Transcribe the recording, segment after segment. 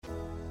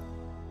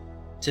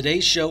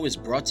Today's show is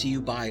brought to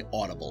you by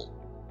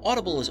Audible.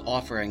 Audible is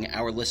offering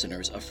our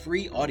listeners a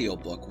free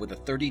audiobook with a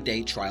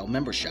 30-day trial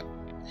membership.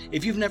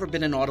 If you've never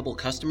been an Audible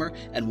customer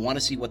and want to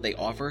see what they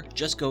offer,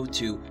 just go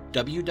to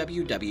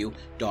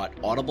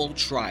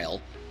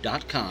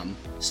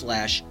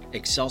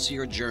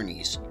www.audibletrial.com/Excelsior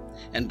Journeys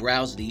and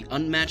browse the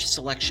unmatched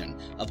selection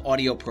of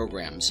audio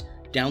programs.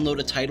 Download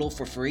a title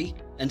for free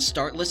and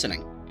start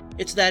listening.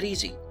 It's that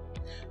easy.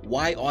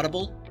 Why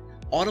Audible?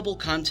 Audible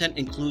content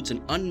includes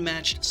an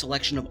unmatched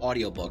selection of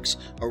audiobooks,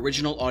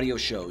 original audio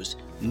shows,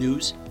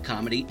 news,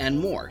 comedy, and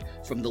more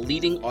from the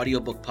leading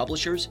audiobook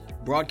publishers,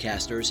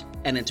 broadcasters,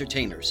 and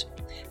entertainers.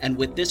 And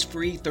with this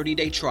free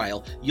 30-day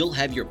trial, you'll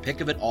have your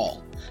pick of it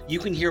all. You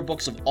can hear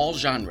books of all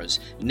genres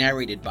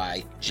narrated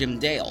by Jim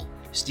Dale,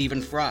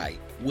 Stephen Fry,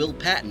 Will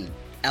Patton,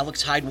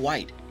 Alex Hyde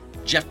White,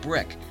 Jeff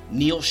Brick,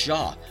 Neil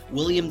Shaw,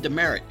 William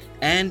Demerit,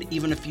 and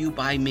even a few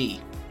by me,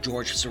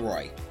 George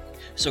Soroy.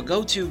 So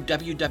go to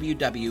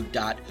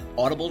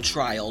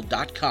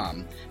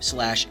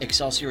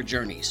www.audibletrial.com/Excelsior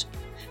Journeys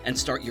and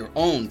start your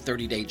own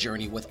 30-day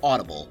journey with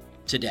Audible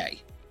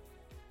today.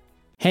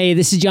 Hey,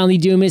 this is John Lee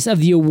Dumas of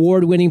the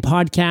award-winning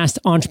podcast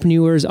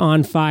Entrepreneurs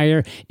on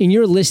Fire, and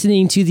you're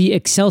listening to the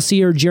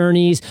Excelsior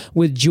Journeys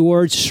with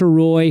George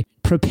Soroy.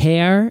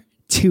 Prepare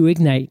to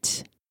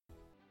ignite.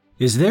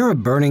 Is there a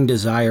burning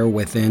desire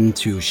within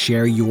to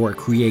share your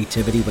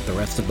creativity with the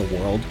rest of the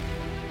world?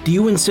 Do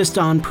you insist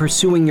on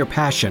pursuing your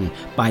passion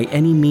by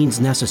any means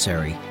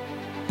necessary?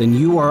 Then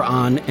you are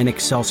on an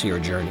Excelsior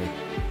journey,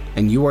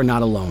 and you are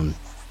not alone.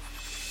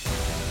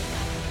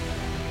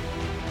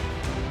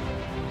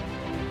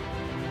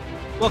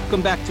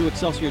 Welcome back to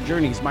Excelsior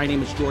Journeys. My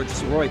name is George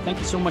Soroy. Thank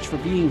you so much for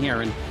being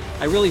here, and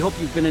I really hope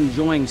you've been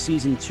enjoying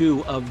season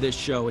 2 of this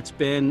show. It's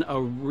been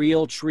a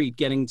real treat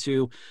getting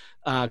to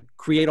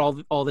create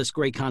all this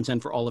great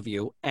content for all of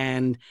you,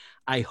 and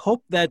I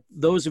hope that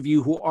those of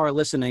you who are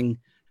listening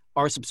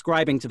are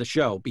subscribing to the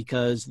show,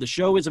 because the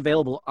show is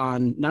available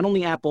on not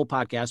only Apple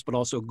Podcasts, but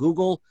also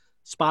Google,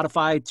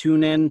 Spotify,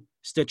 TuneIn,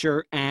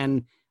 Stitcher,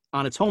 and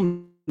on its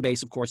home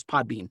base, of course,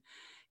 Podbean.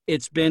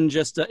 It's been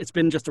just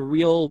a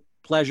real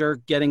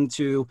pleasure getting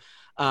to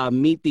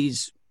meet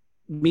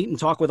and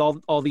talk with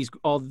all these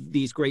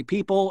great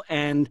people.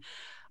 And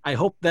I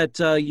hope that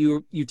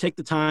you take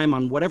the time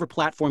on whatever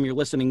platform you're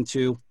listening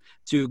to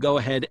go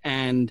ahead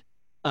and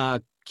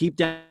keep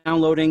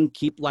downloading,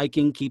 keep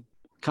liking, keep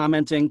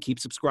commenting, keep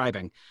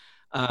subscribing.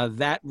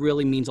 That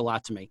really means a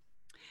lot to me.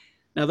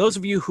 Now, those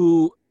of you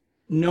who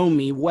know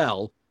me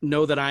well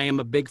know that I am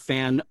a big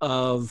fan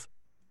of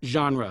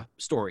genre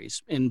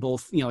stories in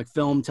both, like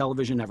film,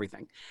 television,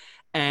 everything.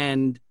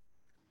 And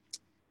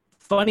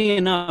funny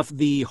enough,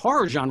 the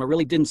horror genre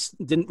really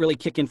didn't really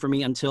kick in for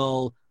me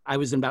until I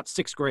was in about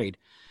 6th grade.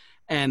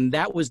 And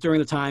that was during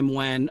the time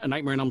when A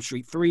Nightmare on Elm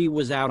Street 3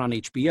 was out on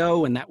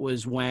HBO, and that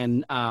was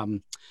when I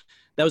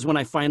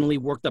finally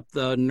worked up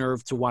the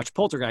nerve to watch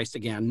Poltergeist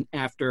again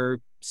after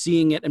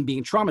seeing it and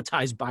being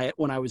traumatized by it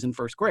when I was in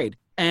 1st grade.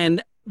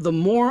 And the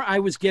more I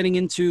was getting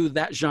into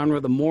that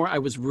genre, the more I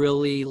was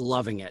really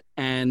loving it.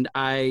 And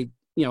I,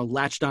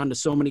 latched on to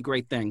so many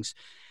great things.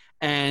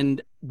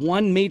 And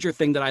one major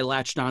thing that I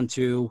latched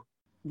onto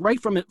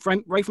right from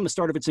the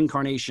start of its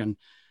incarnation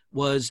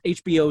was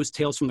HBO's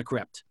Tales from the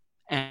Crypt.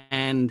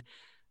 And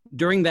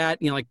during that,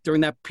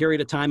 during that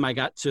period of time, I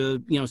got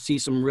to, see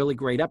some really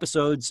great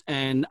episodes,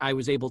 and I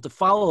was able to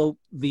follow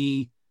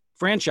the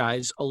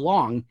franchise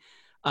along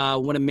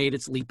when it made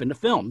its leap into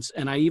films.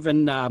 And I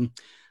even,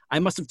 I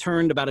must have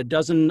turned about a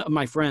dozen of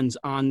my friends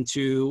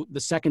onto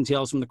the second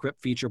Tales from the Crypt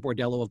feature,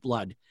 Bordello of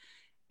Blood.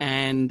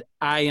 And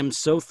I am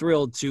so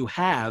thrilled to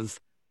have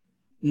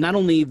not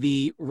only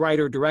the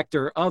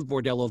writer-director of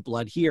Bordello of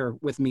Blood here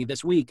with me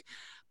this week,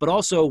 but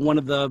also one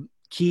of the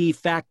key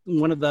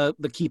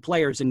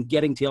players in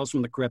getting Tales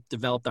from the Crypt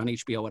developed on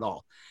HBO at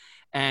all.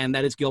 And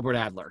that is Gilbert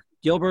Adler.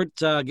 Gilbert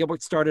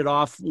started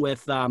off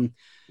with,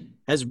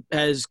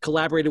 has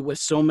collaborated with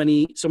so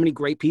many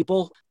great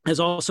people, has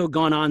also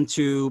gone on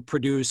to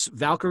produce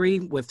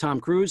Valkyrie with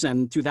Tom Cruise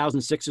and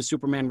 2006's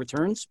Superman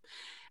Returns.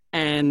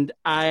 And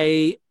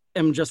I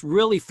am just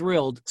really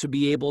thrilled to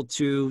be able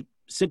to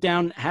sit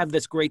down, have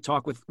this great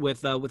talk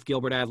with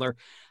Gilbert Adler.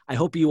 I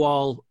hope you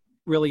all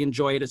really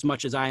enjoy it as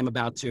much as I am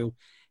about to.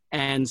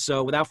 And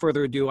so without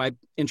further ado, I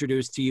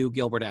introduce to you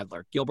Gilbert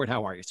Adler. Gilbert,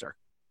 how are you, sir?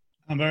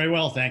 I'm very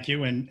well, thank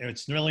you. And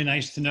it's really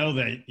nice to know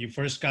that you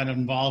first got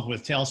involved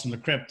with Tales from the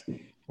Crypt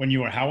when you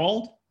were how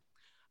old?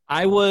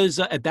 I was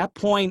at that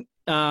point,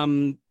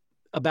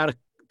 about a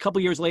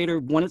couple years later,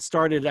 when it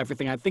started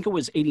everything. I think it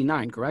was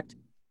 89, correct?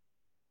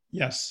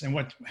 Yes. And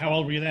how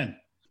old were you then?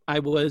 I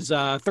was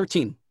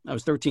 13. I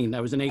was 13.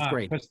 I was in 8th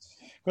grade.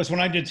 Because when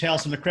I did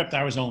Tales from the Crypt,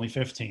 I was only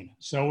 15.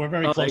 So we're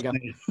very close to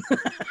age.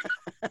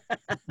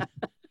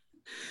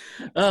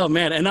 Oh,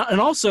 man. And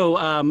also,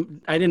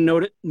 I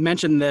didn't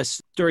mention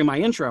this during my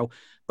intro,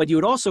 but you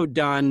had also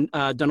done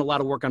a lot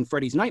of work on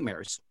Freddy's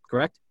Nightmares,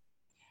 correct?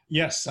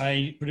 Yes.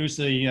 I produced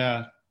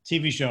the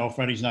TV show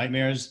Freddy's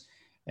Nightmares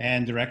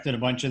and directed a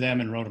bunch of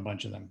them and wrote a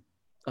bunch of them.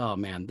 Oh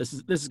man, this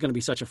is going to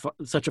be such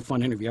a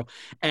fun interview.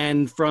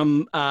 And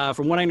from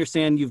what I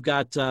understand, you've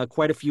got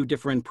quite a few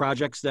different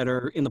projects that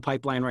are in the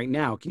pipeline right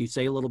now. Can you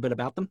say a little bit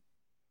about them?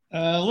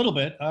 A little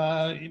bit.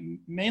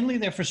 Mainly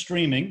they're for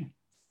streaming.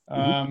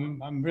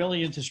 I'm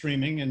really into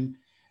streaming, and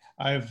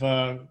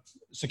I've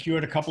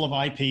secured a couple of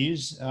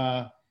IPs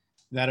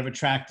that have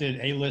attracted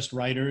A-list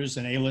writers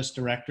and A-list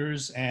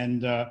directors,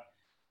 and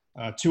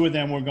two of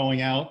them we're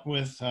going out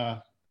with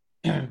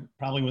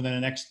probably within the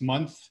next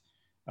month.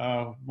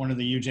 One of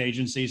the huge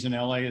agencies in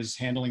LA is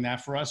handling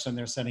that for us, and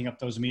they're setting up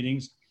those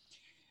meetings.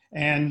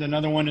 And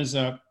another one is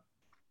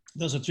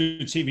those are two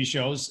TV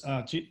shows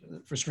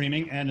for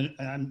streaming,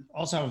 and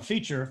also have a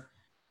feature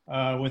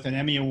with an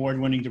Emmy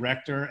award-winning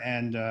director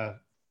and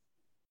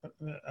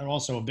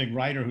also a big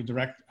writer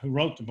who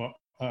wrote the book,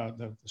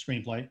 the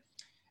screenplay.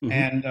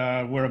 And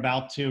we're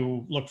about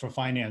to look for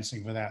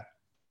financing for that.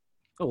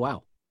 Oh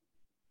wow,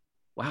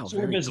 wow! So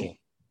we're busy.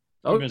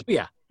 Cool. Oh busy.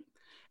 Yeah,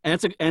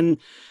 and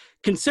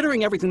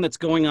considering everything that's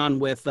going on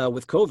with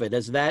COVID,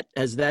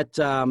 has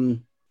that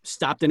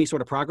stopped any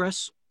sort of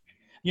progress?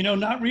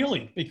 Not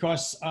really,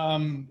 because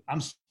I'm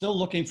still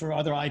looking for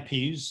other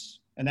IPs,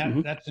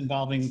 and that's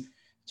involving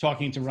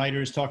talking to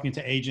writers, talking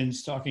to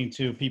agents, talking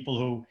to people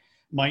who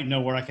might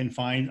know where I can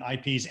find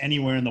IPs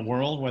anywhere in the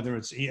world, whether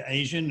it's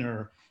Asian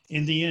or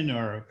Indian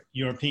or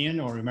European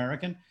or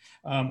American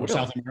or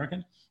South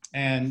American,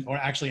 or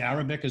actually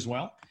Arabic as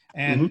well.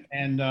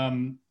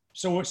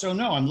 So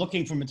no, I'm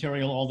looking for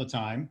material all the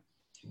time,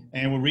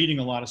 and we're reading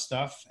a lot of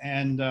stuff.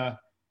 And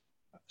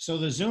so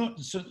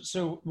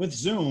with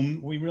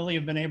Zoom, we really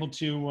have been able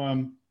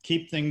to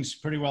keep things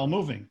pretty well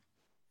moving.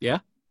 Yeah,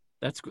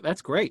 that's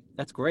great.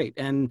 That's great.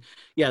 And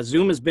yeah,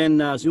 Zoom has been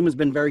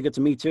very good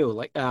to me too.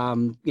 Like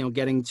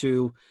getting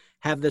to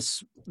have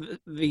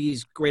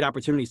these great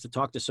opportunities to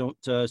talk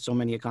to so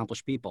many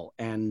accomplished people.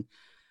 And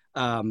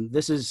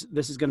this is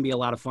going to be a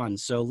lot of fun.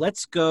 So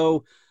let's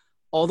go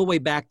all the way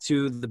back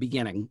to the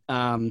beginning.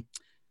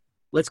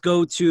 Let's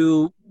go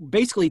to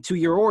basically to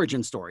your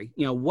origin story.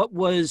 What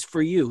was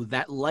for you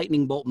that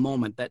lightning bolt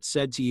moment that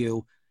said to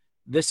you,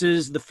 this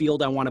is the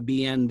field I want to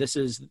be in. This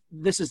is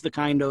the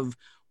kind of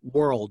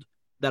world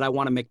that I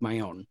want to make my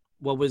own.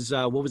 What was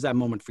that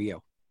moment for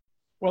you?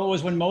 Well, it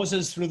was when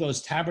Moses threw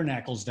those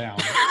tabernacles down.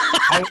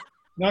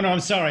 No, I'm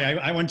sorry.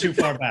 I went too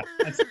far back.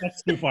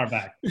 That's too far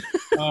back.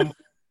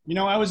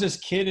 I was this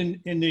kid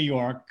in New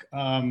York.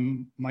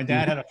 My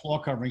dad had a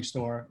floor covering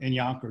store in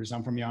Yonkers.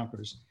 I'm from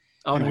Yonkers.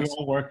 Oh, and nice. We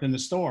all worked in the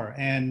store.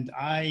 And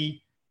I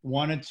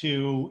wanted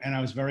to, and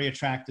I was very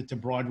attracted to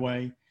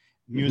Broadway,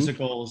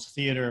 musicals,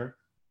 theater,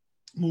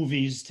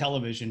 movies,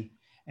 television.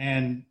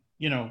 And,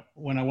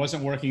 when I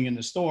wasn't working in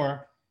the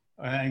store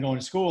and going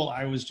to school,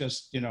 I was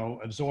just,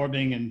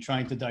 absorbing and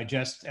trying to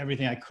digest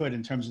everything I could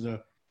in terms of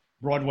the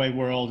Broadway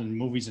world and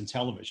movies and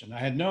television. I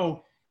had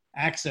no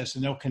access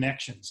and no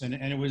connections. And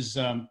it was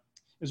a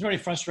very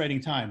frustrating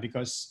time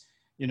because,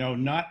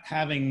 not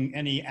having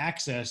any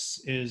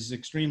access is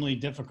extremely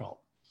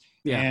difficult.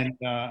 Yeah. And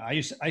I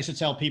used to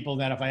tell people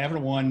that if I ever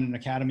won an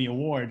Academy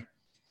Award,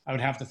 I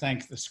would have to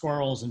thank the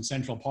squirrels in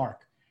Central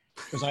Park,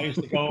 because I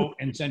used to go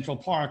in Central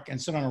Park and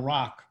sit on a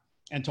rock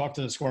and talk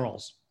to the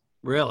squirrels.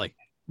 Really?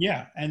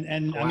 Yeah.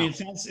 And wow. I mean,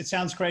 it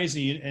sounds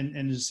crazy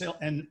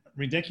and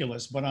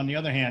ridiculous, but on the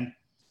other hand,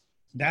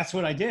 that's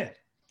what I did.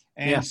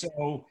 And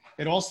so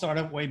it all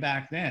started way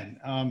back then.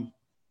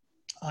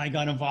 I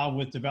got involved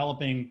with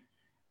developing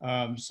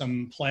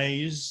some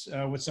plays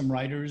with some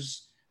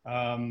writers.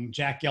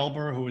 Jack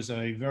Gelber, who was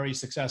a very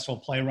successful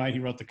playwright, he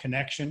wrote The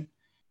Connection,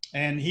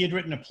 and he had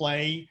written a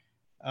play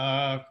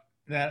that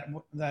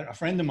a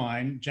friend of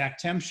mine, Jack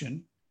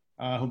Temshin,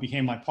 who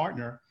became my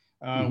partner,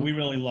 we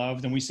really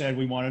loved, and we said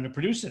we wanted to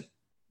produce it.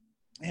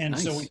 And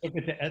nice. So we took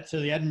it to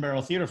the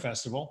Edinburgh Theatre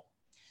Festival,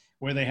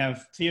 where they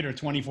have theater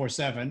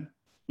 24/7.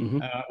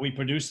 We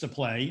produced the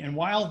play, and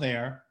while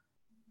there,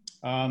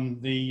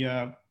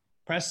 the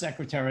press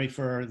secretary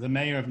for the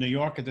mayor of New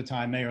York at the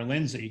time, Mayor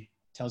Lindsay,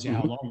 tells you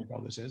how long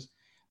ago this is,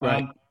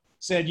 right.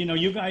 Said,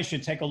 you guys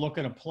should take a look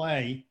at a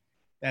play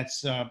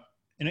that's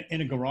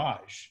in a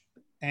garage,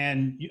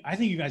 and I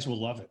think you guys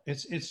will love it.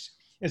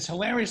 It's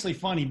hilariously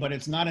funny, but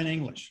it's not in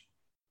English.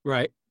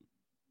 Right.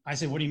 I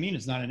said, what do you mean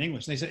it's not in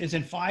English? They said it's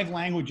in 5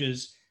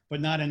 languages, but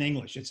not in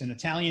English. It's in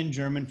Italian,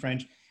 German,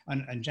 French,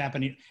 and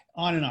Japanese,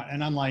 on and on.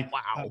 And I'm like,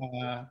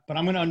 wow. But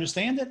I'm going to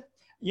understand it?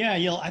 Yeah,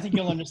 I think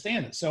you'll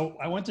understand it. So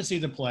I went to see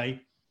the play.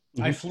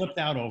 I flipped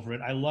out over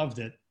it. I loved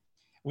it.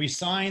 We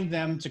signed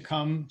them to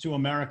come to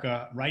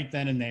America right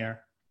then and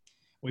there.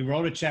 We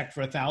wrote a check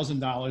for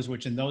 $1,000,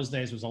 which in those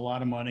days was a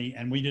lot of money.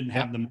 And we didn't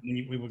have the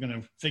money. We were going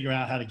to figure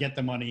out how to get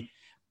the money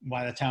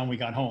by the time we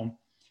got home.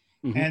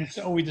 And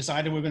so we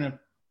decided we're going to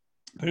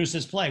produce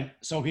this play.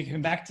 So we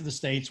came back to the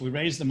States. We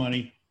raised the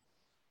money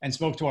and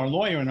spoke to our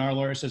lawyer. And our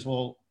lawyer says,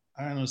 well,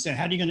 I don't understand.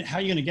 How are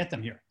you going to get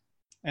them here?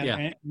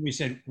 And we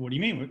said, what do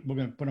you mean? We're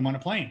going to put them on a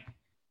plane.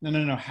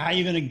 No. How are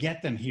you going to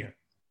get them here?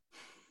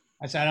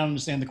 I said, I don't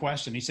understand the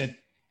question. He said,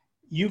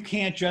 you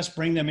can't just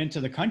bring them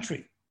into the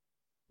country.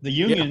 The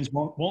unions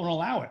won't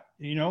allow it.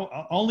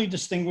 Only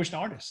distinguished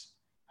artists.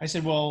 I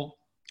said, well,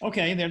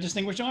 okay, they're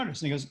distinguished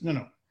artists. And he goes,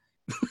 no.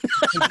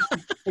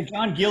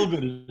 John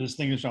Gielgud is a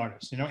distinguished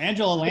artist.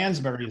 Angela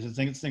Lansbury is a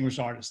distinguished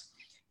artist.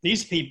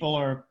 These people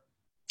are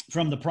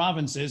from the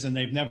provinces and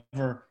they've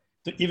never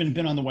even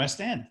been on the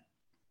West End.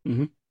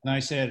 Mm-hmm. And I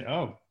said,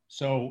 oh,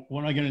 so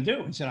what am I going to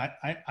do? He said,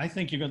 I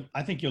think you're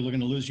going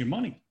to lose your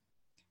money.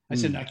 I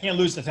said, I can't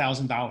lose the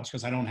 $1,000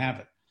 because I don't have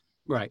it.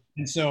 Right.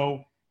 And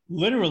so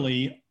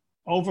literally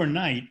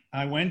overnight,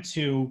 I went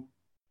to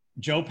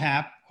Joe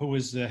Papp, who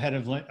was the head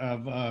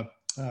of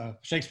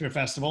Shakespeare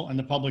Festival and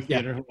the Public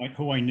Theater,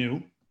 who I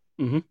knew.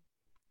 Mm-hmm.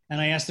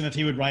 And I asked him if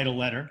he would write a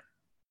letter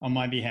on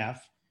my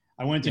behalf.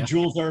 I went to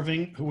Jules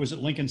Irving, who was at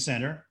Lincoln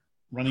Center,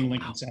 running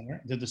Lincoln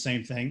Center, did the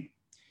same thing.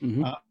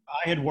 Mm-hmm.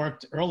 I had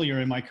worked earlier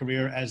in my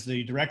career as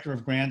the director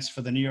of grants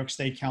for the New York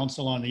State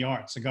Council on the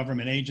Arts, a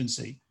government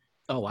agency.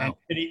 Oh, wow.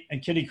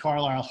 And Kitty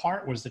Carlisle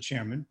Hart was the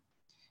chairman.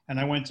 And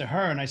I went to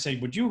her and I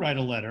said, would you write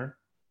a letter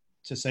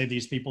to say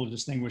these people are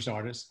distinguished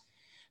artists?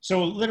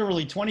 So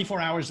literally 24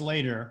 hours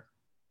later,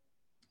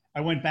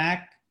 I went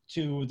back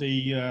to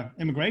the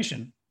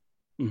immigration.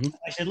 Mm-hmm.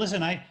 I said,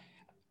 listen,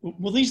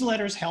 will these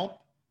letters help?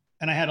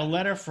 And I had a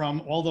letter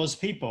from all those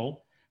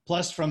people,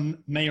 plus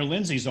from Mayor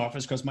Lindsay's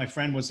office, because my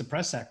friend was the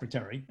press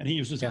secretary, and he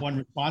was the one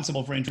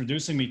responsible for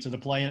introducing me to the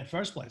play in the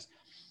first place.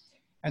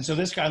 And so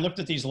this guy looked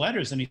at these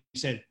letters and he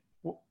said,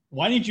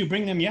 why didn't you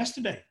bring them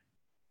yesterday?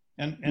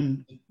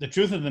 And the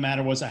truth of the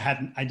matter was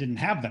I didn't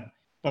have them,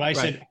 but I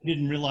said, I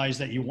didn't realize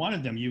that you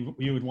wanted them. You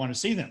would want to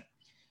see them.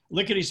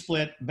 Lickety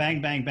split,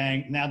 bang, bang,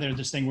 bang. Now they're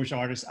distinguished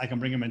artists. I can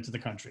bring them into the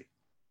country.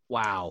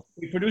 Wow.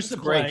 We produced the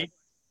play.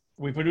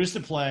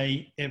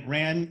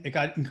 It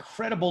got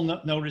incredible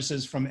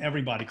notices from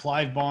everybody.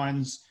 Clive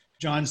Barnes,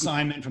 John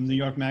Simon from New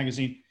York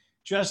Magazine,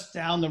 just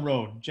down the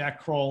road,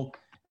 Jack Kroll.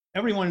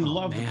 Everyone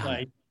loved the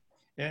play.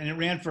 And it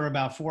ran for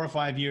about 4 or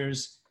 5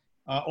 years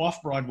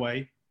off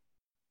Broadway.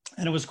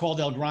 And it was called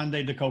El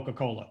Grande de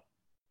Coca-Cola.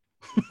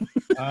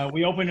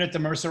 We opened it at the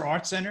Mercer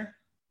Arts Center.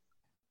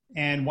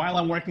 And while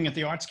I'm working at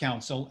the Arts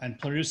Council and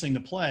producing the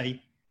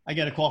play, I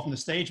get a call from the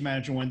stage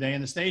manager one day,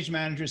 and the stage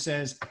manager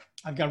says,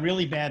 I've got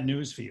really bad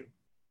news for you.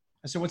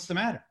 I said, what's the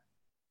matter?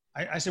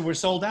 I said, we're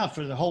sold out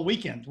for the whole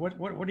weekend. What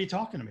are you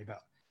talking to me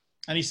about?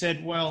 And he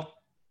said, well,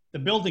 the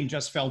building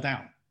just fell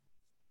down.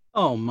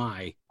 Oh,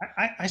 my.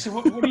 I said,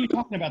 what are you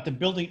talking about? The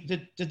building,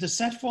 did the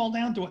set fall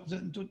down?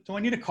 Do I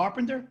need a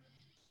carpenter?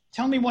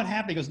 Tell me what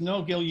happened. He goes,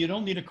 no, Gil, you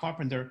don't need a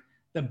carpenter.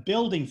 The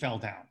building fell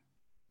down.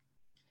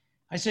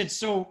 I said,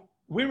 so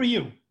where are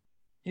you?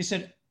 He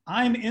said,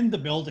 I'm in the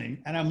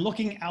building and I'm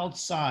looking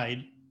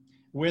outside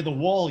where the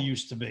wall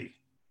used to be.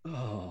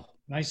 Oh.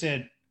 And I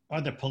said,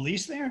 are the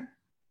police there?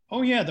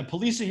 Oh yeah, the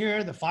police are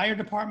here. The fire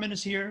department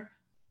is here.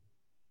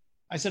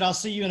 I said, I'll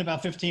see you in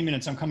about 15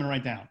 minutes. I'm coming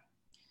right down.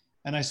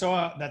 And I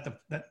saw that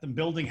the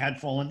building had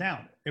fallen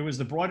down. It was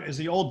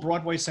the old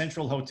Broadway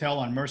Central Hotel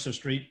on Mercer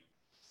Street.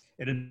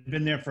 It had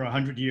been there for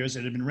 100 years.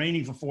 It had been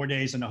raining for 4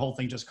 days and the whole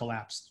thing just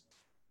collapsed.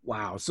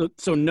 Wow.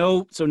 So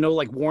no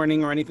like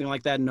warning or anything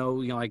like that. No,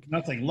 like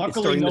nothing.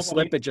 Luckily, starting to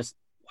slip. It just,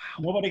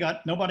 wow.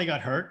 Nobody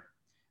got hurt,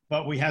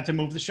 but we had to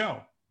move the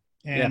show.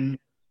 And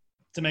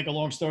to make a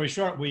long story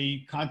short,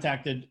 they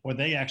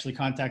actually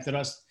contacted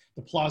us,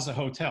 the Plaza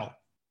Hotel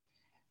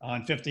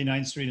on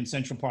 59th Street in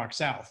Central Park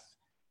South,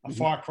 a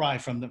far cry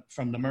from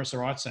the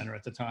Mercer Arts Center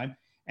at the time.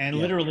 And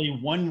literally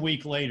 1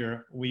 week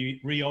later, we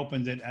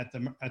reopened it at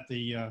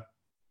the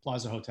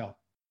Plaza Hotel.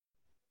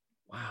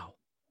 Wow.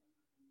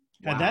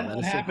 Had that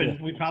not happened, so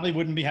cool. We probably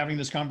wouldn't be having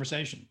this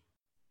conversation.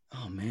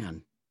 Oh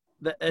man,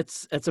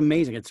 it's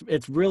amazing.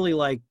 It's really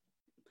like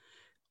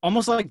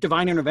almost like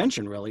divine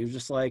intervention. Really, it's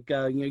just like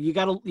you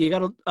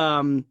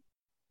gotta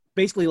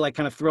basically like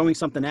kind of throwing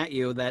something at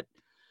you that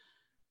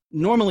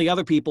normally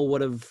other people would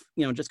have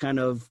just kind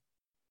of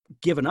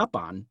given up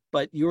on,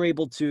 but you're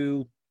able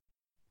to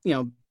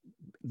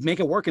make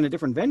it work in a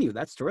different venue.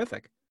 That's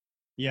terrific.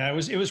 Yeah,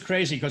 it was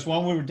crazy because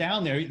when we were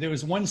down there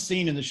was one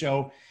scene in the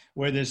show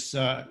where this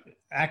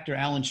actor,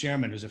 Alan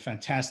Sherman, who's a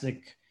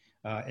fantastic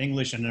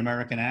English and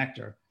American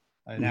actor,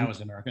 now is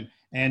American,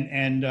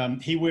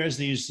 and he wears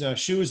these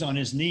shoes on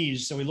his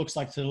knees so he looks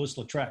like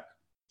Toulouse-Lautrec,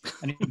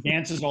 and he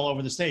dances all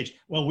over the stage.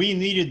 Well, we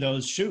needed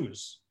those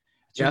shoes.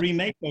 To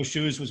remake those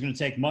shoes was going to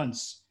take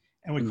months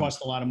and would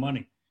cost a lot of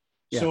money.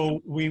 Yeah.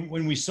 So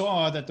when we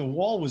saw that the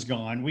wall was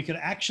gone, we could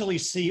actually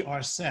see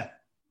our set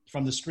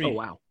from the street. Oh,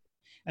 wow.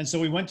 And so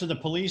we went to the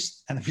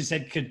police and we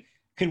said,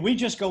 could we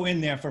just go in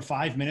there for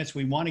 5 minutes?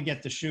 We want to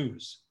get the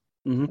shoes.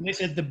 Mm-hmm. And they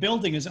said, the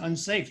building is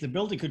unsafe. The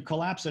building could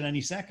collapse at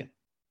any second.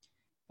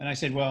 And I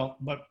said, well,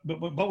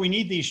 but we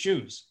need these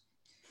shoes.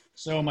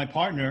 So my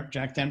partner,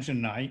 Jack Tempchin,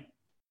 and I,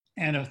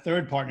 and a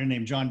third partner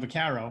named John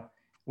Vaccaro,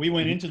 we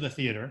went into the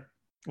theater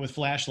with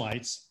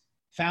flashlights,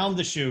 found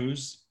the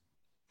shoes,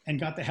 and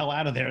got the hell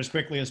out of there as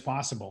quickly as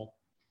possible.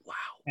 Wow.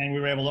 And we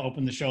were able to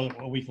open the show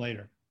a week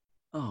later.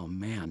 Oh,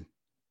 man.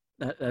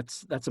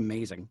 That's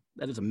amazing.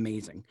 That is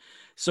amazing.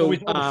 So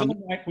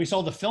we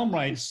sold the film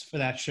rights for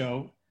that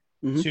show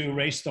to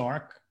Ray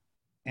Stark,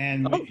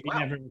 and he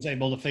never was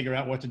able to figure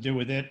out what to do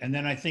with it. And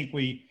then I think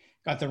we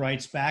got the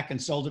rights back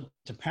and sold it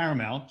to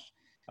Paramount.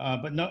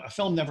 But no, a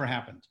film never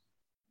happened.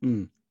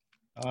 Mm.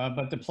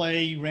 But the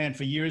play ran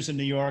for years in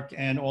New York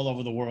and all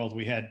over the world.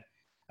 We had,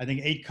 I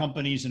think, 8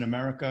 companies in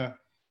America.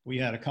 We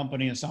had a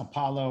company in Sao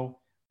Paulo,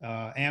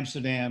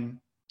 Amsterdam,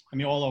 I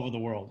mean, all over the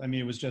world. I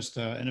mean, it was just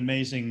an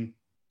amazing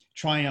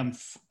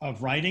triumph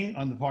of writing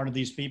on the part of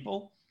these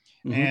people.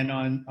 Mm-hmm. And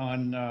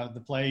on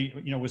the play,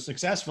 you know, was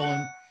successful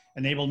and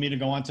enabled me to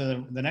go on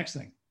to the next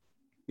thing.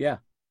 Yeah.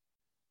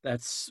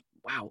 That's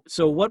wow.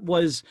 So what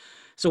was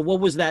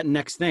that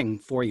next thing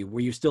for you?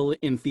 Were you still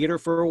in theater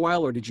for a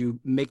while, or did you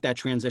make that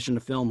transition to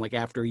film like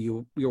after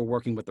you were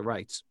working with the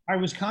rights? I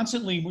was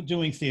constantly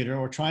doing theater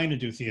or trying to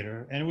do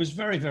theater. And it was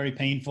very, very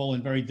painful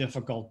and very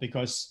difficult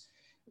because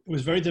it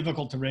was very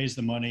difficult to raise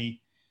the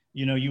money.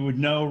 You know, you would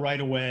know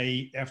right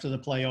away after the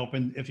play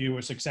opened if you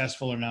were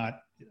successful or not.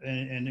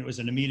 And it was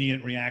an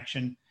immediate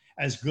reaction.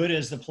 As good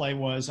as the play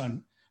was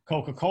on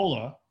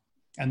Coca-Cola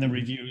and the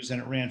reviews,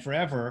 and it ran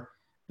forever,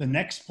 the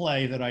next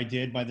play that I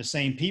did by the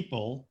same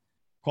people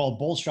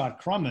called Bolshoi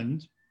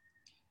Crummond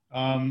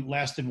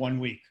lasted 1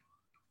 week.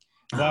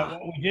 But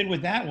what we did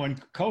with that one,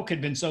 Coke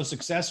had been so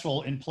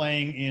successful in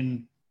playing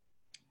in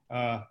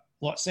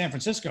San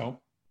Francisco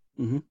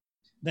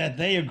that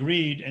they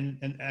agreed,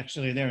 and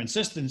actually their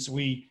insistence,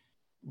 we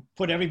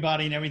put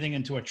everybody and everything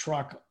into a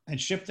truck and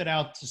shipped it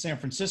out to San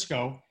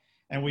Francisco.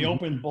 And we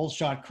opened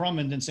Bolshoi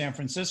Crummond in San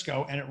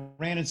Francisco, and it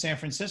ran in San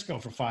Francisco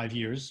for 5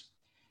 years.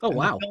 Oh,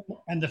 wow.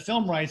 And the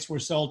film rights were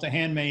sold to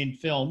Handmade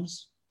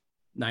Films.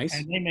 Nice.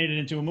 And they made it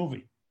into a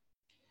movie.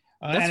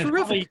 That's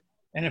terrific.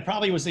 It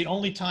probably was the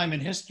only time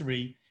in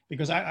history,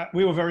 because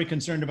we were very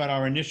concerned about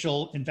our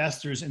initial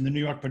investors in the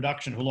New York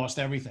production who lost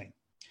everything.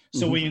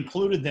 So we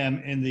included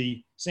them in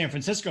the San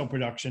Francisco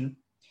production.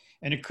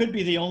 And it could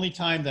be the only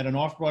time that an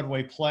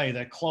off-Broadway play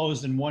that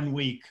closed in 1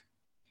 week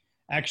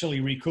actually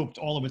recouped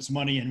all of its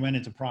money and went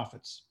into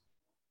profits.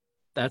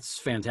 That's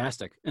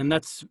fantastic. And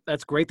that's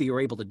great that you were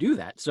able to do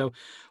that. So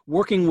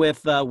working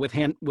with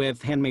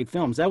Handmade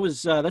Films,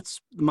 that's the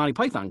Monty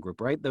Python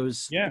group, right?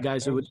 Those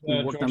guys who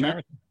worked on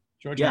that.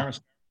 George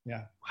Harrison. Yeah.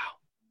 Wow.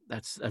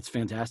 That's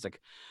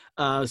fantastic.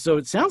 So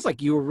it sounds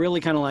like you were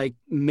really kind of like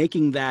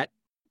making that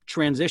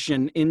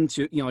transition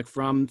into, you know, like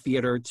from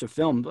theater to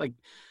film, like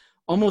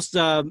almost,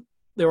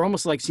 they were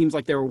almost like, seems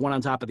like they were one on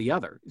top of the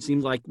other. It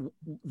seems like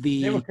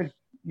they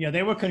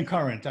were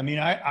concurrent. I mean,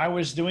 I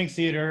was doing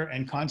theater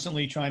and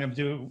constantly trying to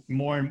do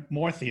more and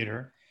more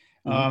theater,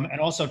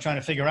 and also trying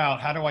to figure out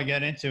how do I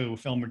get into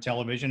film or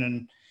television.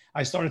 And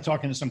I started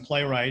talking to some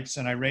playwrights,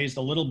 and I raised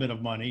a little bit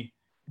of money,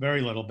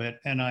 very little bit,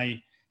 and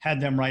I had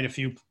them write a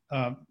few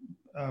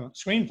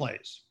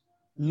screenplays,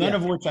 none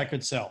of which I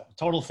could sell.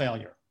 Total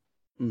failure.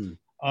 And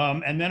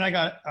then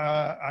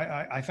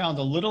I found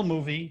a little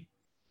movie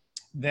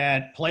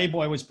that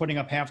Playboy was putting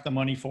up half the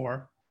money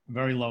for,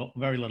 very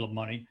little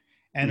money.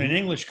 And an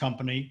English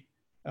company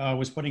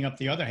was putting up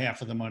the other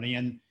half of the money,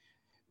 and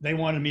they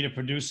wanted me to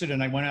produce it.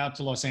 And I went out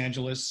to Los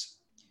Angeles,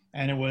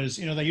 and it was,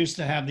 you know, they used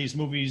to have these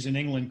movies in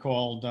England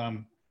called,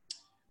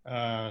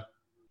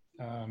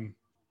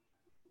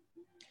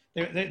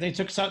 they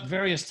took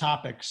various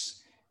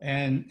topics,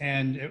 and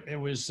it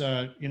was,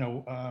 I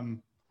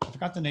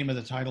forgot the name of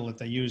the title that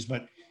they used,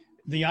 but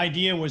the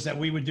idea was that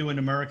we would do an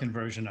American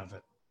version of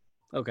it.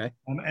 Okay.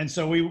 And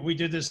so we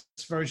did this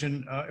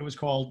version. It was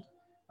called,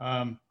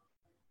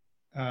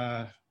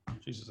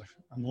 Jesus,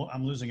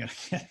 I'm losing it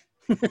again.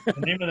 The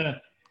name of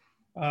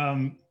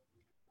the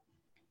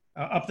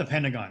Up the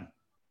Pentagon.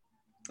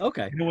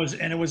 Okay. And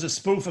it was a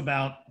spoof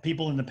about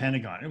people in the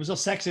Pentagon. It was a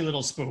sexy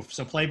little spoof.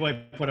 So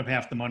Playboy put up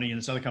half the money, and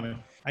this other company.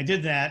 I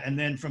did that, and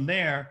then from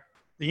there,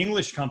 the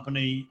English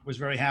company was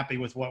very happy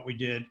with what we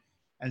did,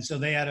 and so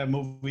they had a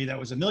movie that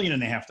was $1.5 million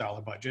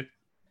budget,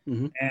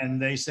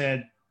 and they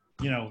said,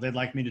 you know, they'd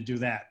like me to do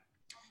that.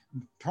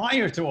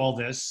 Prior to all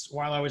this,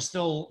 while I was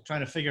still trying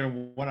to figure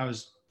what I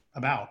was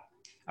about,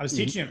 I was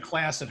teaching a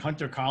class at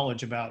Hunter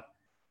College about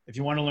if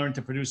you want to learn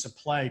to produce a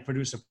play,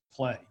 produce a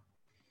play.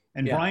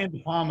 And Brian De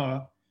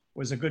Palma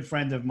was a good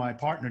friend of my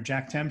partner,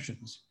 Jack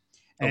Temshins.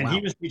 And he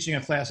was teaching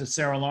a class at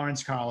Sarah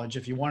Lawrence College.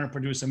 If you want to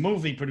produce a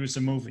movie, produce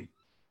a movie.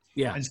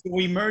 Yeah. And so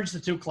we merged the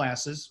two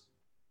classes,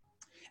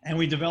 and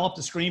we developed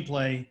a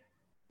screenplay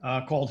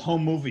called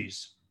Home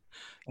Movies.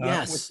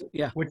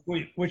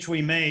 Which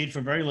we made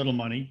for very little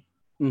money.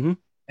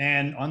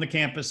 And on the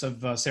campus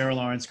of Sarah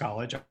Lawrence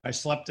College, I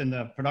slept in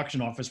the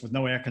production office with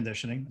no air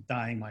conditioning,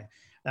 dying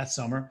that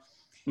summer.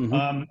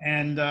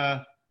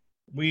 And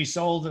we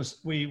sold this.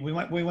 We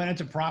went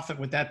into profit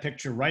with that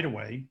picture right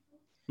away,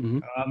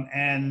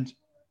 and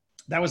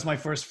that was my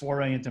first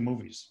foray into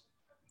movies.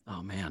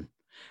 Oh man,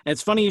 and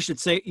it's funny you should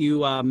say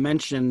you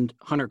mentioned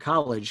Hunter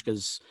College,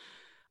 because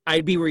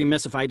I'd be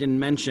remiss if I didn't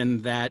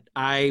mention that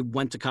I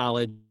went to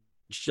college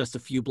just a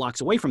few blocks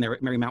away from there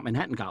at Marymount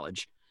Manhattan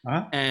College.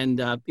 And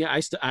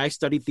I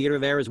studied theater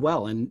there as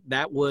well, and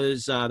that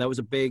was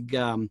a big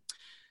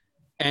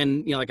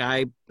and you know, like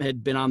I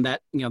had been on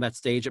that, you know, that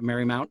stage at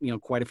Marymount, you know,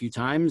 quite a few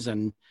times,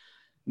 and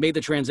made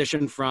the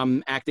transition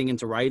from acting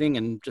into writing,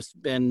 and just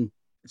been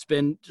it's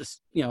been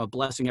just, a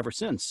blessing ever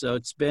since. So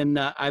it's been,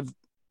 I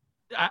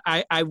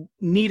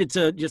needed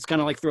to just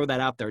kind of like throw that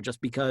out there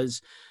just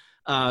because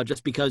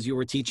you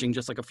were teaching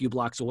just like a few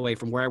blocks away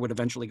from where I would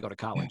eventually go to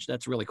college.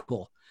 That's really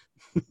cool.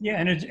 Yeah.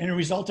 And it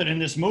resulted in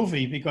this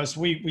movie because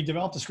we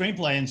developed a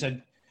screenplay and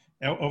said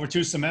over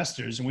 2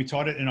 semesters, and we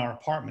taught it in our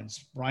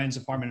apartments, Brian's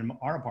apartment and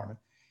our apartment.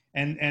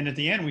 And at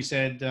the end we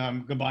said,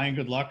 goodbye and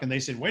good luck. And they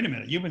said, wait a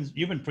minute,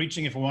 you've been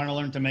preaching if we want to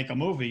learn to make a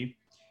movie.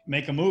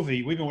 We've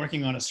been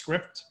working on a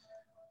script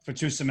for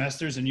 2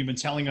 semesters, and you've been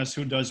telling us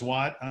who does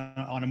what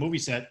on a movie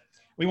set.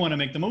 We want to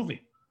make the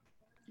movie.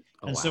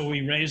 Oh, and wow. so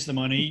we raised the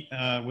money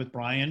with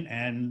Brian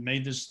and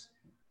made this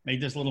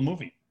little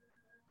movie.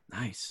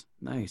 Nice.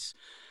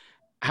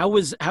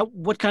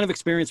 What kind of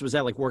experience was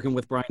that like working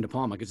with Brian De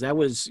Palma? Because that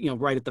was,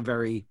 right at the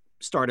very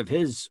start of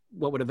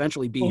what would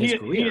eventually be his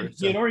career.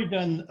 He had already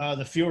done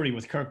The Fury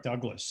with Kirk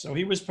Douglas. So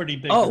he was pretty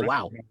big. Oh,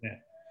 wow.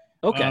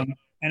 Okay.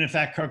 And in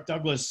fact, Kirk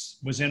Douglas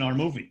was in our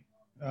movie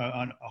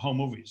on Home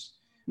Movies.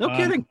 No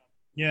kidding.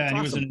 Yeah. That's and awesome.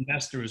 He was an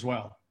investor as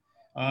well.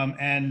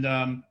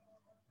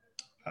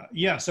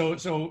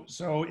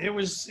 So it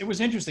was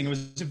interesting. It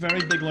was a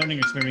very big learning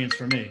experience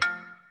for me.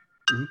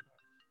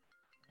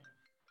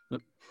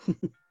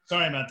 Mm-hmm.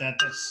 Sorry about that.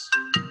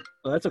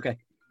 That's okay.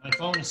 My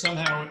phone is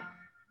somehow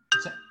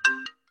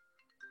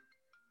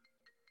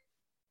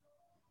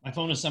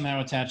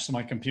attached to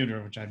my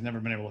computer, which I've never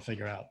been able to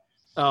figure out.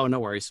 Oh,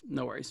 no worries.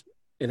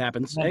 It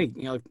happens. Hey,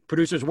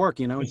 producers work,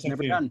 it's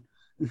never done.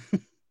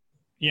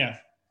 Yeah.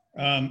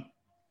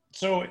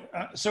 So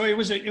it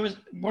was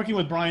working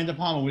with Brian De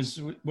Palma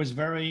was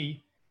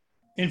very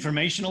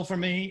informational for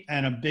me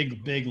and a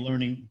big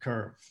learning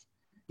curve.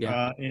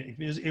 Yeah.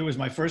 It was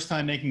my first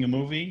time making a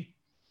movie.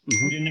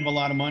 Mm-hmm. We didn't have a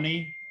lot of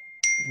money.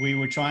 We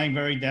were trying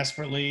very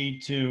desperately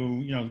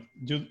to,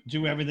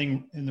 do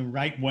everything in the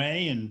right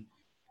way and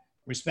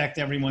respect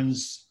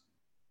everyone's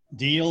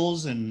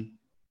deals.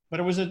 But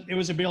it was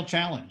a real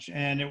challenge.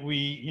 And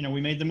we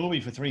made the movie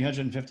for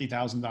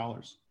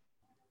 $350,000.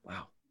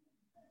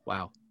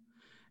 Wow.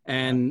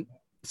 And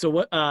so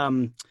what,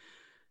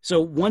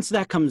 so once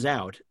that comes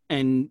out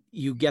and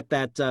you get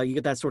that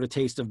sort of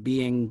taste of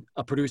being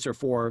a producer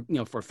for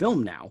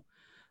film now,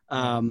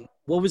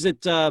 what was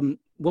it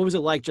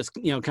like? Just,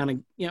 did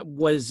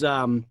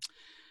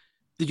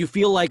you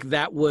feel like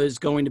that was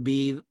going to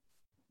be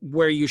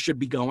where you should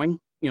be going,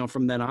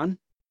 from then on?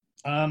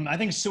 I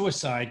think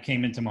suicide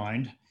came into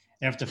mind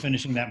after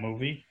finishing that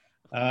movie.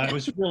 It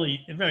was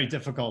really very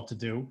difficult to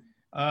do.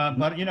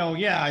 But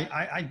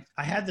I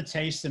had the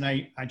taste, and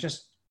I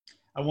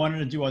wanted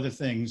to do other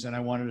things, and I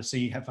wanted to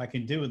see if I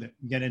could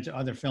get into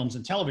other films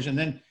and television.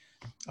 Then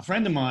a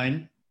friend of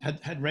mine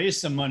had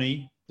raised some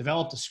money,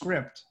 developed a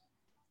script,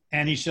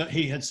 and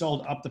he had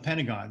sold Up the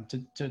Pentagon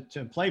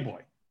to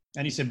Playboy.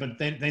 And he said, but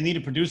they need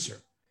a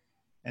producer,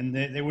 and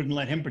they wouldn't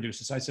let him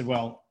produce it. So I said,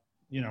 well,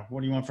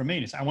 what do you want from me?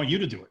 And he said, I want you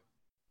to do it.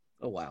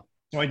 Oh, wow.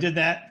 So I did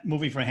that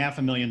movie for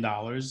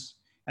 $500,000.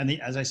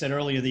 And as I said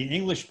earlier, the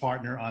English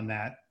partner on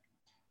that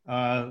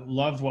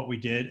loved what we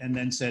did, and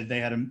then said they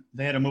had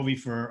a movie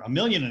for $1.5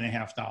 million,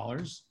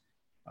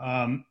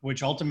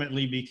 which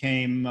ultimately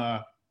became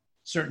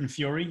Certain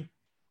Fury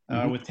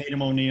with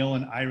Tatum O'Neal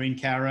and Irene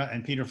Cara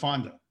and Peter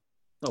Fonda.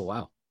 Oh,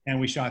 wow. And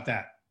we shot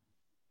that.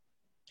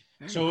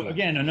 Very so cool.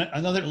 Again,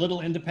 another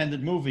little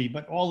independent movie,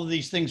 but all of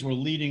these things were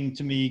leading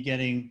to me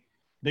getting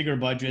bigger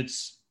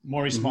budgets,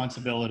 more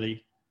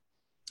responsibility.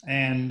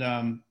 And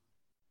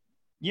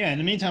in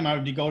the meantime, I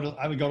would go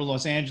to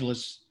Los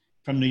Angeles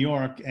from New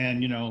York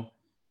and,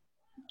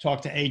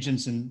 talk to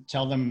agents and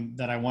tell them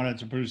that I wanted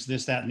to produce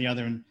this, that, and the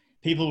other. And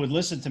people would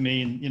listen to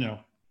me, and,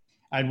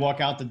 I'd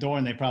walk out the door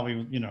and they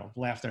probably,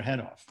 laugh their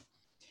head off,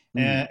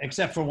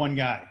 except for one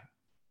guy.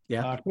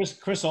 Yeah.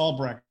 Chris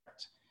Albrecht,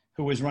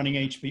 who was running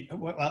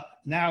HBO,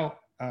 now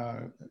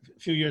a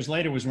few years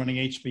later was running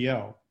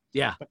HBO.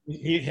 Yeah. But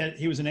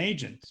he was an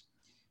agent,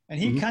 and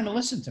he kind of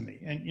listened to me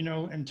and,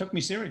 and took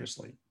me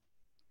seriously.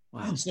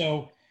 Wow. And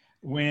so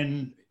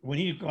when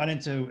he got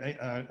into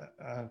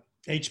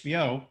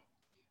HBO,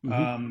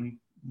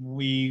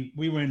 we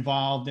were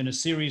involved in a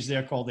series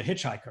there called The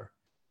Hitchhiker.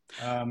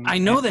 I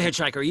know The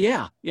Hitchhiker.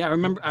 Yeah. I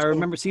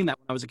remember seeing that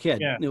when I was a kid.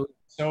 Yeah.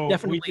 So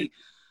definitely.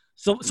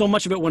 So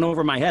much of it went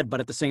over my head,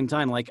 but at the same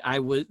time, like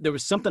there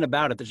was something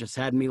about it that just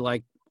had me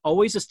like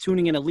always just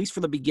tuning in, at least for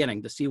the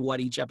beginning, to see what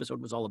each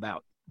episode was all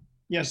about.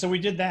 Yeah. So we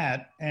did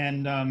that.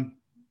 And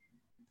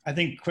I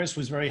think Chris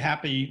was very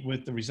happy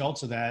with the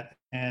results of that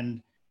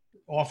and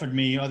offered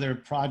me other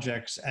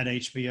projects at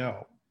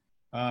HBO.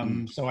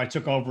 So I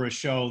took over a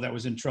show that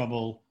was in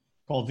trouble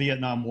called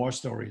Vietnam War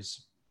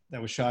Stories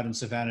that was shot in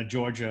Savannah,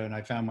 Georgia. And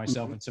I found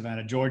myself in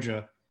Savannah,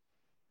 Georgia,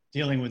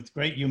 dealing with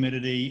great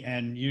humidity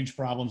and huge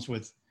problems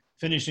with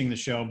finishing the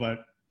show.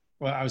 But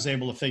I was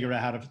able to figure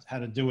out how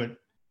to do it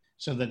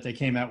so that they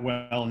came out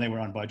well and they were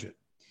on budget.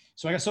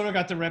 So I sort of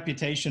got the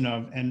reputation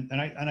of, and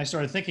I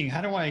started thinking,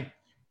 how do I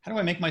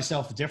make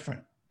myself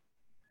different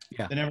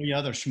than every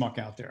other schmuck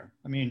out there?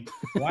 I mean,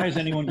 why is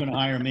anyone going to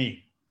hire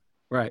me?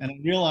 Right. And I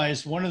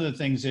realized one of the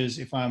things is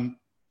if I'm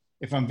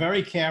if I'm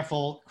very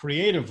careful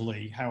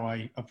creatively how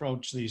I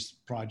approach these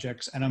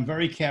projects, and I'm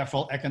very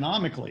careful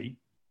economically,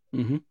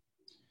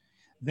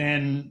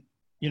 then,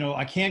 you know,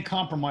 I can't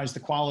compromise the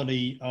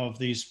quality of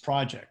these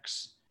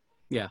projects.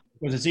 Yeah.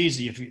 Because it's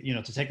easy if you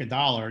know, to take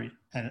 $1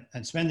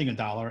 and spending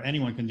 $1,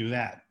 anyone can do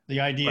that. The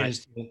idea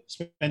is to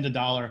spend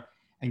 $1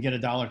 and get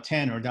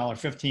 $1.10 or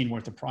 $1.15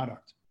 worth of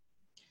product.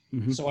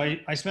 So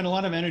I spent a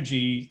lot of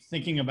energy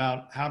thinking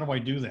about how do I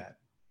do that?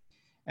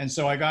 And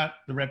so I got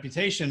the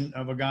reputation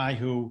of a guy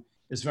who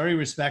is very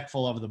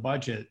respectful of the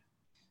budget,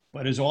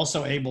 but is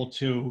also able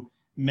to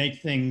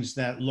make things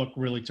that look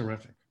really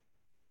terrific.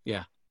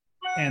 Yeah.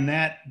 And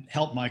that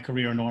helped my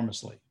career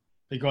enormously,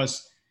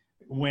 because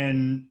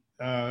when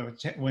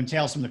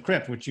Tales from the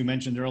Crypt, which you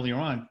mentioned earlier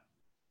on,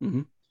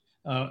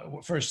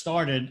 first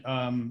started,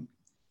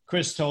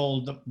 Chris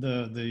told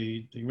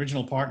the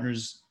original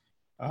partners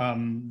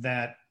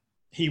that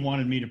he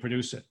wanted me to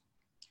produce it.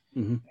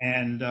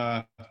 And,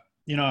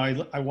 you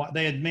know,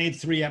 they had made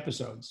 3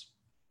 episodes.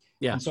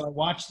 Yeah. And so I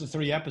watched the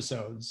 3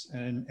 episodes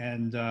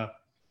and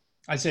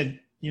I said,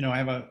 you know, I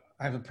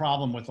have a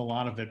problem with a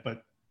lot of it,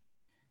 but,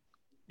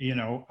 you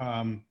know,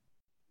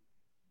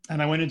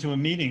 and I went into a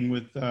meeting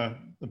with the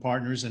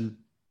partners and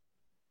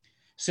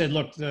said,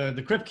 look,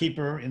 the Crypt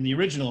Keeper in the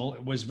original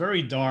was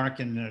very dark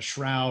and a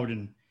shroud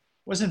and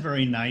wasn't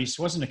very nice,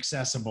 wasn't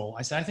accessible.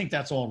 I said, I think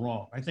that's all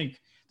wrong. I think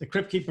the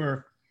Crypt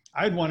Keeper,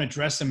 I'd want to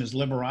dress him as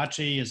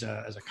Liberace, as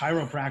a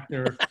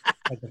chiropractor,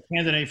 as a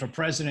candidate for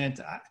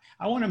president.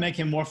 I want to make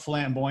him more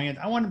flamboyant.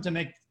 I want him to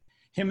make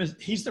him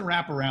he's the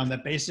wraparound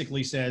that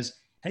basically says,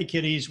 hey,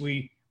 kiddies,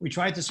 we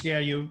tried to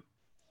scare you,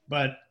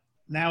 but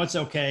now it's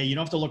okay. You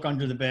don't have to look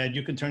under the bed.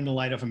 You can turn the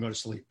light off and go to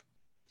sleep.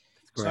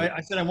 So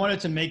I said I wanted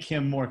to make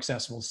him more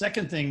accessible.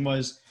 Second thing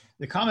was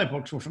the comic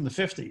books were from the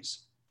 50s.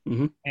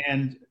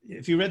 And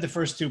if you read the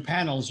first 2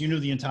 panels, you knew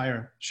the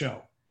entire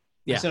show.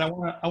 Yeah. I said,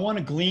 I want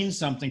to glean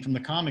something from the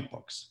comic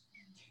books,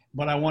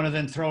 but I want to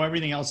then throw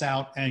everything else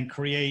out and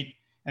create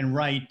and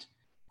write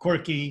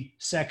quirky,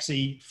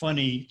 sexy,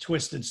 funny,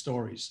 twisted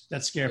stories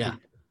that scare people.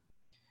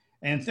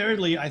 And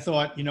thirdly, I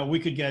thought, you know, we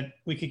could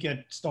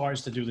get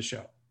stars to do the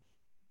show.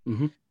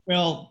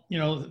 Well, you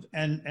know,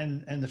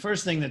 and the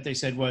first thing that they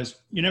said was,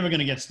 you're never going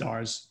to get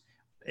stars.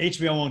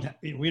 HBO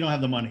we don't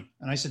have the money.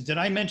 And I said, did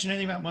I mention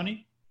anything about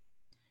money?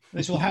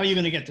 They said, well, how are you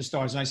going to get the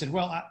stars? And I said,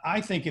 well, I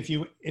think if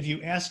you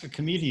ask a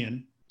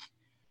comedian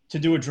to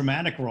do a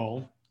dramatic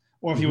role,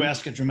 or if you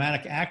ask a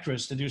dramatic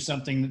actress to do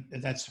something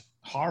that's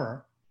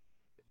horror,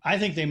 I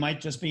think they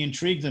might just be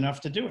intrigued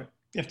enough to do it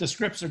if the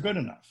scripts are good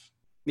enough.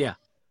 Yeah.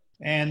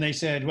 And they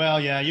said, well,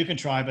 yeah, you can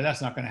try, but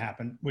that's not going to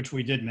happen, which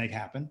we did make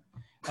happen.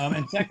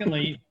 And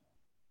secondly,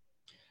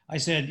 I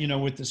said, you know,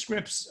 with the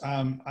scripts,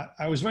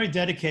 I was very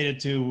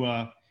dedicated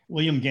to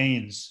William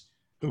Gaines,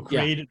 who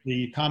created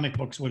the comic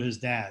books with his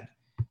dad.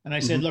 And I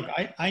said, look,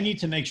 I need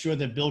to make sure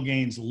that Bill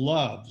Gaines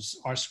loves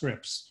our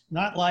scripts,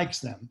 not likes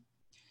them.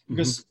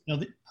 Because you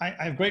know, I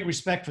have great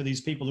respect for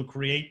these people who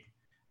create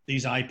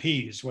these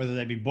IPs, whether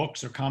they be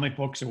books or comic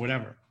books or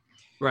whatever.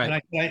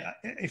 Right. And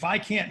if I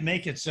can't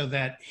make it so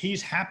that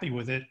he's happy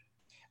with it,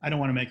 I don't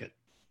want to make it.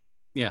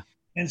 Yeah.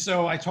 And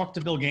so I talked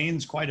to Bill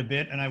Gaines quite a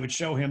bit, and I would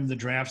show him the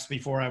drafts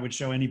before I would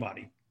show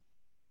anybody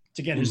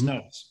to get his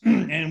notes.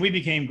 And we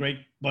became great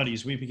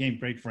buddies. We became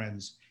great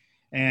friends.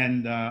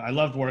 And I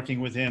loved working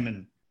with him,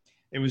 and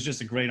it was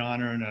just a great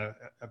honor and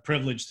a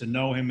privilege to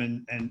know him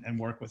and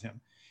work with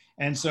him.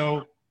 And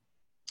so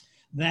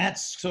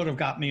that's sort of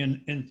got me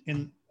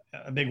in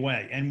a big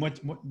way. And what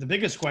the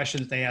biggest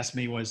question that they asked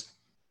me was,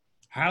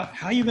 how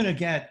are you going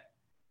to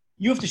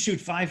you have to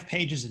shoot 5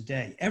 pages a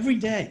day, every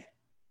day.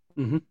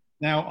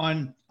 Now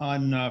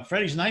on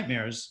Freddy's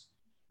Nightmares,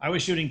 I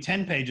was shooting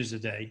 10 pages a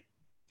day.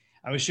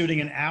 I was shooting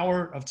an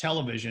hour of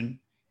television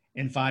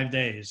in 5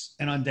 days.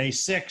 And on day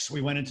 6, we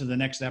went into the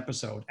next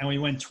episode, and we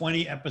went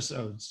 20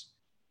 episodes.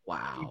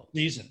 Wow.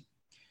 Season.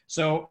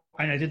 So,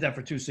 and I did that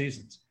for 2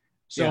 seasons.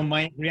 So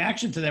my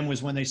reaction to them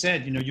was when they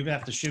said, you know, you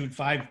have to shoot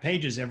 5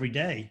 pages every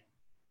day.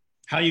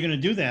 How are you going to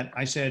do that?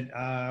 I said,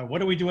 what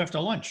do we do after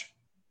lunch?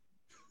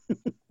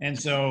 And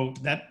so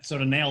that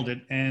sort of nailed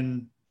it.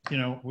 And, you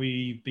know,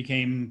 we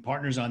became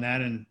partners on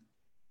that. And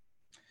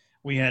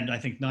we had, I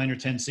think, 9 or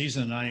 10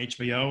 seasons on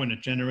HBO, and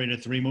it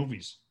generated 3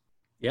 movies.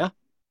 Yeah.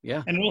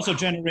 Yeah. And it also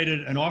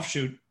generated an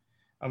offshoot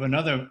of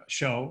another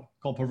show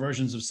called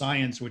Perversions of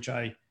Science, which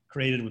I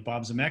created with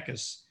Bob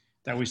Zemeckis,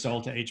 that we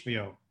sold to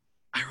HBO.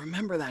 I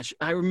remember that.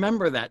 I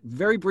remember that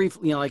very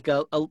briefly. You know, like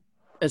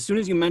as soon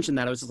as you mentioned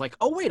that, I was just like,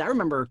 oh wait, I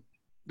remember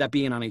that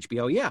being on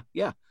HBO. Yeah,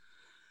 yeah.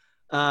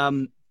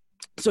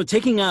 So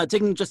taking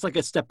just like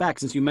a step back,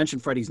 since you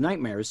mentioned Freddy's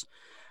Nightmares,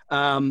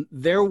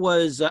 there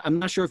was I'm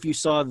not sure if you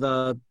saw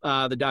the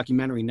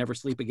documentary Never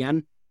Sleep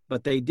Again,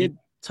 but they did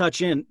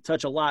touch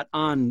a lot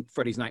on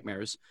Freddy's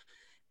Nightmares,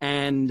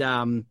 and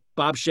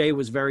Bob Shaye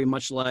was very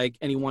much like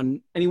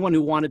anyone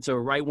who wanted to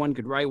write one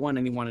could write one,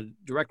 anyone to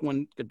direct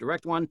one could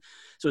direct one.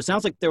 So it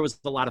sounds like there was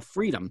a lot of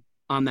freedom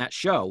on that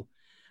show.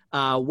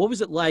 What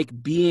was it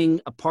like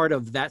being a part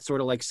of that sort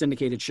of like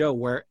syndicated show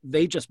where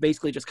they just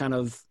basically just kind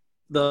of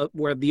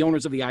where the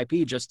owners of the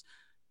IP just,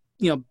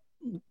 you know,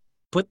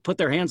 put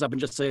their hands up and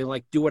just say,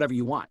 like, do whatever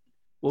you want?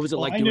 What was it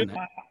like doing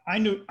that?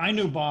 I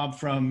knew Bob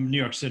from New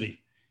York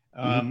City,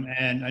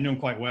 and I knew him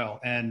quite well.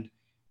 And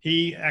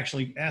he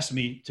actually asked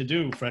me to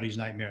do Freddy's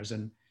Nightmares.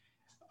 And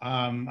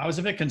I was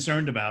a bit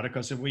concerned about it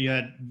because we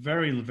had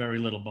very, very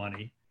little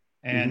money,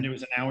 and it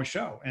was an hour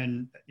show.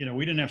 And, you know,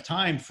 we didn't have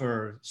time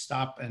for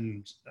stop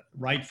and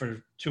write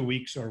for 2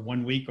 weeks or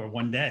 1 week or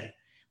 1 day.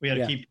 We had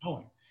to keep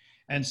going.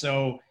 And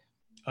so,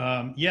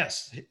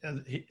 yes,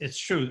 it's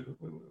true.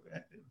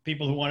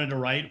 People who wanted to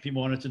write,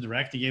 people wanted to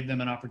direct, he gave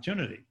them an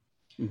opportunity,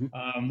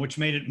 which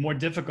made it more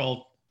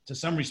difficult to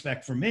some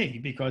respect for me,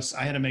 because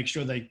I had to make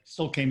sure they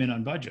still came in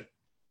on budget.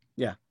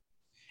 Yeah.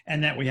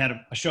 And that we had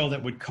a show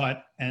that would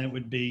cut and it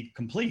would be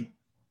complete.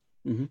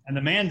 And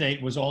the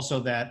mandate was also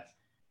that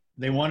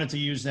they wanted to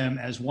use them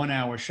as 1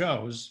 hour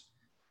shows.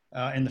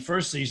 In the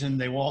first season,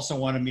 they also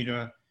wanted me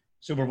to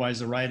supervise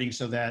the writing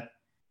so that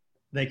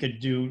they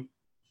could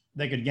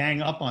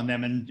gang up on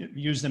them and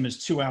use them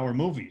as 2 hour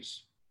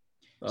movies.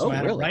 So I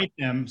had to write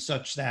them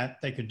such that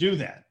they could do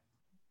that.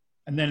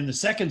 And then in the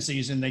second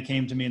season, they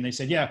came to me and they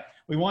said, yeah,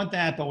 we want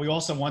that, but we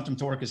also want them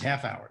to work as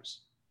half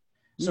hours.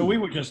 So we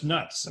were just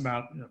nuts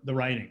about the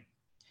writing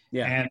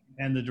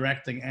and the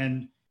directing.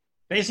 And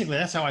basically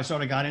that's how I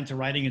sort of got into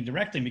writing and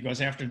directing, because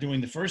after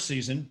doing the first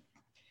season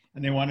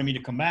and they wanted me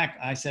to come back,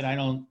 I said, I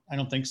don't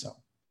think so.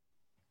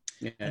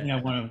 And I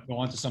want to go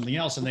on to something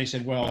else. And they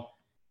said, well,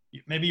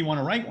 maybe you want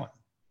to write one.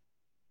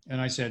 And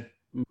I said,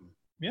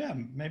 yeah,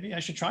 maybe I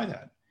should try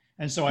that.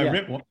 And so I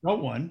wrote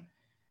one,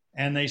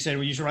 and they said,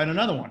 well, you should write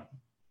another one.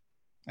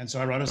 And so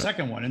I wrote a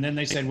second one. And then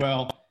they said,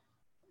 well,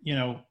 you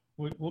know,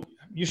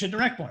 you should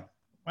direct one.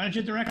 Why don't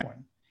you direct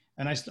one?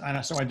 And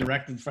so I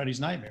directed Freddy's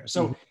Nightmare.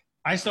 So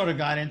I sort of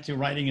got into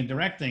writing and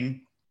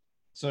directing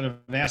sort of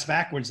ass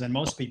backwards than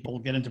most people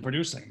get into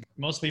producing.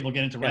 Most people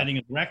get into writing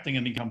and directing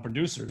and become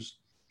producers.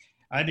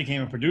 I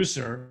became a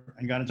producer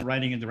and got into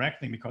writing and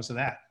directing because of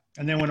that.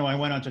 And then when I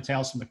went on to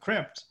Tales from the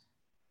Crypt,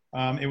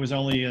 it was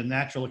only a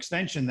natural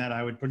extension that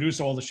I would produce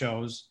all the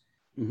shows.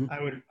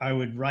 I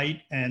would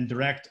write and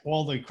direct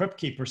all the Crypt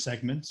Keeper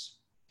segments,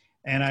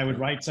 and I would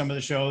write some of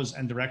the shows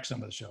and direct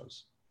some of the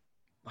shows.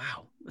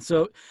 Wow.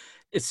 So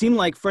it seemed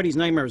like Freddy's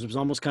Nightmares was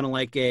almost kind of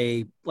like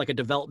a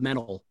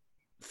developmental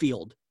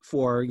field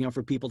for, you know,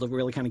 for people to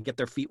really kind of get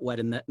their feet wet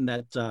in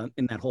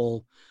that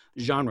whole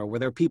genre. Were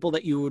there people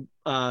that you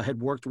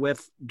had worked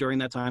with during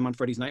that time on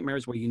Freddy's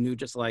Nightmares where you knew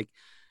just like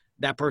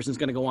that person's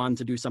going to go on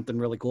to do something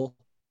really cool?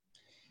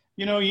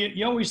 You know,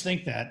 you always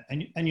think that,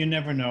 and you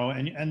never know.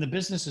 And the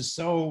business is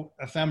so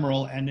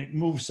ephemeral and it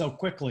moves so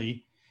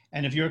quickly.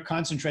 And if you're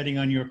concentrating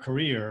on your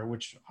career,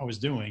 which I was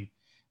doing,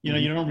 you know,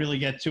 you don't really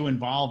get too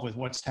involved with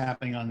what's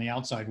happening on the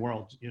outside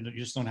world. You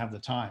just don't have the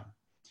time.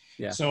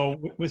 Yeah. So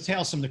with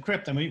Tales from the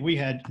Crypt, I mean, we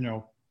had, you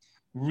know,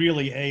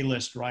 really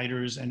A-list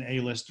writers and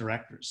A-list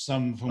directors,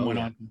 some of whom went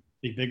on to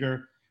be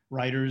bigger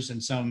writers,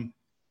 and some,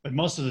 but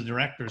most of the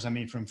directors, I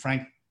mean, from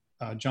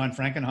John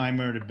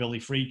Frankenheimer to Billy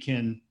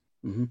Friedkin,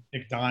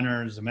 Dick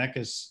Donner,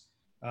 Zemeckis,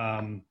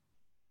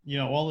 you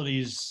know, all of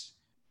these,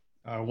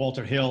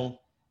 Walter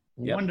Hill,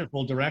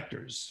 wonderful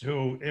directors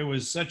who it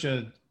was such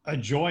a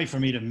joy for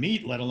me to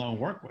meet, let alone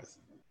work with.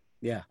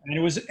 Yeah. And it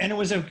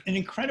was an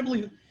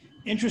incredibly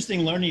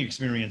interesting learning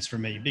experience for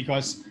me,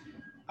 because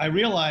I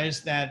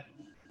realized that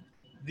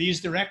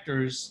these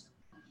directors,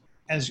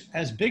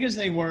 as big as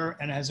they were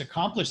and as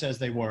accomplished as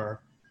they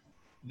were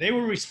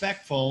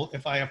respectful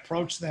if I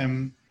approached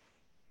them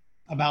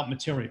about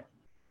material.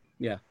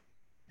 Yeah.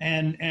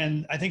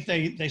 And I think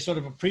they sort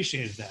of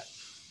appreciated that.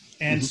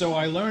 And so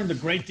I learned a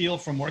great deal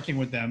from working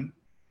with them.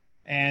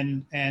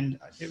 And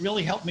it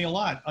really helped me a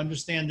lot,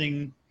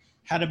 understanding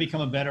how to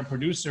become a better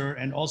producer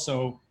and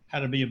also how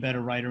to be a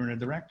better writer and a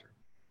director.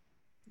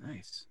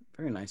 Nice.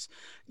 Very nice.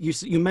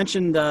 You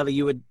mentioned that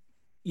you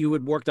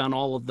had worked on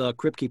all of the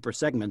Crypt Keeper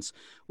segments.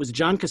 Was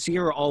John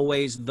Kassir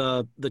always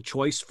the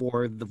choice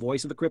for the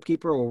voice of the Crypt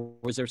Keeper, or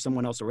was there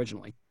someone else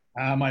originally?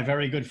 My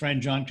very good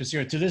friend, John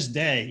Kassir. To this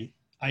day,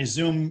 I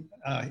Zoom,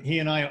 he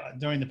and I,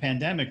 during the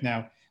pandemic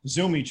now,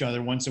 Zoom each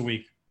other once a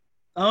week.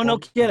 Oh, no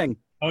kidding.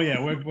 Oh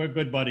yeah, we're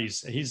good buddies.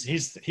 He's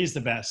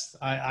the best.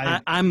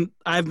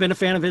 I've been a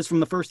fan of his from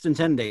the first in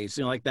 10 days.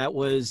 You know, like that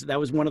was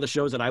one of the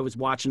shows that I was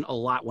watching a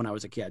lot when I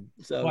was a kid.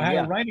 So I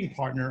had a writing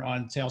partner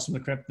on Tales from the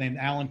Crypt named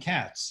Alan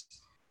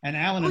Katz, and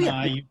Alan and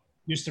I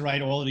used to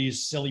write all of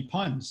these silly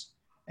puns,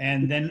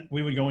 and then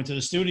we would go into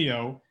the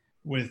studio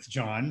with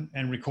John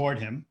and record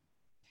him,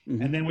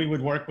 and then we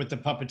would work with the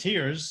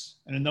puppeteers.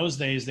 And in those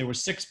days, there were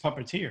 6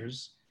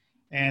 puppeteers,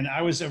 and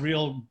I was a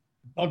real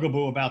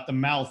bugaboo about the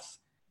mouth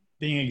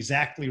being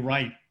exactly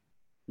right,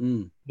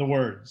 the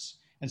words.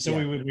 And so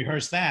we would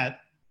rehearse that,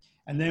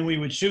 and then we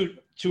would shoot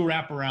 2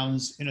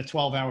 wraparounds in a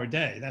 12-hour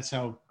day. That's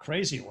how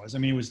crazy it was. I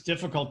mean, it was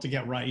difficult to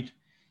get right,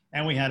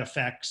 and we had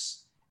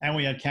effects, and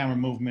we had camera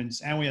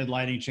movements, and we had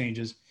lighting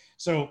changes.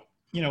 So,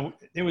 you know,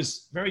 it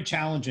was very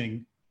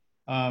challenging.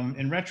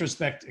 In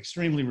retrospect,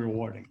 extremely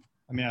rewarding.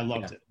 I mean, I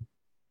loved it.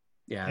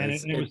 Yeah. And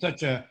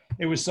it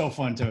it was so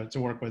fun to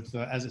work with,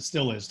 as it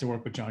still is, to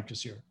work with John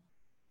Kassir.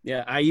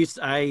 Yeah, I used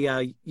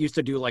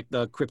to do like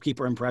the Crypt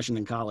Keeper impression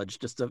in college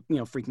just to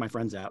freak my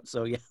friends out.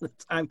 So yeah,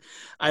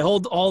 I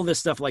hold all this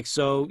stuff like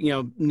so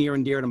near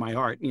and dear to my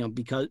heart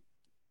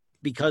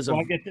because of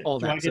all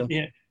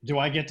that. Do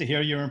I get to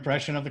hear your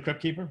impression of the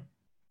Crypt Keeper?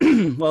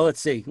 Well,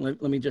 let's see.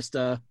 Let me just.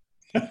 I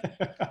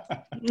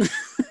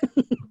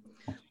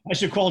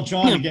should call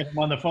John and get him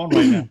on the phone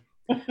right now.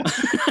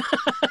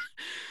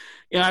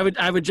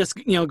 I would just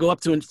go up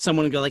to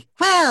someone and go like,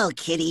 "Well,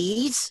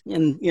 kiddies,"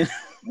 and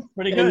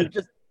pretty good.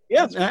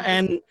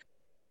 And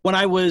when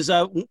I was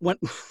when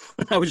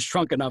I was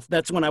drunk enough,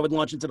 that's when I would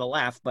launch into the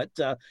laugh. But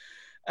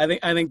I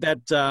think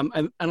that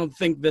I don't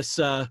think this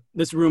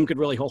room could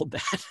really hold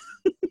that.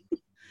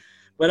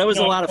 But it was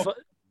a lot of fun.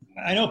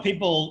 I know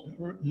people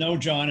know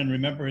John and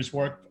remember his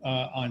work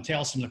on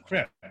Tales from the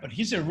Crypt, but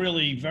he's a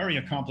really very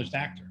accomplished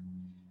actor.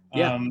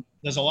 Yeah.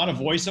 There's a lot of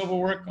voiceover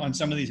work on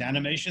some of these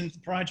animation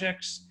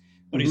projects,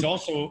 but he's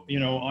also,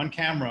 on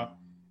camera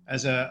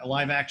as a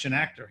live action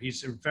actor.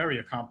 He's a very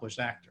accomplished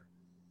actor.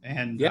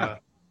 And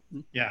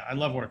I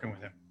love working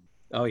with him.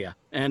 Oh yeah.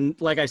 And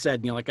like I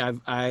said, like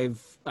I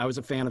was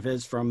a fan of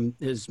his from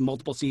his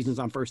multiple seasons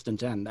on First and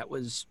 10. That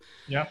was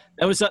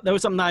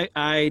something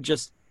I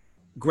just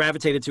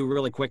gravitated to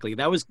really quickly.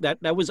 That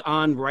was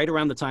on right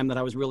around the time that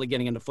I was really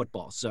getting into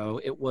football. So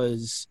it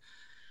was,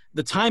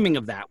 the timing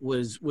of that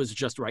was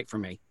just right for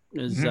me.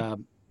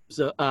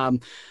 So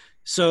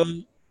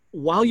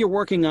while you're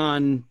working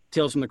on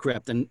Tales from the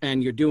Crypt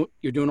and you're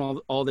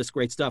doing all this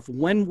great stuff,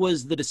 when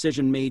was the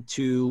decision made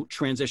to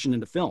transition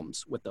into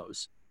films with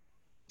those?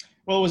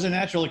 Well, it was a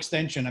natural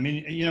extension. I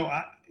mean,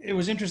 it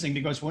was interesting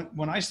because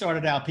when I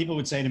started out, people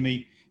would say to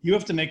me, you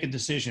have to make a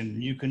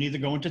decision. You can either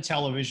go into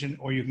television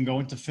or you can go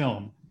into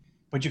film,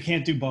 but you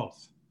can't do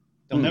both.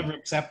 They'll never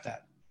accept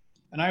that.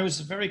 And I was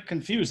very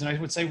confused. And I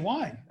would say,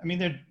 why? I mean,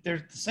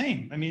 they're the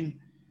same. I mean,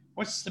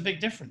 what's the big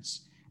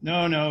difference?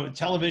 No,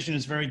 television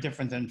is very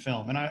different than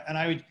film. And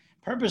I would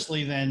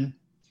purposely then,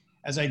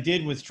 as I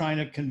did with trying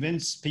to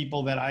convince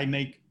people that I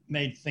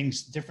made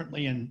things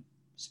differently and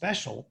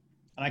special,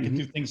 and I could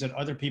do things that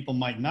other people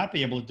might not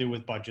be able to do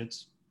with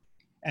budgets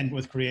and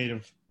with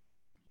creative,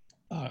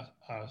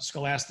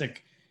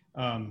 scholastic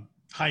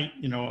height,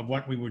 of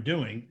what we were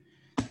doing,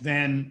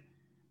 then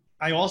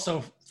I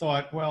also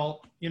thought,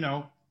 well,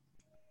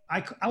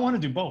 I want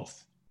to do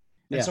both.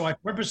 And so I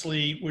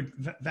purposely would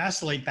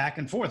vacillate back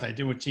and forth. I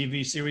do a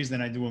TV series,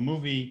 then I do a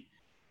movie,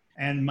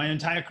 and my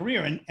entire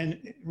career.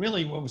 And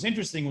really what was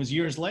interesting was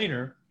years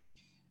later,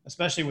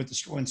 especially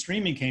when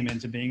streaming came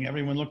into being,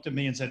 everyone looked at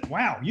me and said,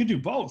 wow, you do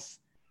both.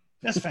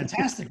 That's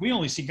fantastic. We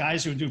only see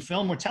guys who do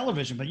film or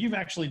television, but you've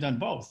actually done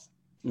both.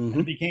 And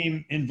it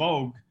became in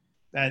vogue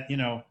that,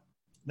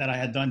 that I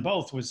had done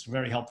both was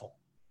very helpful.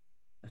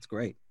 That's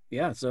great.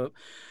 Yeah. So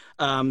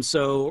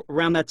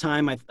around that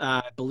time,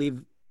 I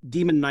believe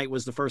Demon Knight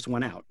was the first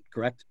one out,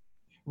 correct?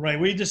 Right.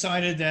 We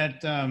decided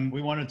that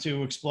we wanted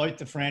to exploit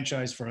the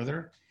franchise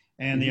further.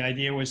 And the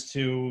idea was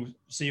to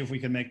see if we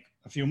could make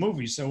a few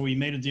movies. So we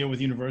made a deal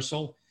with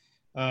Universal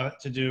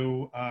to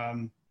do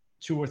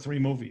 2 or 3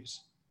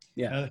 movies.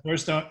 Yeah.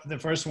 The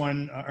first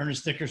one,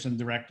 Ernest Dickerson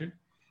directed,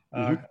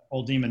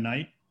 called Demon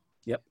Knight.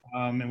 Yep.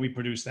 And we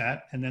produced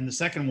that. And then the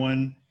second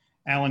one,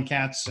 Alan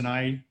Katz and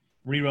I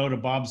rewrote a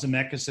Bob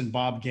Zemeckis and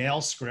Bob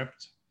Gale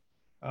script,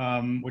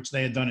 which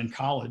they had done in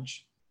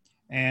college.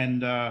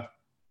 And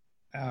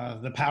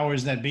the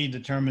powers that be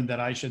determined that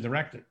I should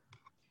direct it.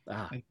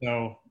 And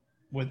so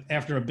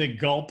after a big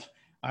gulp,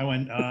 I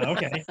went,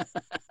 okay.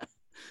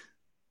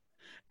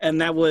 And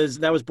that was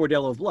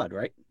Bordello of Blood,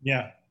 right?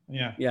 Yeah.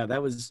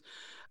 That was,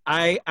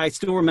 I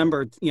still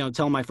remember,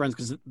 telling my friends,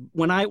 because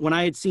when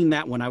I had seen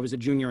that when I was a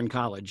junior in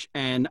college,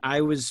 and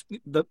I was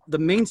the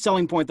main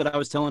selling point that I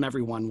was telling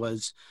everyone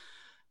was,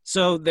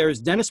 so there's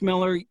Dennis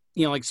Miller,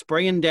 like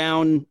spraying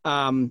down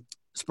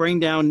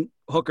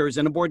hookers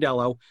in a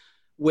bordello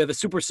with a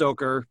super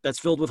soaker that's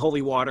filled with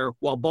holy water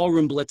while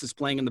Ballroom Blitz is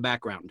playing in the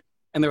background.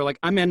 And they were like,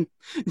 I'm in.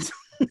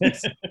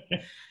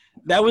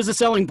 That was a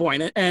selling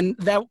point. And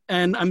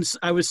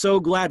I was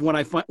so glad when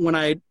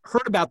I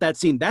heard about that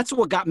scene. That's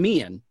what got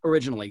me in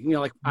originally.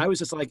 I was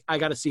just like, I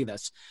got to see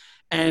this.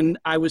 And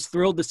I was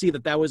thrilled to see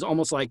that was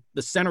almost like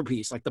the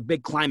centerpiece, like the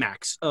big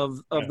climax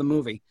of the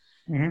movie.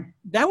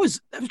 That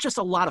was just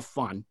a lot of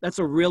fun. That's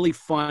a really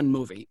fun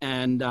movie.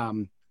 And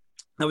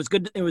that was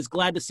good. It was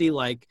glad to see,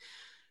 like,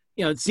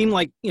 it seemed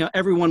like,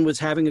 everyone was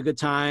having a good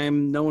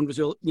time. No one was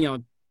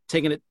really,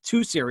 taking it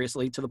too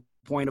seriously to the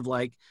point of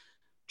like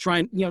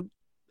trying,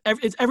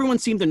 everyone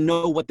seemed to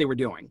know what they were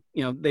doing.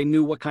 They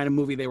knew what kind of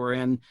movie they were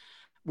in.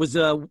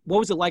 What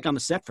was it like on the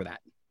set for that?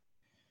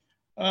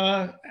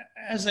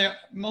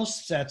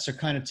 Most sets are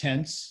kind of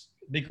tense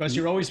because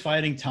you're always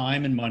fighting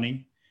time and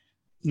money.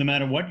 No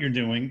matter what you're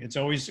doing, it's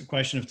always a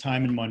question of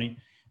time and money.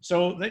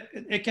 So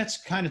it gets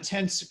kind of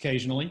tense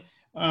occasionally.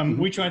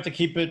 We tried to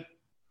keep it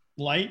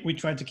light. We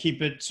tried to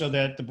keep it so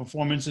that the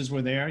performances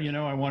were there.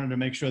 I wanted to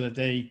make sure that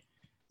they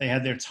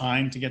had their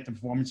time to get the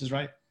performances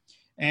right.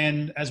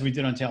 And as we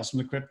did on Tales from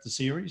the Crypt, the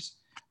series.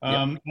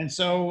 And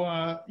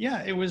so,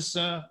 yeah, it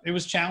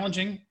was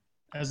challenging,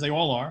 as they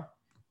all are.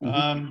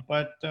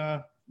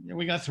 But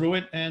we got through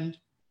it. And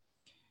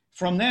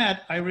from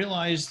that, I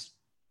realized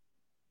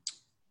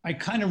I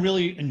kind of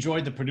really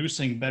enjoyed the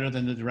producing better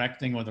than the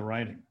directing or the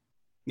writing.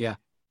 Yeah.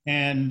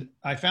 And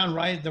I found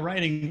the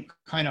writing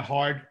kind of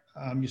hard.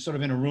 You're sort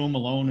of in a room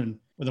alone and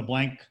with a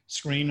blank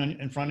screen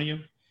in front of you.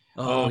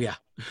 Oh, yeah.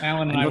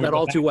 Alan and I know that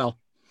all too well.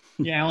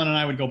 Yeah, Alan and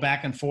I would go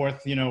back and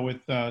forth,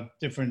 with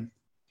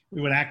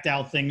we would act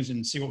out things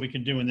and see what we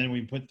could do, and then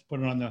we put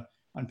it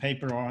on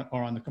paper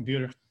or on the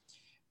computer.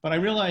 But I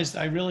realized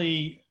I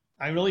really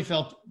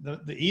felt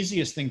the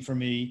easiest thing for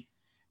me,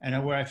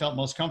 and where I felt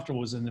most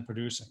comfortable was in the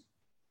producing.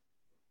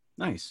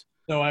 Nice.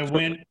 So I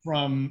went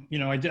from,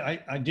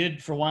 I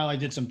did for a while. I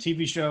did some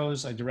TV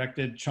shows. I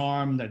directed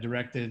Charmed. I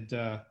directed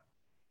a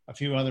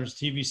few others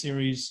TV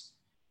series,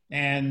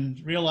 and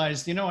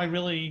realized, I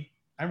really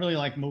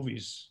like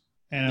movies,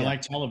 and I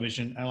like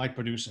television. I like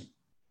producing.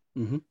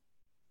 Mm-hmm.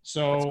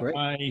 So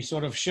I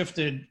sort of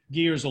shifted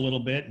gears a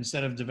little bit.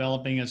 Instead of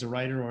developing as a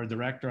writer or a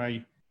director,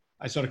 I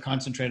sort of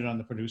concentrated on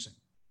the producing.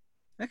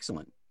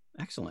 Excellent.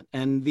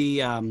 And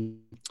the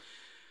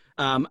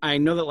I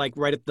know that like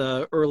right at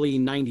the early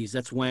 90s,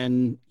 that's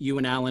when you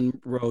and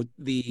Alan wrote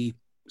the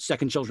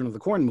second Children of the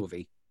Corn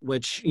movie,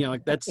 which,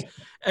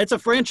 it's a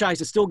franchise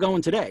that's still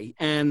going today.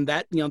 And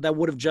that, that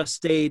would have just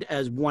stayed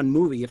as one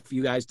movie if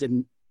you guys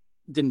didn't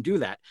do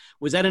that.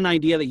 Was that an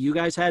idea that you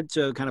guys had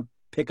to kind of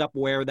pick up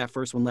where that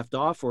first one left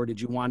off? Or did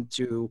you want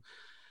to,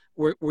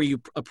 were you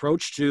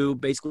approached to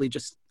basically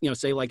just,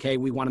 say like, hey,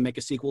 we want to make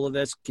a sequel of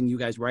this. Can you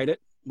guys write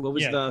it? What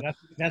was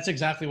that's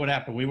exactly what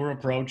happened. We were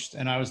approached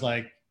and I was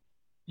like,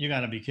 you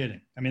gotta be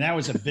kidding. I mean, that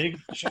was a big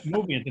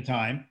movie at the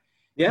time.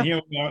 Yeah. And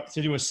here we are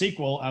to do a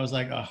sequel. I was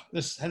like, oh,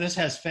 this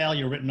has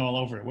failure written all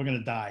over it. We're going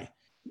to die.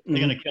 They're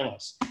going to kill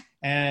us.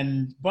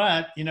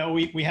 But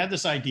we had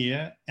this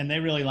idea and they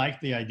really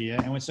liked the idea.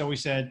 And so we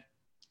said,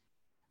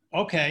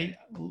 okay,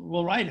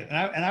 we'll write it.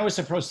 And I was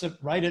supposed to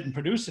write it and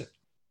produce it.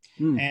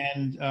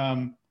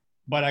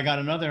 But I got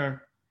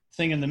another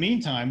thing in the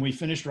meantime. We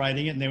finished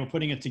writing it and they were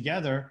putting it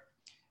together.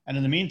 And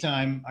in the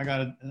meantime, I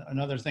got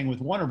another thing with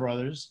Warner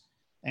Brothers,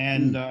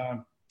 and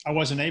I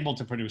wasn't able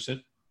to produce it.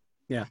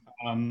 Yeah.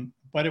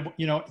 But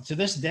to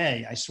this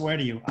day, I swear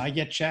to you, I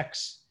get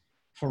checks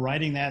for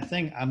writing that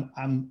thing.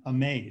 I'm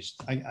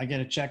amazed. I get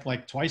a check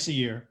like twice a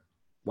year.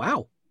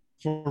 Wow.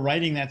 For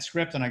writing that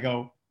script, and I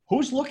go,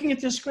 who's looking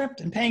at this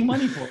script and paying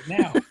money for it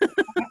now?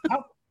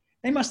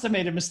 They must have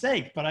made a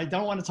mistake, but I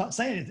don't want to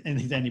say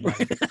anything to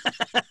anybody.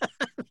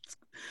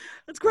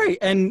 That's great.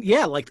 And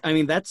yeah,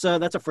 that's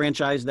a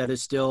franchise that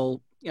is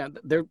still,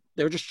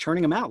 they're just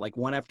churning them out like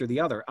one after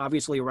the other.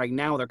 Obviously right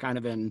now they're kind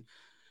of in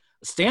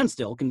a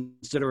standstill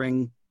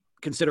considering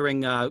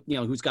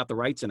who's got the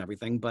rights and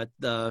everything. But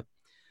it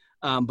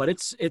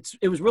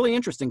was really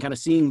interesting kind of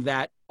seeing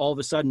that all of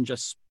a sudden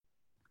just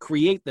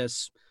create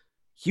this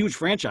huge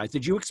franchise.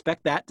 Did you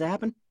expect that to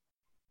happen?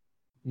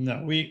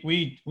 No, we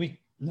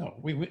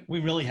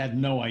really had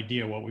no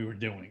idea what we were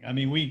doing. I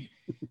mean, we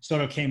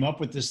sort of came up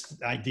with this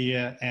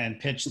idea and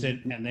pitched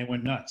it, and they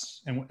went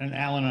nuts. And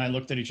Alan and I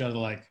looked at each other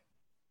like,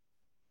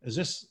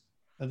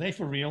 are they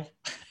for real?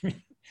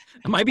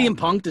 Am I being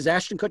punked? Is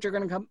Ashton Kutcher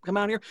going to come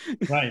out here?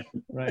 Right.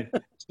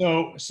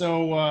 So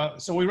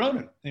we wrote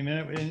it. I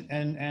mean,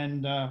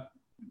 and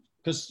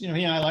because he and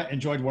I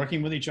enjoyed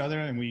working with each other,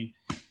 and we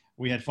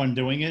had fun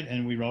doing it,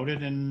 and we wrote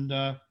it, and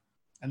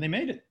they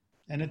made it.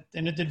 And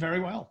it did very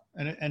well,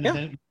 and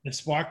it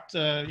sparked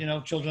Children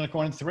of the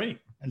Corn 3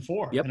 and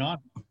 4 and on.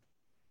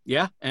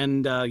 Yeah,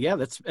 and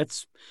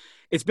it's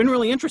been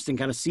really interesting,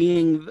 kind of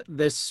seeing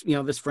this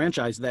this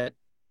franchise that,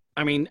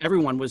 I mean,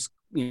 everyone was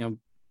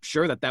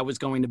sure that was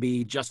going to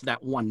be just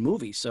that one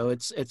movie. So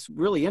it's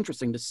really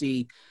interesting to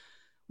see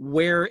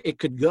where it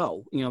could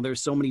go.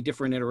 There's so many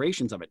different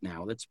iterations of it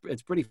now.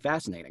 It's pretty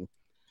fascinating.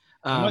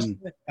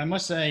 I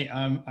must say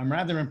I'm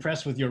rather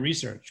impressed with your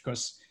research,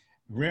 because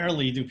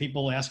rarely do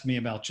people ask me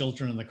about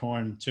Children of the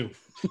Corn 2.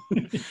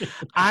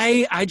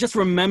 I just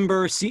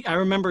remember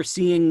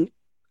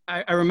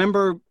I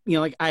remember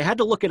I had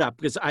to look it up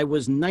because I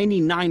was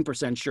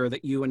 99% sure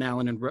that you and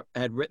Alan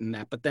had written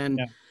that, but then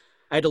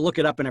I had to look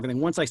it up and everything.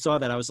 Once I saw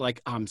that, I was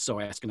like, oh, I'm so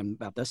asking him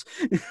about this.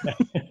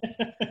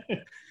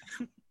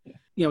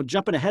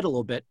 Jumping ahead a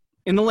little bit,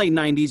 in the late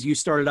 90s, you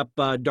started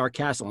up Dark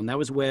Castle, and that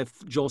was with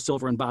Joel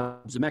Silver and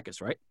Bob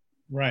Zemeckis, right?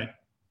 Right.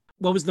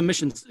 What was the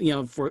mission,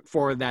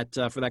 for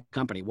that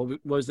company?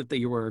 What was it that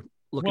you were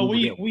looking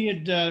to do?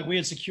 We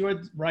had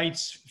secured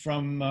rights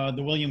from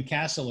the William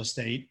Castle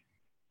estate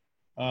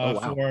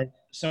for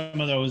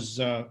some of those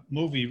those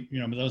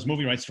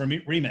movie rights for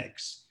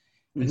remakes.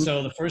 Mm-hmm. And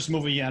so the first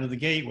movie out of the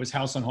gate was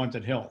House on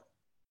Haunted Hill,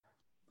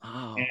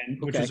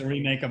 which was a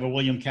remake of a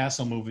William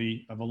Castle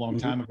movie of a long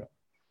time ago.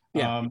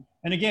 Yeah.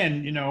 And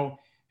again,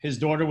 his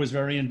daughter was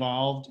very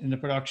involved in the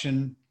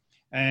production,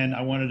 and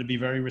I wanted to be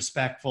very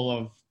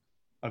respectful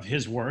of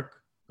his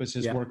work, because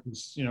his work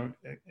was,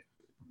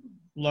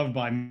 loved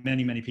by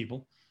many, many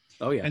people.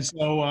 Oh yeah. And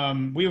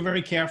so we were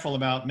very careful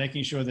about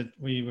making sure that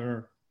we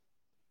were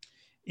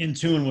in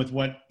tune with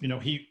what,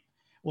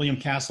 William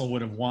Castle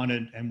would have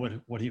wanted and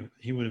what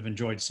he would have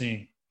enjoyed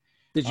seeing.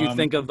 Did you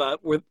think of,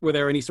 were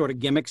there any sort of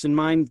gimmicks in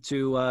mind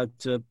to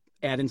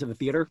add into the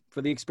theater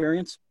for the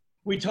experience?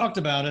 We talked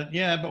about it,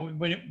 yeah,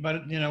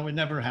 but it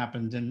never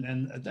happened.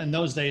 And in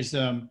those days,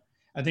 I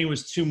think it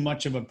was too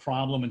much of a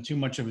problem and too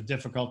much of a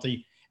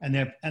difficulty. And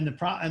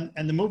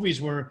the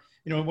movies were,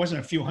 it wasn't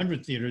a few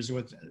hundred theaters, it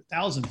was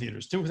 1,000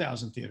 theaters,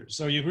 2,000 theaters.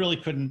 So you really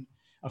couldn't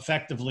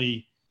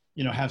effectively,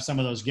 have some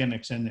of those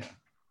gimmicks in there.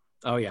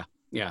 Oh yeah.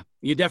 Yeah,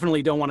 you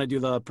definitely don't want to do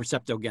the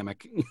Percepto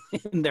gimmick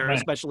in there, right.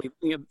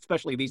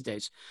 especially these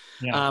days.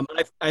 Yeah.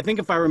 I think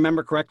if I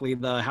remember correctly,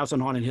 the House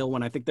on Haunted Hill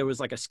one, I think there was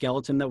like a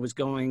skeleton that was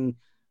going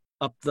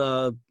up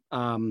the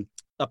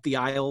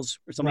aisles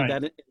or something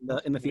right. like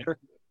that in the theater.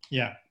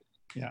 Yeah,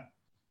 yeah.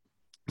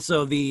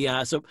 So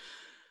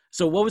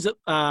so what was it?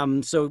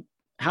 So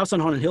House on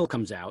Haunted Hill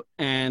comes out,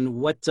 and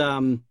what?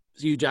 So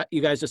you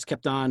guys just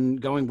kept on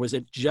going. Was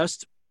it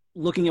just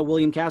looking at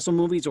William Castle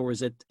movies, or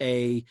was it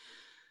a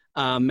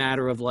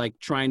matter of like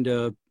trying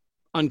to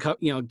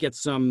get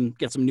some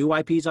new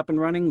IPs up and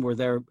running? Were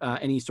there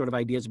any sort of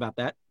ideas about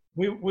that?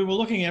 We were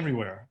looking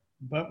everywhere,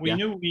 but we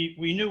knew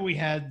we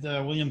had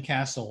William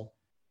Castle,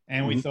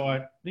 and we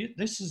thought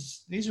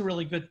these are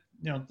really good.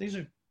 These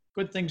are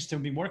good things to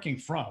be working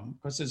from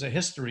because there's a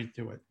history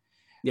to it.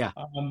 Yeah.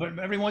 But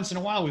every once in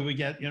a while we would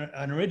get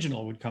an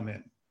original would come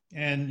in,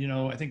 and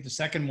I think the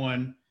second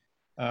one,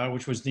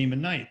 which was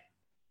Demon Knight,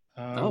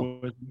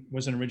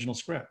 was an original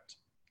script.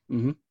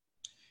 Mm-hmm.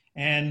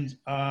 And,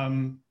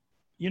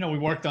 we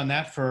worked on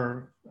that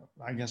for,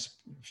 I guess,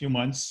 a few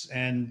months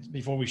and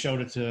before we showed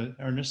it to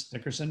Ernest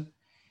Dickerson,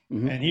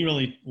 and he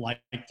really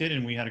liked it.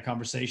 And we had a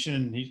conversation,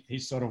 and he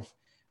sort of,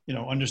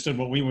 understood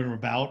what we were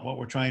about, what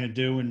we're trying to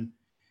do. And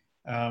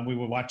we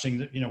were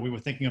watching, we were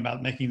thinking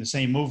about making the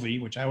same movie,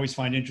 which I always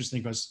find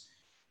interesting because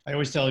I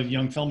always tell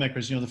young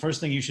filmmakers, the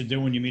first thing you should do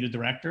when you meet a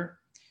director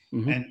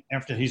and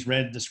after he's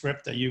read the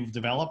script that you've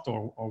developed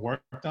or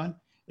worked on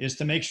is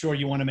to make sure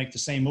you want to make the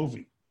same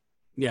movie.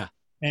 Yeah.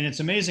 And it's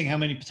amazing how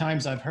many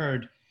times I've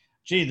heard,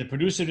 gee, the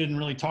producer didn't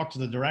really talk to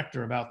the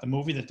director about the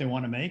movie that they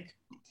want to make.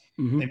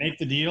 They make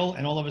the deal,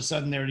 and all of a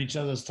sudden they're at each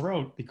other's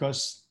throat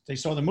because they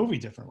saw the movie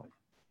differently.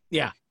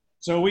 Yeah.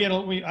 So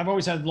I've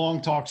always had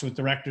long talks with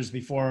directors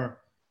before,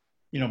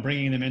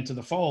 bringing them into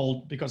the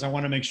fold because I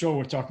want to make sure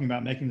we're talking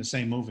about making the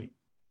same movie.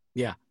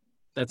 Yeah.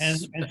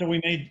 So we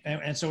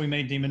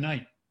made Demon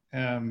Knight,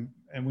 and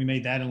we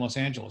made that in Los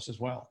Angeles as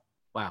well.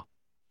 Wow,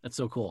 that's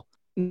so cool.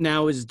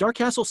 Now, is Dark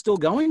Castle still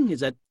going?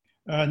 Is that?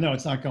 No,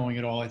 it's not going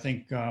at all. I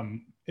think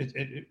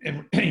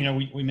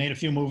we made a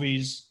few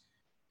movies.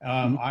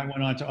 I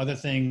went on to other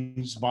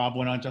things. Bob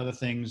went on to other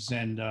things,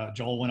 and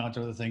Joel went on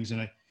to other things,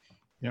 and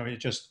it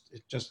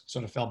just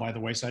sort of fell by the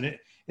wayside.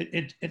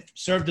 It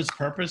served its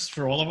purpose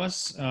for all of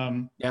us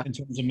in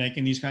terms of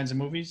making these kinds of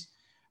movies.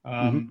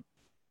 And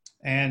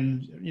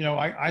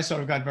I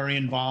sort of got very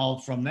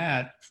involved from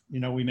that.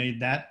 We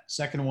made that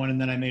second one, and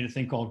then I made a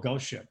thing called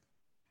Ghost Ship.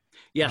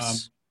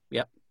 Yes.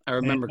 Yep. I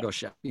remember Ghost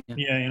Ship.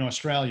 Yeah, in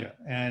Australia.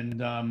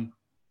 And,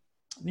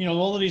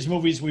 all of these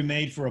movies we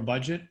made for a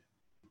budget,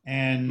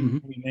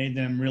 and we made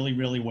them really,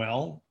 really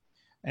well.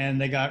 And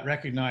they got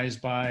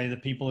recognized by the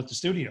people at the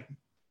studio.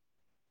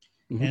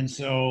 And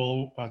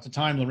so at the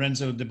time,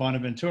 Lorenzo de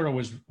Bonaventura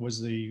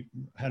was the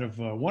head of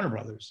Warner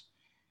Brothers.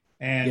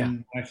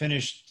 And when I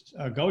finished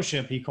Ghost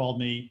Ship, he called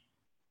me.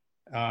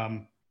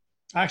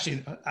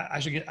 Actually, I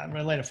should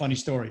relate a funny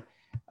story.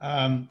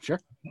 Sure.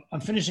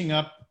 I'm finishing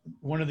up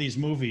one of these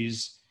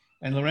movies,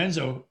 and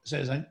Lorenzo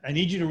says, I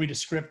need you to read a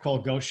script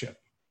called Ghost Ship.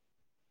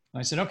 And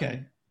I said,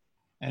 okay.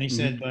 And he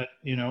said, but,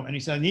 and he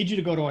said, I need you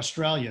to go to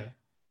Australia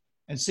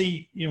and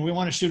see, we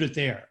want to shoot it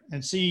there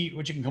and see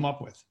what you can come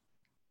up with.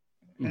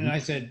 And I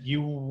said,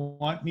 you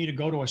want me to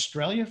go to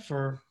Australia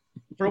for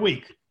a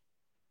week?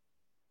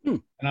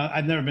 And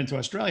I'd never been to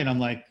Australia. And I'm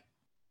like,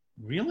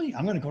 really?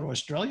 I'm going to go to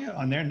Australia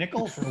on their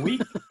nickel for a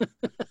week?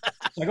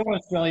 So I go to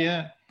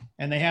Australia,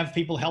 and they have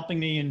people helping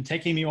me and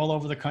taking me all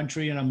over the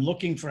country. And I'm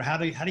looking for how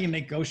do you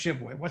make Ghost Ship?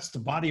 What's the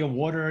body of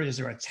water? Is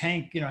there a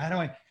tank? How do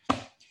I?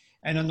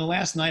 And on the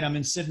last night, I'm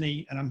in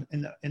Sydney, and I'm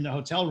in the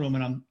hotel room,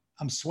 and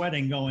I'm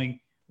sweating, going,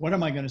 what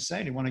am I going to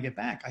say when I get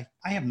back?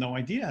 I have no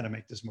idea how to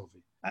make this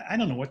movie. I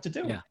don't know what to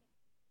do. Yeah.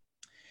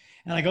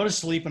 And I go to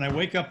sleep, and I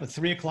wake up at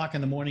 3:00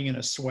 in the morning in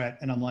a sweat,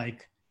 and I'm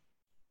like,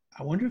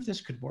 I wonder if this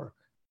could work.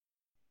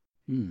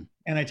 And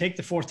I take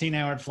the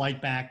 14-hour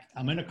flight back.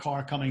 I'm in a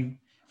car coming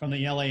from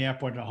the LA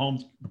airport to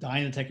home,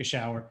 dying to take a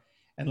shower.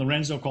 And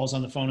Lorenzo calls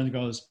on the phone and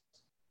goes,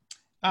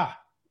 are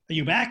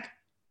you back?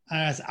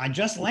 I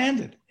just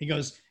landed. He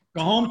goes,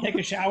 go home, take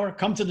a shower,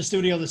 come to the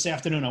studio this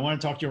afternoon. I want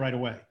to talk to you right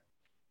away.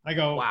 I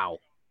go, wow.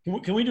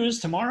 Can we do this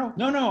tomorrow?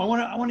 No, I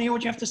want to hear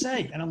what you have to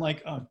say. And I'm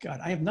like, oh God,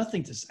 I have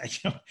nothing to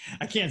say.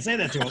 I can't say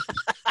that to him.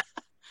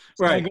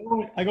 So right.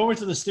 I go over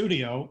to the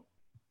studio,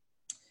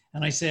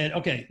 and I said,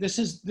 okay, this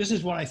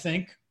is what I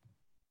think.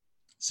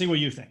 See what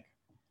you think.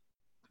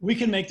 We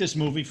can make this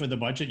movie for the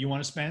budget you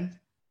want to spend,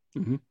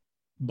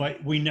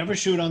 but we never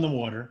shoot on the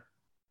water,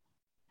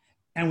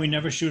 and we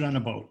never shoot on a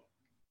boat.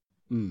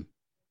 Mm.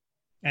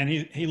 And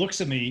he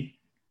looks at me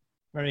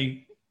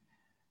very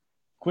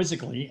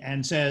quizzically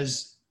and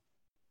says,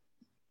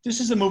 "This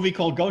is a movie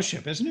called Ghost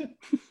Ship, isn't it?"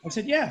 I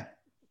said, "Yeah."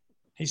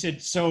 He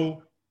said,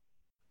 "So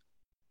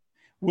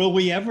will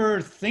we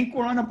ever think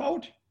we're on a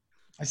boat?"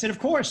 I said, "Of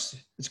course.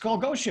 It's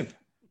called Ghost Ship."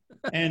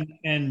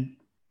 And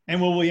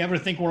will we ever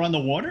think we're on the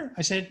water?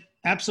 I said,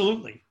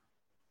 "Absolutely."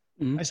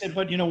 Mm. I said,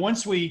 "But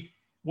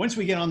once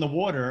we get on the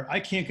water, I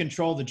can't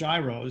control the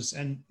gyros,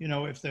 and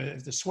if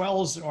the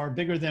swells are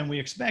bigger than we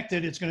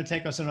expected, it's going to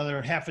take us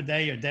another half a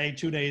day,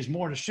 2 days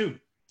more to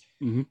shoot.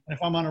 Mm-hmm. And if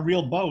I'm on a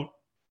real boat,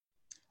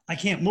 I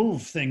can't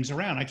move things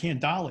around. I can't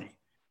dolly.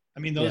 I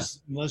mean,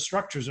 those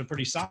structures are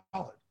pretty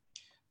solid."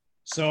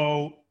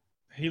 So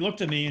he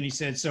looked at me and he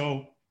said,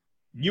 "So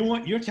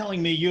you're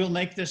telling me you'll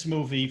make this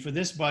movie for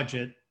this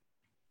budget,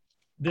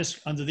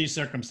 under these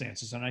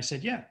circumstances?" And I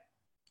said, "Yeah."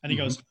 And he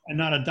goes, "And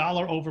not a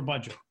dollar over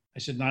budget?" I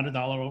said, "Not a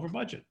dollar over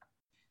budget."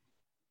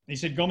 And he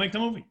said, "Go make the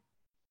movie."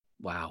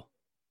 Wow.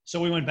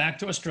 So we went back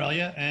to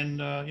Australia, and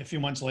a few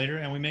months later,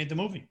 and we made the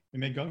movie. We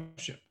made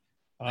Ghost Ship.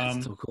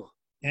 That's so cool.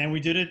 And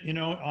we did it,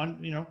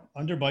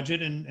 under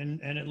budget,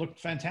 and it looked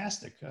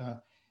fantastic,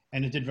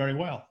 and it did very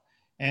well.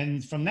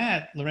 And from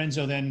that,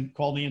 Lorenzo then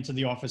called me into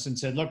the office and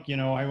said, "Look,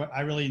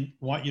 I really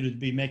want you to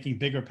be making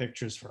bigger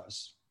pictures for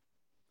us."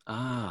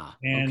 Ah,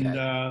 And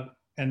okay.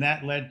 And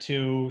that led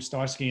to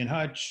Starsky and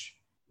Hutch,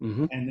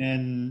 Mm-hmm. and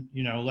then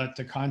led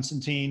to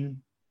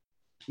Constantine,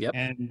 Yep.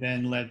 and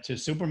then led to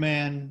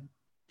Superman,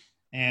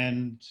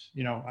 and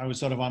I was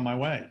sort of on my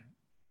way.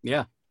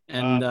 Yeah.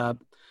 And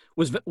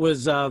was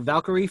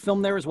Valkyrie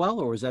filmed there as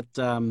well, or was that?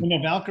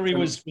 Valkyrie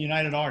was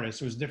United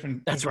Artists. It was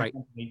different. That's different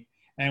right. company,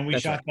 and we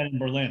That's shot right. that in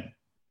Berlin.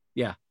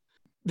 Yeah.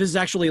 This is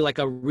actually like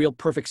a real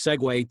perfect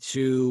segue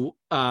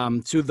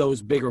to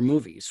those bigger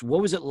movies.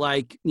 What was it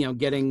like,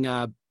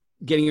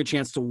 getting your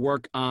chance to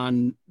work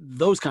on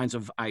those kinds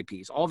of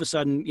IPs? All of a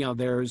sudden,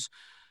 there's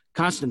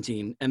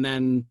Constantine, and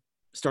then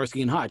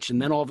Starsky and Hutch,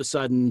 and then all of a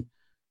sudden,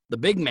 the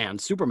big man,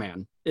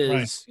 Superman,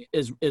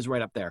 is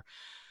right up there.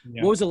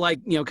 Yeah. What was it like,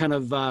 kind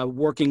of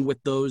working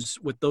with those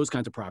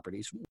kinds of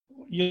properties?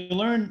 You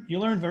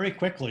learn very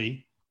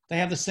quickly. They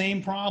have the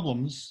same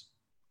problems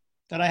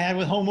that I had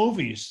with home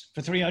movies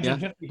for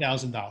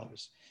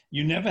 $350,000.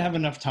 You never have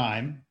enough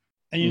time,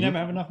 and you never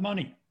have enough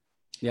money.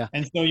 Yeah.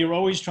 And so you're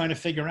always trying to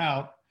figure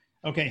out,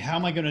 okay, how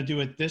am I going to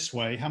do it this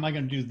way? How am I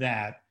going to do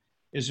that?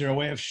 Is there a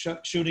way of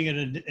shooting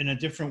it in a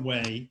different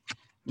way?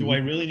 Do I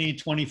really need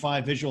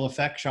 25 visual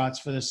effect shots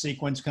for this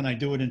sequence? Can I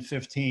do it in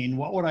 15?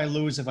 What would I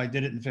lose if I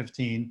did it in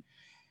 15?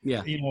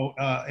 Yeah.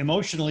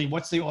 Emotionally,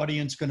 what's the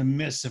audience going to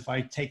miss if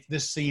I take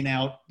this scene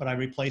out, but I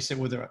replace it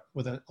with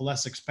a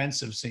less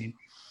expensive scene?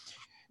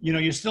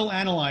 You're still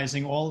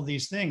analyzing all of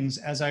these things,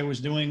 as I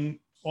was doing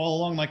all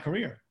along my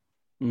career.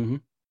 Mm-hmm.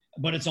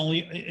 But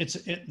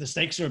the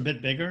stakes are a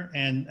bit bigger,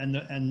 and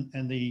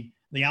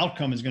the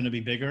outcome is going to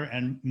be bigger,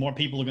 and more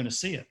people are going to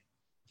see it.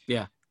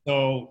 Yeah.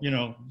 So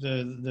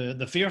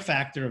the fear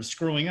factor of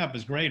screwing up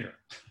is greater.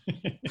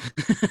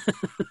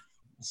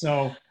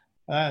 So,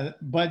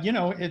 but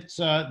it's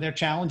they're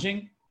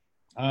challenging.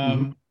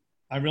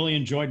 I really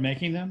enjoyed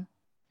making them.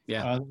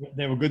 Yeah.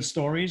 They were good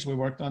stories. We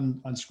worked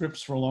on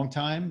scripts for a long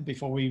time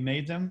before we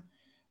made them,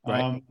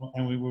 Right.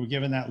 and we were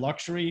given that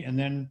luxury. And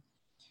then,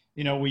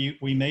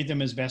 we made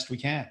them as best we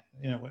can,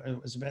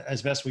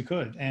 as best we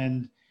could.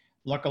 And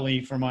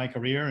luckily for my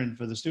career and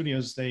for the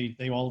studios,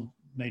 they all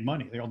made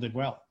money. They all did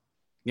well.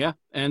 Yeah.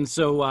 And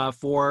so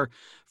for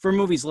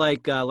movies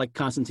like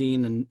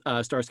Constantine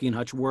and Starsky and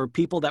Hutch, were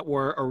people that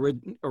were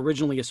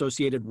originally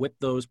associated with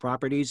those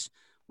properties,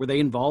 were they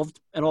involved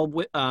at all?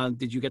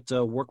 Did you get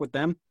to work with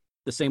them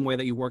the same way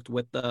that you worked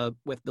with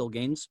Bill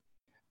Gaines?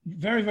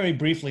 Very, very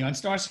briefly on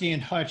Starsky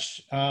and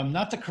Hutch,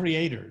 not the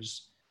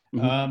creators,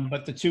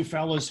 but the two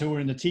fellows who were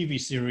in the TV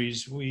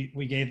series.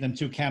 We gave them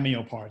 2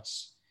 cameo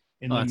parts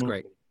in the that's movie.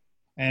 Great.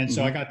 And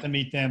so I got to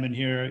meet them and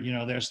hear,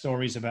 their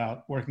stories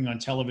about working on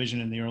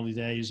television in the early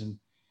days and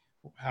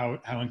how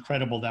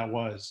incredible that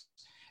was.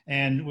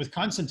 And with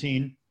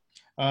Constantine,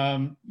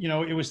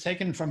 it was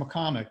taken from a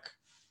comic,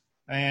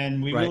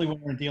 and we really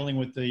weren't dealing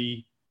with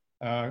the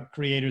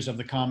creators of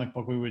the comic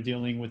book. We were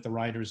dealing with the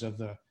writers of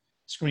the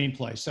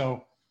screenplay.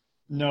 So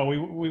no,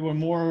 we were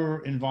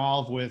more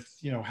involved with,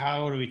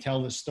 how do we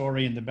tell the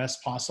story in the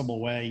best possible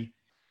way,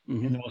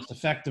 in the most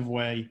effective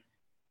way.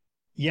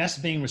 Yes,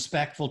 being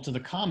respectful to the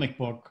comic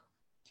book,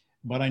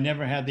 but I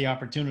never had the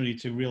opportunity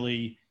to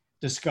really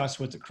discuss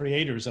with the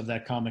creators of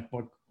that comic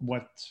book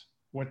what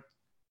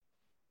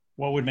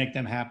would make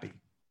them happy.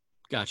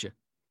 Gotcha.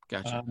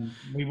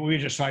 We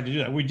just tried to do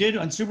that. We did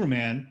on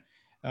Superman.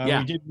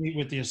 Yeah. We did meet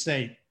with the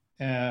estate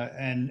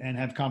and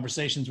have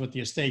conversations with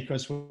the estate,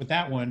 because with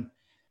that one,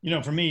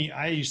 for me,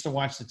 I used to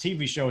watch the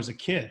TV show as a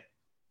kid.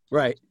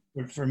 Right.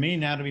 But for me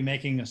now to be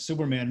making a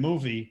Superman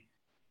movie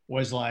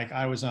was like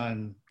I was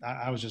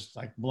just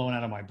like blown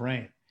out of my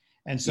brain.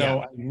 And so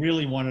I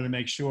really wanted to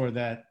make sure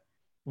that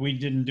we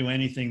didn't do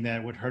anything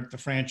that would hurt the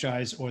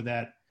franchise, or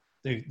that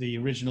the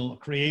original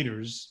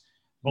creators,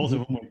 both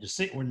of whom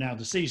were now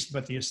deceased,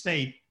 but the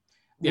estate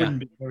wouldn't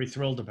be very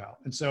thrilled about.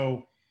 And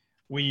so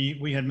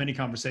we had many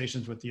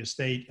conversations with the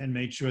estate and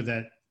made sure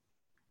that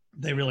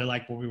they really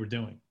liked what we were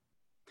doing.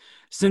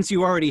 Since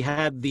you already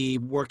had the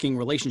working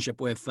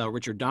relationship with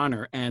Richard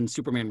Donner, and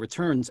Superman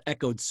Returns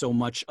echoed so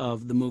much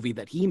of the movie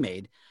that he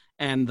made,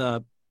 and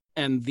the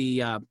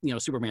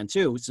Superman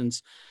 2,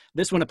 since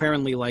this one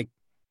apparently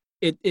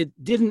it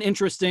did an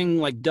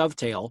interesting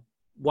dovetail,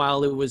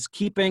 while it was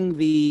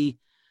staying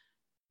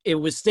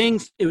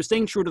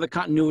true to the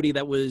continuity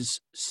that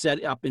was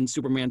set up in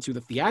Superman 2,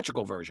 the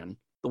theatrical version,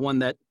 the one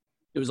that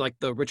it was like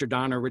the Richard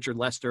Donner, Richard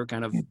Lester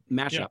kind of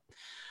mashup.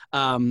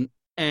 Yeah.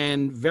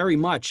 And very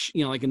much,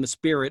 in the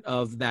spirit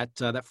of that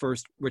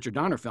first Richard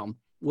Donner film,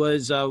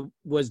 was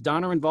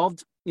Donner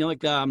involved?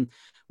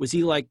 Was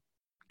he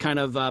kind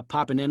of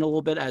popping in a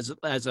little bit as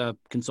a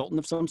consultant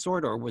of some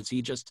sort, or was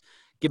he just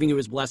giving you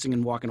his blessing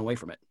and walking away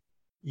from it?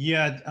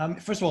 Yeah.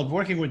 First of all,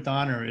 working with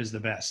Donner is the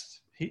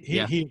best.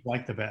 He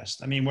liked the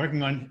best. I mean,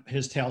 working on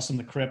his Tales from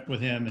the Crypt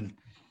with him, and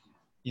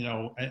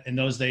in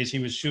those days he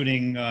was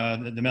shooting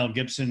the Mel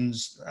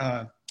Gibson's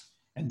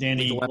and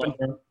Danny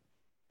Glover.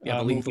 Yeah,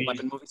 the Lethal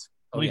Weapon movies.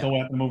 Lethal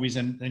Weapon movies,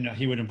 and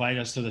he would invite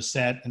us to the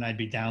set, and I'd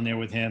be down there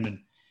with him, and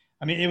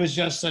I mean, it was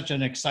just such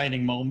an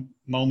exciting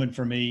moment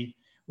for me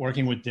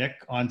working with Dick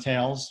on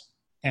Tales,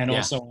 and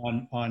also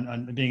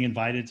on being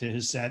invited to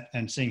his set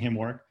and seeing him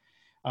work.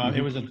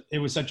 It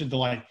was such a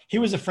delight. He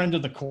was a friend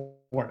of the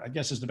court, I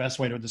guess is the best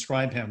way to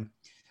describe him.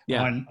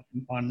 On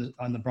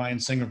the Bryan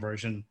Singer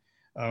version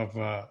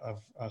of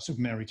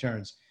Superman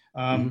Returns.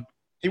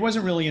 He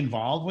wasn't really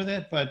involved with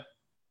it, but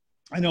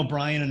I know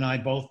Brian and I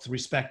both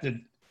respected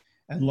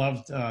and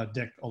loved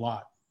Dick a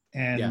lot.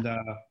 And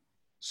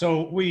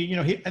so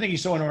I think he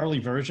saw an early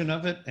version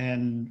of it,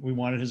 and we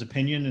wanted his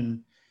opinion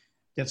and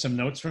get some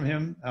notes from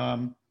him.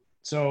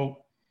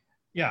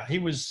 He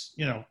was,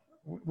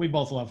 we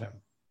both love him.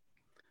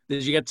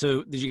 Did you get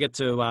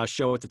to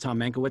show it to Tom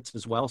Mankiewicz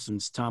as well,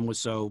 since Tom was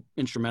so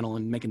instrumental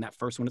in making that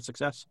first one a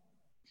success?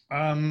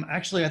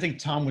 Actually, I think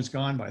Tom was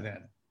gone by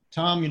then.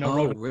 Tom,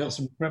 wrote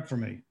some prep for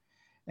me.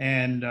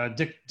 And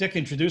Dick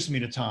introduced me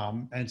to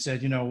Tom and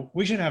said,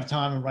 we should have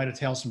Tom write a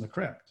Tales from the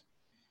Crypt.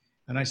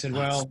 And I said,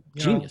 well,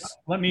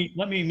 let me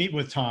meet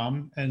with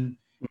Tom and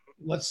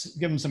let's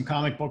give him some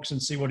comic books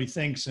and see what he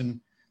thinks, and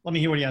let me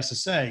hear what he has to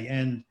say.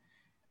 And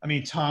I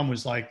mean, Tom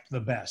was like the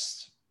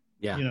best.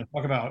 Yeah.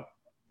 Talk about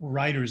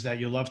writers that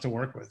you love to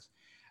work with.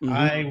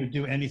 I would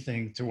do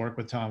anything to work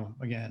with Tom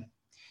again.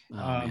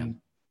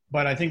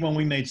 But I think when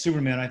we made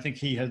Superman, I think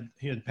he had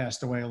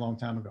passed away a long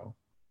time ago.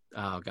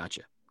 Oh,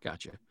 gotcha.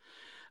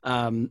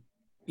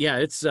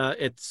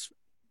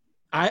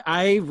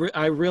 I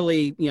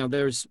really,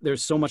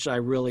 there's so much I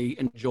really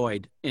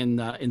enjoyed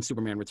in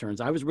Superman Returns.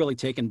 I was really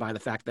taken by the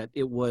fact that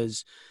it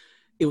was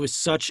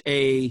such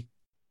a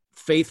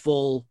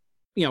faithful,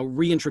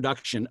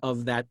 reintroduction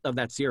of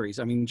that series.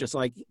 I mean, just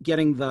like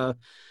getting the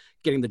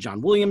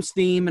John Williams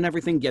theme and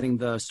everything, getting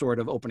the sort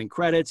of opening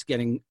credits,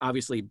 getting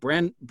obviously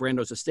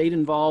Brando's estate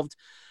involved.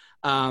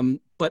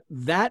 But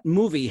that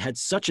movie had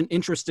such an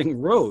interesting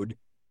road,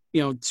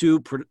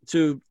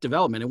 to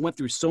development. It went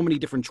through so many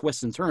different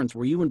twists and turns.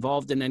 Were you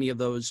involved in any of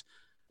those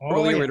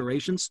earlier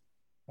iterations?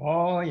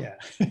 Oh yeah.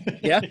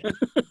 Yeah.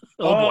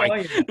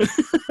 Boy.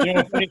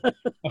 Yeah.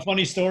 A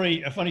funny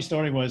story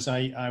was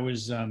I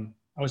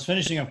was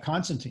finishing up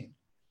Constantine.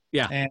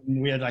 Yeah. And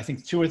we had, I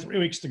think, 2 or 3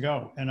 weeks to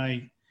go. And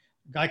a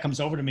guy comes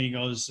over to me, he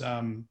goes,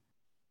 Alan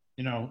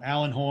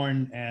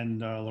Horn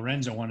and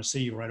Lorenzo want to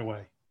see you right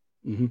away.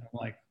 I'm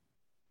like,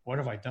 what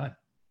have I done?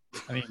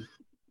 I mean,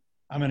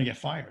 I'm going to get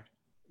fired.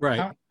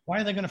 Right.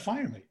 Why are they going to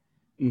fire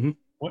me?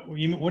 What do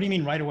you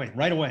mean right away?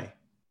 Right away.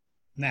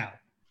 Now.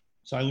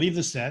 So I leave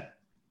the set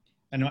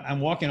and I'm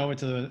walking over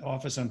to the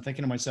office. I'm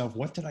thinking to myself,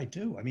 what did I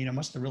do? I mean, I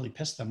must have really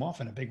pissed them off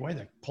in a big way.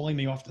 They're pulling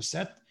me off the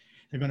set.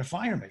 They're going to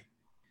fire me.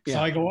 Yeah.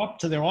 So I go up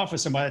to their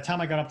office. And by the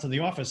time I got up to the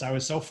office, I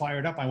was so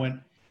fired up. I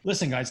went,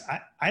 listen, guys,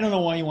 I don't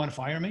know why you want to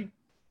fire me,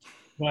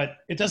 but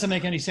it doesn't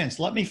make any sense.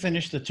 Let me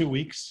finish the 2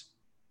 weeks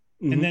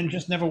and then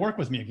just never work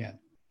with me again.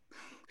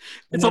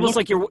 It's almost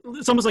like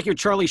you're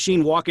Charlie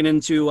Sheen walking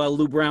into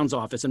Lou Brown's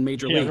office in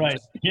Major League. Right.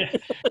 Yeah.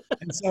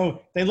 And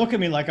so they look at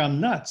me like I'm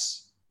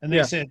nuts. And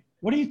they said,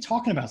 what are you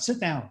talking about? Sit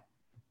down.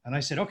 And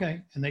I said,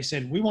 okay. And they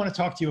said, we want to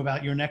talk to you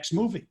about your next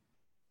movie.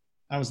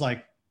 I was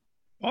like,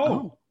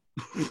 oh.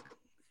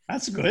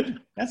 That's good.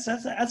 That's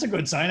a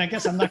good sign. I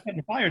guess I'm not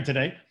getting fired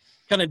today.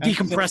 Kind of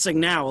decompressing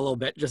now a little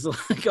bit. Just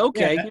like,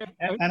 okay.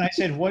 Yeah, and I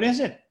said, what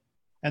is it?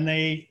 And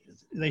they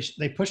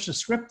pushed a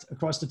script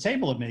across the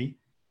table at me,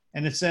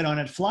 and it said on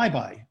it,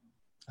 Flyby.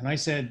 And I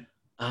said,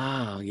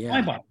 oh,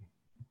 yeah. Flyby.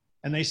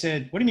 And they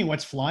said, what do you mean,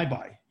 what's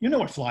Flyby? You know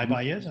what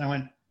Flyby is? And I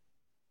went,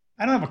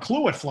 I don't have a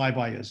clue what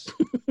Flyby is.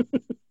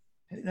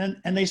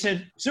 and they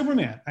said,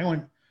 Superman. I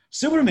went,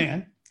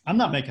 Superman? I'm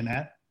not making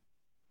that.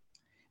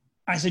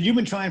 I said, you've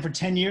been trying for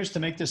 10 years to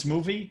make this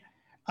movie.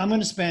 I'm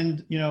going to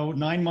spend,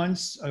 9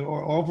 months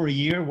or over a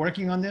year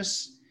working on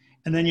this,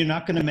 and then you're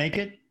not going to make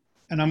it,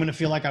 and I'm going to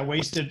feel like I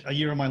wasted a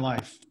year of my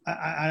life.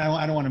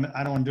 I don't want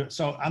to do it.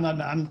 So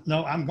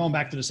I'm going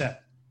back to the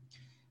set.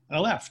 And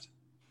I left.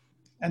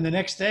 And the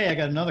next day I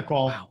got another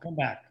call, Wow. come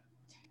back.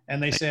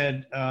 And they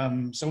said,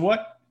 so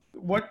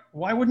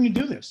why wouldn't you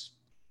do this?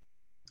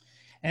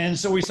 And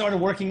so we started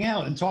working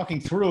out and talking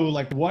through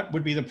like what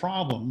would be the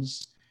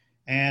problems.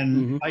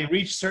 And I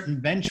reached certain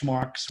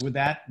benchmarks, would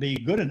that be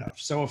good enough?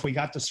 So if we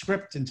got the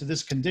script into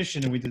this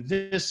condition and we did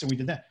this and we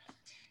did that,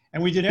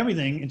 and we did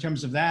everything in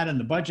terms of that and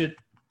the budget.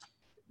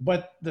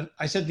 But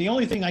I said, the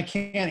only thing I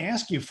can't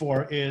ask you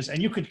for is,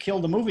 and you could kill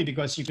the movie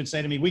because you could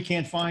say to me, we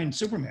can't find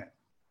Superman.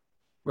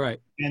 Right.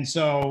 And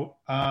so,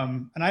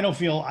 and I don't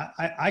feel,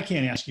 I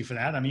can't ask you for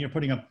that. I mean, you're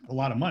putting up a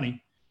lot of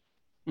money.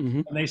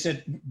 And they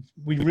said,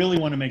 we really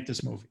want to make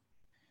this movie.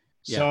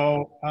 Yeah.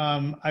 So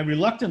I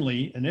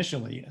reluctantly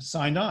initially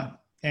signed on,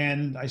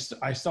 and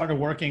I started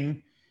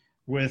working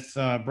with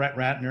Brett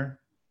Ratner.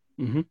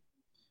 And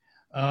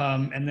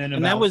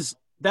then that was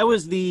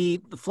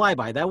the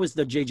Flyby. That was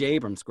the J.J.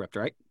 Abrams script,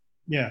 right?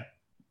 Yeah.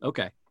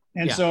 Okay.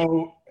 And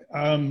so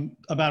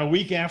about a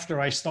week after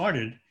I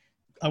started,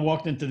 I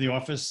walked into the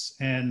office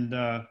and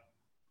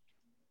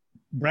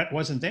Brett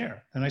wasn't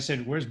there. And I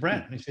said, where's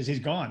Brett? And he says, he's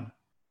gone.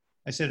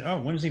 I said, oh,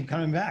 when is he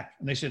coming back?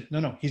 And they said,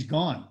 no, he's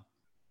gone.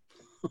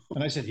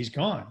 And I said, he's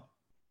gone.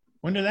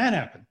 When did that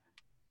happen?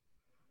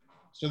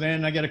 So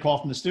then I get a call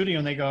from the studio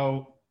and they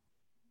go,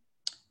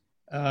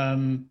 we're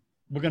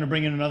going to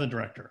bring in another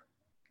director.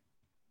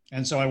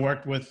 And so I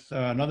worked with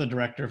another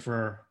director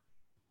for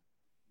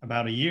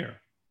about a year.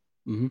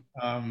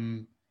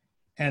 And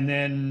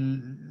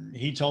then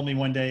he told me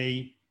one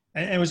day,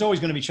 and it was always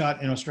going to be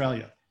shot in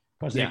Australia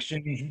because the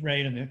exchange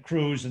rate and the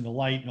cruise and the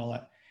light and all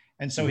that.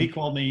 And so he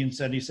called me and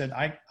said,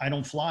 I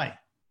don't fly.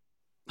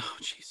 Oh,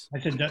 jeez. I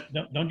said,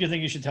 don't you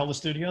think you should tell the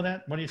studio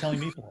that? What are you telling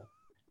me for?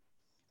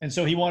 And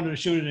so he wanted to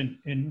shoot it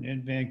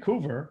in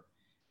Vancouver.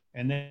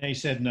 And then they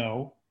said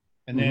no.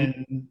 And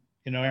then,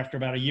 after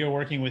about a year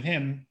working with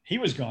him, he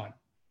was gone.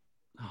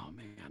 Oh,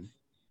 man.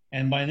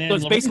 And by then, so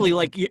it's basically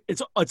like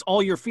it's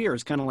all your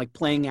fears kind of like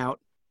playing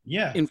out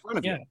in front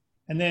of you.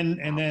 And then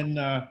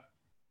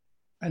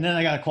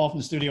I got a call from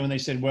the studio and they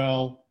said,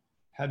 well,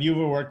 have you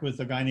ever worked with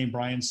a guy named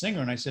Bryan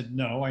Singer? And I said,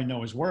 no, I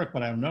know his work,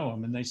 but I don't know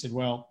him. And they said,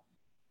 well,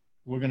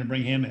 we're going to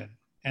bring him in.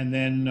 And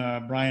then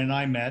Bryan and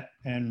I met,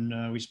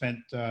 and we spent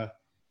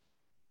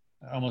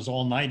almost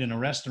all night in a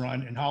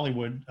restaurant in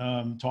Hollywood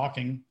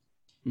talking.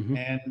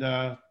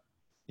 And,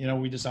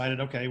 we decided,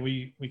 okay,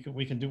 we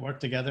can do work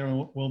together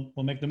and we'll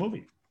make the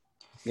movie.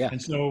 Yeah.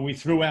 And so we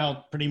threw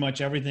out pretty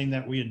much everything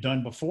that we had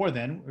done before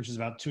then, which is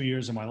about 2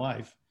 years of my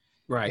life.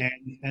 Right.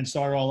 And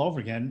started all over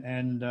again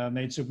and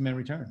made Superman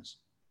Returns.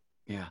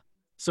 Yeah.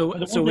 So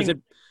was it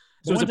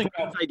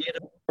an idea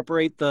to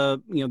incorporate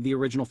the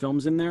original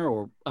films in there,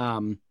 or?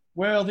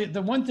 Well,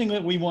 the one thing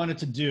that we wanted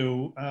to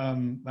do,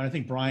 and I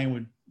think Bryan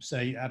would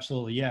say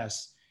absolutely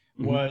yes,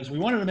 was we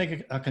wanted to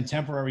make a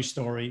contemporary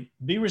story,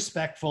 be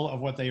respectful of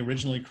what they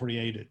originally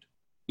created.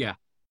 Yeah.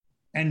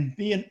 And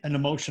be an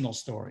emotional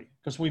story,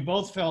 because we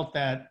both felt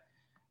that,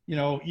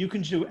 you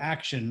can do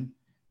action,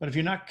 but if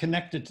you're not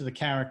connected to the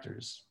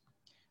characters,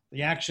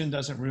 the action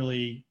doesn't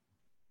really,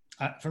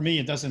 for me,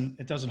 it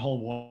doesn't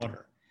hold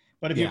water.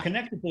 But if you're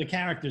connected to the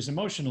characters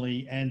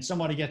emotionally and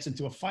somebody gets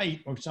into a fight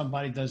or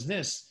somebody does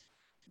this,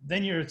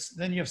 then you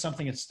have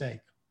something at stake.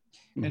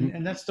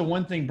 And that's the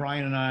one thing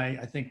Bryan and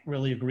I think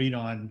really agreed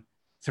on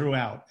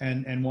throughout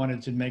and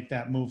wanted to make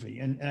that movie.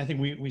 And I think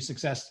we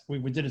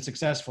did it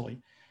successfully.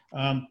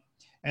 And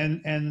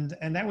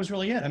that was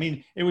really it. I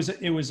mean, it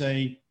was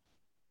a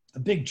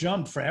big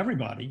jump for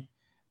everybody,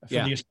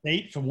 for the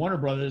estate, for Warner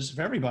Brothers,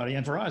 for everybody,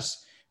 and for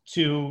us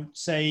to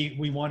say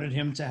we wanted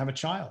him to have a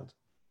child.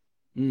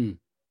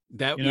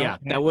 That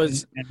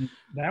was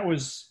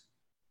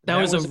a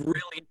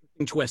really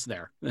interesting twist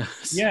there.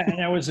 Yeah, and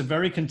that was a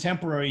very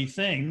contemporary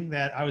thing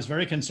that I was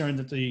very concerned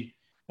that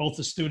both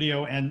the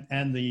studio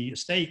and the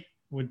estate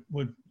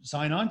would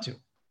sign on to.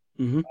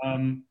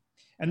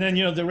 And then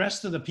the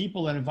rest of the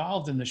people that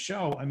involved in the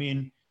show. I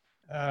mean,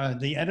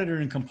 the editor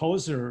and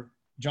composer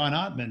John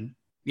Ottman,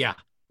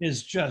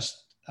 is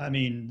just. I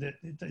mean,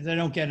 they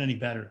don't get any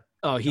better.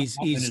 Oh, he's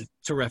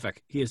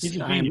terrific.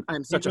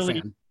 I'm such a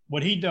fan.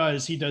 What he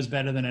does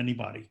better than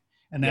anybody,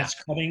 and that's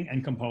cutting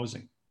and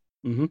composing.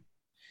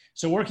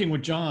 So working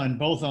with John,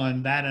 both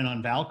on that and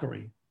on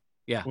Valkyrie,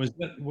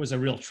 was a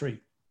real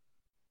treat.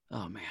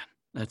 Oh man,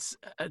 that's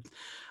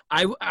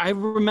I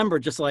remember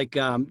just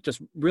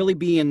really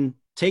being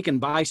taken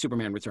by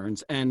Superman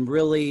Returns and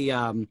really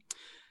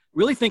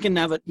thinking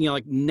of it,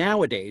 like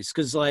nowadays,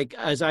 because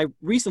as I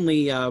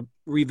recently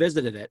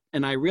revisited it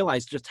and I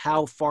realized just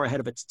how far ahead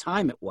of its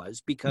time it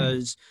was,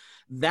 because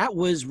that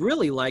was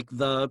really like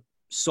the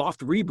soft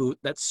reboot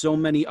that so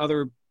many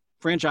other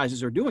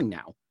franchises are doing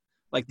now.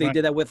 Like they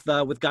did that with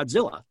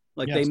Godzilla.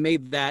 They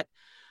made that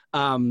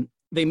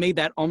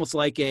almost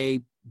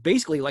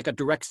basically like a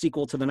direct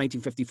sequel to the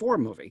 1954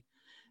 movie.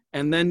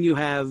 And then you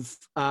have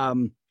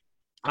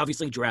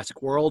obviously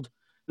Jurassic World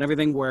and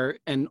everything,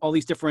 and all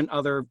these different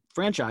other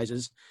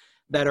franchises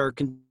that are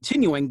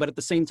continuing, but at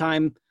the same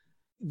time,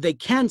 they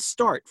can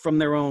start from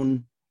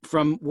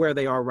where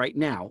they are right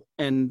now,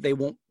 and they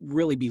won't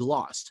really be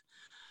lost.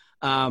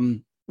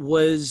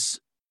 Was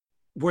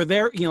were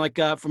there, like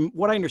from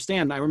what I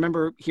understand, I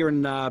remember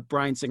hearing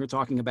Bryan Singer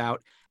talking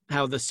about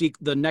how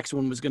the next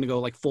one was going to go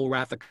like full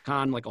Wrath of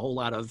Khan, like a whole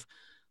lot of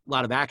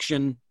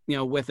action,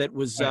 with it.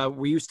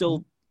 Were you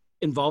still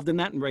involved in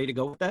that and ready to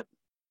go with that?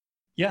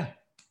 Yeah.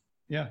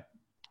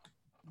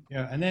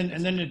 And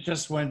then it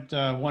just went,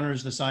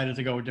 Warner's decided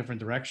to go a different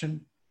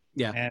direction.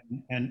 Yeah.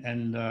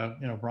 And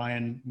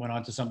Bryan went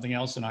on to something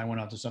else and I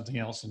went on to something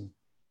else, and,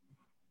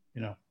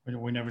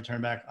 we never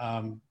turned back.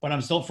 But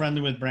I'm still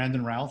friendly with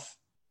Brandon Routh.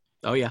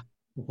 Oh yeah.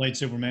 Who played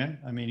Superman.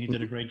 I mean, he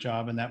did a great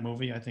job in that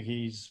movie. I think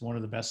he's one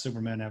of the best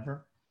Supermen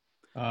ever.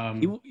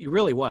 He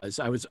really was.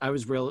 I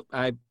was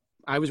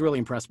really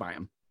impressed by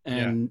him.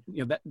 And,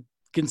 that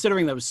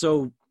considering that was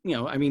so,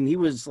 I mean, he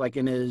was like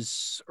in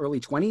his early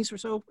 20s or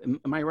so.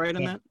 Am I right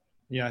on that?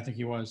 Yeah, I think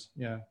he was.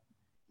 Yeah.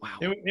 Wow.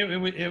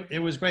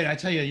 It was great. I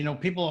tell you,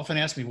 people often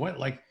ask me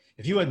like,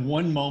 if you had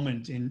one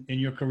moment in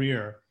your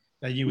career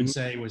that you would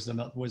say was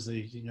the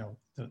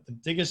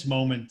biggest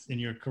moment in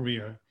your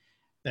career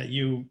that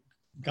you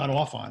got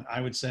off on, I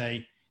would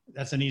say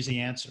that's an easy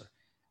answer.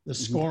 The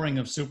scoring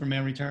of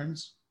Superman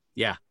Returns.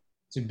 Yeah.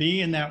 To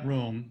be in that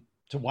room,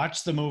 to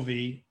watch the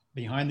movie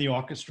behind the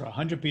orchestra,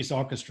 100-piece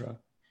orchestra,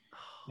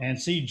 and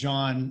see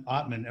John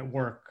Ottman at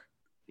work,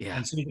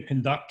 and see the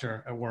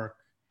conductor at work.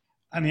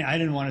 I mean, I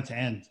didn't want it to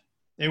end.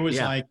 It was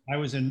like I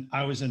was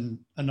in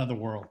another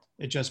world.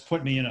 It just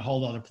put me in a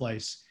whole other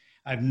place.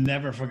 I've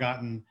never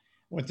forgotten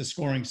what the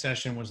scoring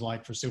session was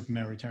like for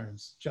Superman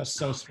Returns. Just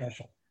so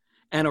special.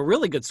 And a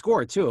really good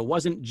score too. It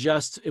wasn't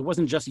just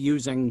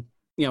using,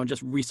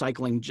 just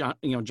recycling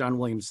John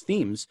Williams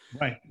themes.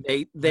 Right.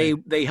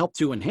 They helped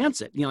to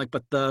enhance it.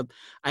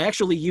 I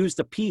actually used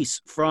a piece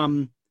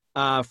from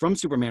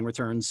Superman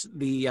Returns,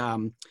 the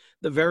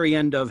very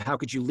end of How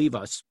Could You Leave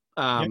Us,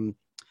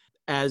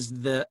 as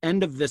the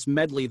end of this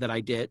medley that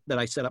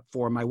I set up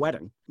for my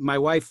wedding. My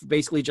wife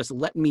basically just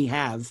let me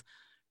have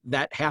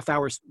that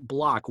half-hour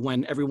block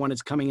when everyone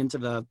is coming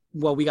into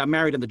we got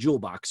married in the Jewel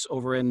Box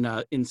over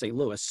in St.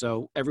 Louis.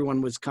 So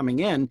everyone was coming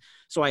in.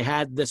 So I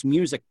had this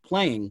music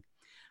playing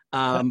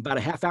about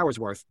a half hour's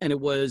worth. And it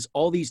was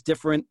all these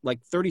different, like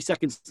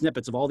 30-second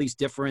snippets of all these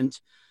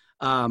different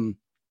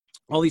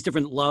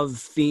love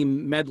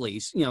theme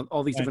medleys,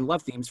 all these different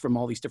love themes from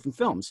all these different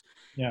films.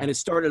 Yeah. And it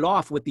started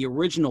off with the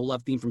original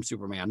love theme from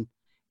Superman.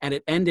 And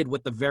it ended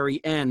with the very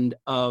end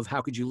of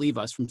How Could You Leave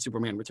Us from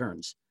Superman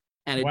Returns.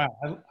 And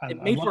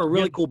it made for a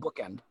really cool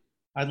bookend.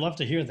 I'd love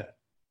to hear that.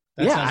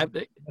 That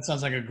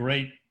sounds like a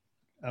great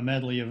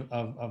medley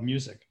of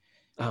music.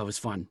 Oh, it was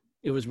fun.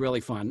 It was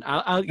really fun.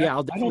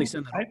 I'll definitely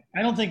send that.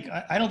 I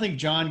don't think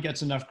John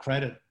gets enough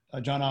credit,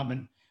 John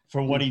Ottman,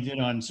 for what he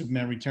did on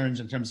Superman Returns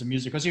in terms of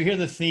music. Because you hear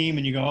the theme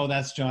and you go, oh,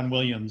 that's John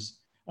Williams.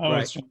 Oh,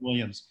 right. It's John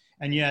Williams.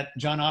 And yet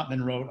John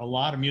Ottman wrote a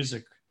lot of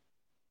music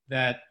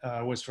that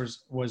was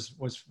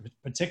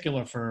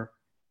particular for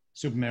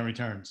Superman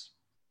Returns.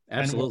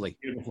 Absolutely.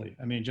 Beautifully.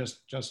 I mean,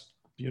 just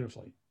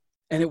beautifully.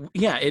 And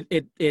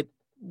it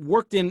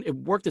worked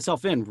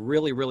itself in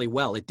really, really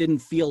well. It didn't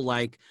feel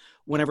like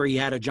whenever he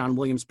had a John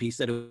Williams piece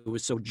that it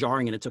was so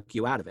jarring and it took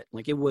you out of it.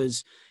 Like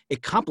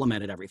it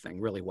complemented everything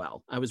really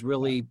well. I was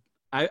really,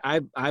 I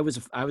was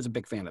a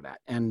big fan of that,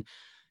 and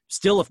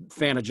still a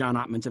fan of John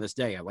Ottman to this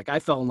day. I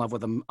fell in love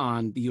with him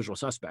on The Usual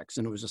Suspects,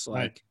 and it was just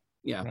like,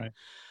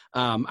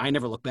 I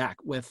never look back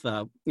with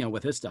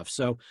his stuff.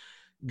 So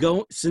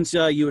since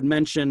you had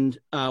mentioned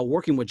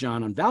working with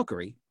John on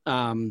Valkyrie,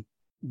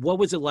 what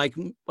was it like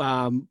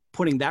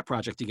putting that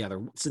project together?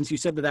 Since you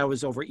said that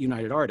was over at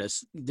United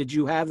Artists, did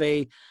you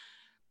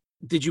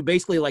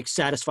basically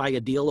satisfy a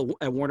deal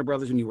at Warner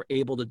Brothers when you were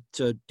able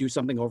to do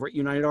something over at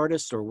United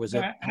Artists, or was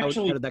it, how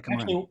did that come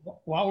around?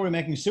 While we were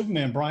making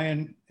Superman,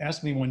 Bryan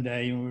asked me one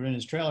day, we were in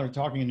his trailer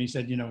talking, and he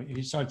said,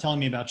 he started telling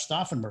me about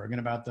Stauffenberg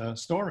and about the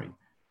story.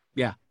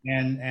 Yeah.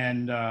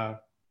 And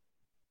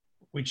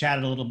we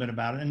chatted a little bit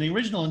about it. And the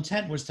original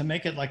intent was to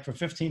make it for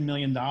 $15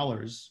 million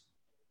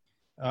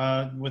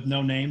with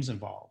no names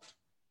involved.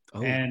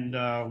 Oh. And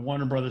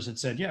Warner Brothers had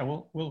said, yeah,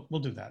 we'll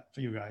do that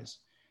for you guys.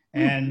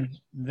 And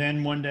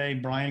then one day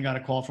Bryan got a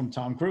call from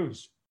Tom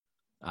Cruise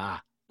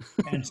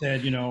and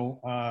said,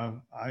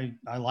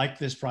 I like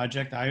this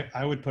project.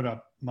 I would put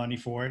up money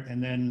for it.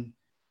 And then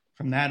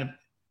from that,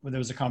 there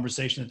was a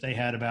conversation that they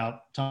had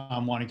about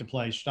Tom wanting to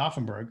play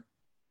Stauffenberg.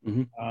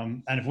 Mm-hmm.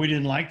 And if we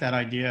didn't like that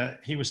idea,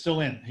 he was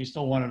still in. He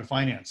still wanted to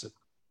finance it.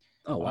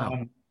 Oh,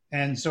 wow.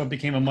 And so it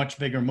became a much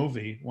bigger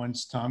movie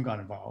once Tom got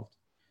involved.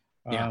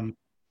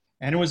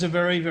 And it was a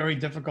very, very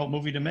difficult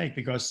movie to make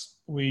because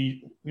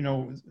we,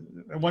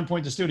 at one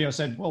point the studio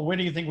said, well, where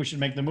do you think we should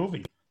make the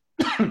movie?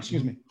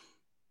 Excuse me.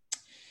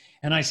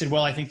 And I said,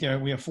 well, I think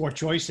we have four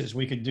choices.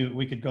 We could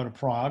go to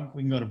Prague,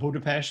 we can go to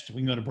Budapest, we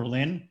can go to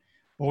Berlin,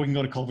 or we can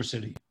go to Culver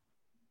City.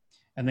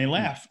 And they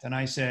laughed. And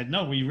I said,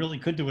 no, we really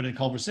could do it in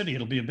Culver City.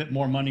 It'll be a bit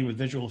more money with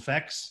visual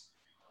effects,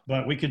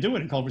 but we could do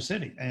it in Culver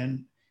City.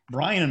 And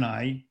Bryan and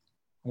I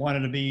wanted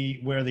to be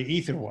where the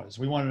ether was.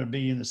 We wanted to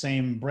be in the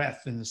same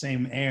breath, in the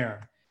same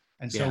air.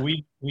 And so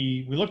we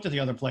looked at the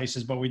other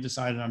places, but we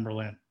decided on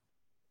Berlin.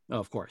 Oh,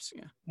 of course.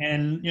 Yeah.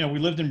 And, we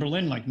lived in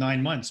Berlin like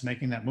 9 months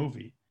making that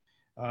movie.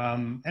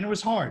 And it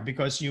was hard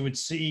because you would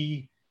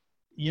see,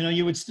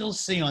 you would still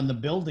see on the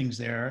buildings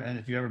there. And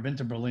if you've ever been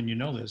to Berlin, you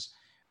know this,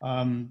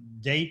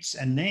 dates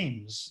and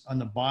names on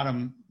the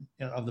bottom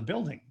of the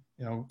building,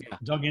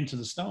 dug into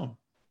the stone.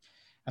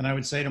 And I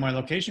would say to my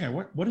location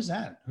guy, what is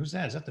that? Who's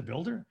that? Is that the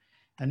builder?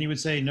 And he would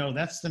say, no,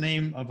 that's the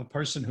name of a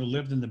person who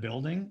lived in the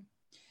building.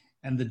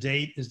 And the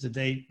date is the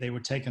date they were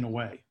taken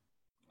away.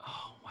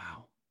 Oh,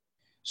 wow.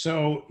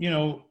 So,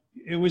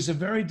 it was a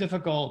very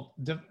difficult,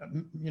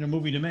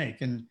 movie to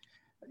make. And,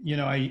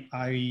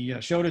 I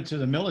showed it to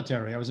the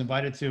military. I was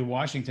invited to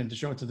Washington to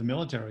show it to the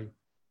military.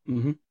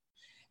 Mm-hmm.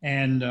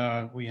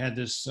 And we had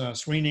this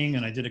screening,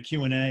 and I did a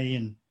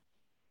Q&A,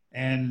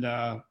 and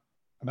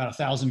about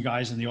 1,000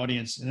 guys in the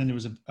audience. And then there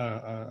was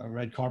a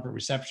red carpet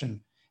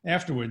reception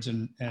afterwards,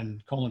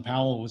 and Colin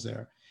Powell was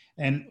there.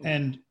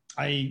 And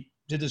I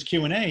did this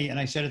Q&A, and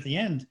I said at the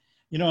end,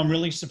 I'm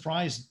really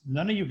surprised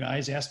none of you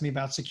guys asked me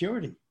about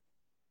security.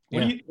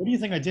 What do you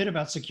think I did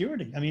about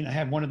security? I mean, I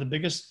have one of the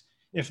biggest,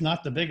 if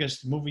not the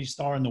biggest, movie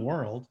star in the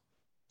world.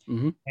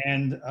 Mm-hmm.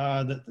 And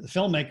the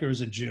filmmaker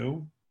is a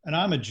Jew, and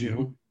I'm a Jew.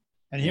 Mm-hmm.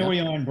 And here we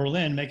are in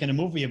Berlin making a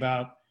movie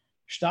about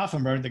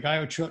Stauffenberg, the guy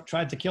who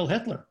tried to kill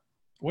Hitler.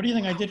 What do you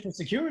think I did for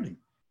security?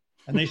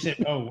 And they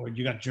said, oh,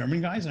 you got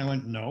German guys? And I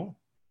went, no.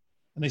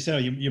 And they said, oh,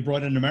 you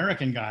brought in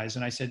American guys.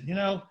 And I said,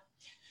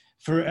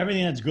 for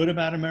everything that's good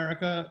about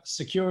America,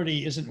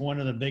 security isn't one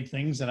of the big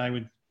things that I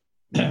would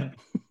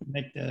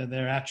make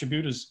their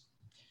attribute as.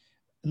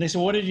 And they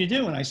said, what did you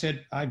do? And I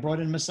said, I brought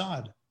in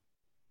Mossad.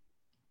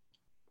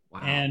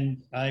 Wow.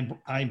 And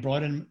I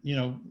brought in,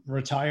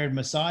 retired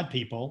Mossad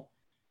people,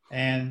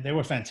 and they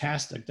were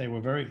fantastic. They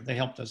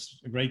helped us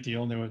a great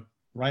deal, and they were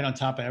right on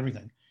top of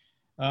everything.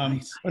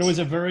 Nice. But it was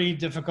a very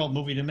difficult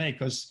movie to make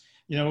because,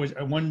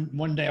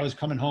 one day I was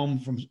coming home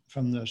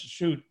from the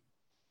shoot,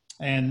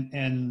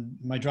 and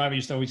my driver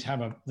used to always have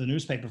the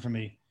newspaper for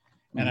me.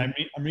 And I'm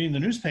reading the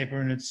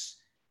newspaper, and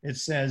it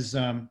says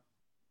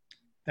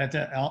that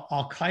the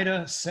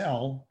Al-Qaeda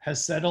cell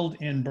has settled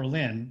in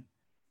Berlin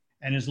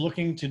and is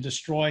looking to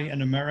destroy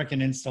an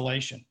American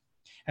installation.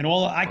 And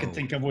all I could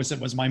think of was it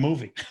was my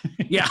movie.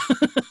 Yeah.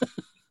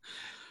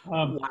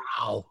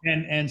 Wow.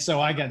 And so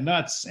I got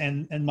nuts,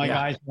 and my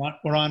guys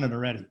were on it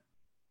already.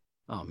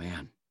 Oh,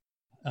 man.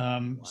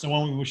 So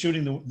when we were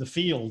shooting the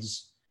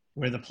fields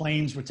where the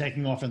planes were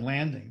taking off and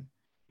landing,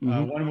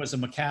 one was a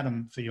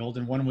macadam field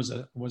and one was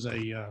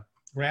a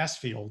grass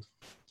field.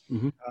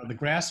 Mm-hmm. The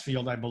grass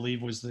field, I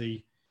believe, was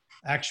the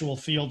actual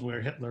field where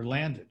Hitler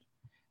landed.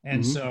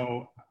 And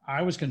so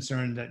I was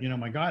concerned that,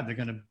 my God,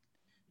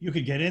 you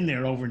could get in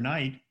there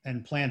overnight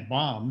and plant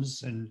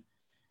bombs.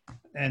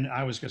 And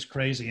I was just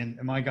crazy.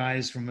 And my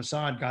guys from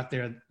Mossad got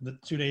there the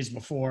 2 days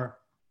before,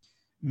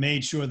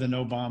 made sure that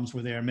no bombs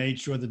were there, made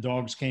sure the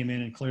dogs came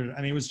in and cleared it.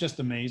 I mean, it was just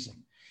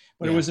amazing.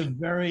 But it was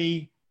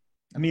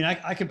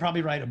I could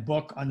probably write a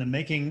book on the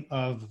making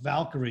of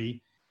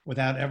Valkyrie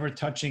without ever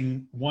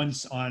touching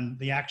once on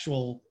the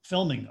actual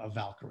filming of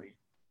Valkyrie.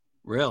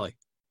 Really?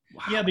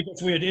 Wow. Yeah,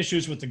 because we had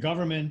issues with the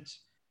government.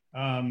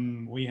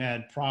 We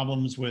had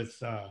problems with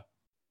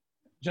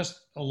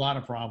just a lot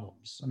of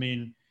problems. I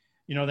mean,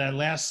 that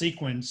last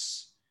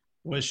sequence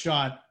was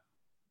shot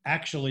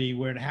actually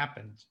where it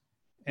happened.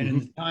 And in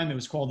the time it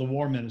was called the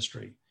War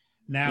Ministry.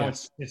 Now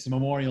it's the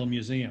Memorial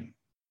Museum.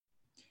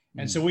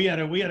 And so we had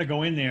to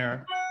go in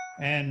there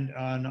and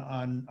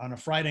on a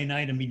Friday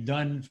night and be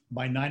done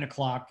by 9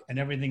 o'clock and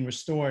everything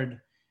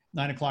restored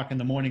 9 o'clock in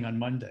the morning on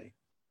Monday.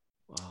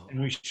 Wow.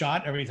 And we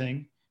shot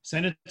everything,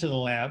 sent it to the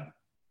lab,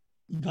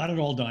 got it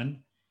all done.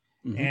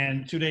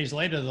 And 2 days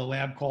later, the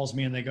lab calls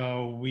me and they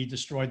go, we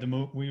destroyed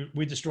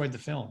we destroyed the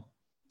film.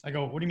 I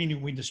go, what do you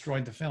mean we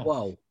destroyed the film?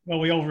 Whoa. Well,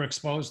 we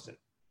overexposed it.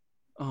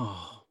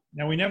 Oh.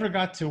 Now, we never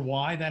got to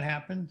why that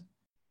happened.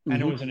 And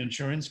it was an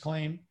insurance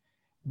claim.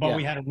 But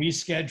we had to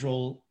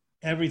reschedule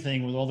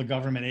everything with all the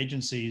government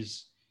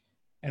agencies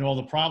and all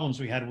the problems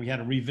we had. We had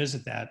to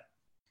revisit that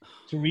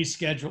to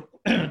reschedule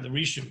the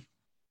reshoot.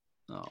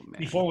 Oh, man.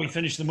 Before we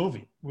finished the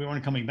movie. We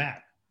weren't coming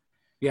back.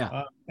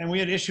 Yeah. And we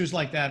had issues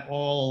like that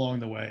all along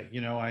the way.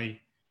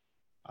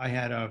 I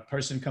had a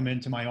person come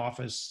into my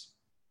office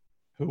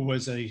who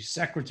was a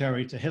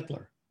secretary to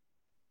Hitler.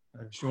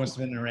 She must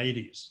have been in her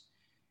 80s.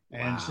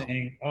 And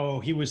saying,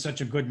 oh, he was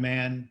such a good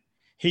man.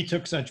 He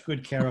took such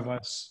good care of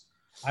us.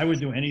 I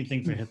would do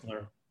anything for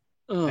Hitler.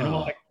 And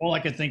all I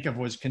could think of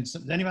was,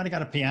 has anybody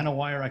got a piano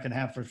wire I can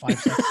have for 5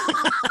 seconds?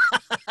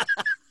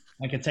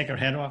 I could take her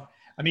head off.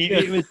 I mean,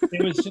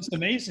 it was just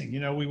amazing.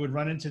 We would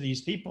run into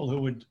these people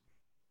who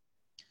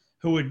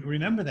would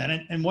remember that.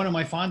 And one of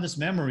my fondest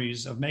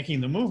memories of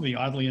making the movie,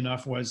 oddly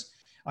enough, was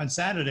on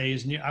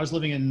Saturdays. I was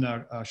living in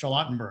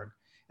Charlottenburg,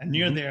 and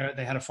near there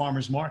they had a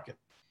farmer's market.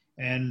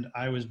 And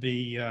I would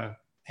be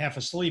half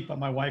asleep, but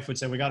my wife would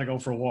say, we got to go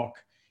for a walk,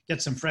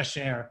 get some fresh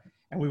air.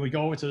 And we would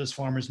go over to this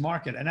farmer's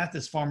market. And at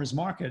this farmer's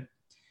market,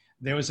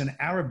 there was an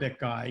Arabic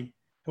guy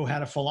who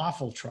had a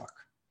falafel truck.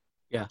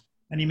 Yeah.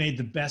 And he made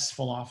the best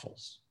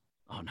falafels.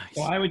 Oh, nice.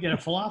 So I would get a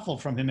falafel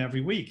from him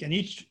every week. And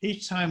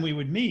each time we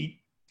would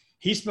meet,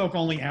 he spoke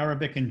only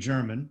Arabic and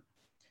German.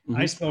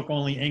 I spoke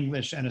only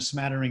English and a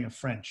smattering of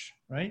French,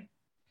 right?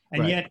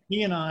 And yet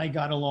he and I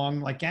got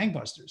along like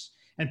gangbusters.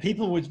 And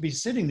people would be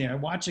sitting there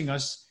watching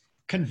us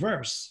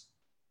converse,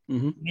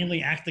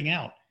 mainly acting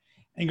out,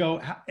 and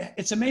go,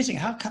 it's amazing.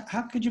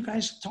 How could you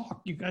guys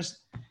talk? You guys,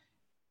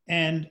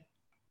 and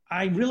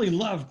I really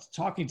loved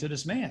talking to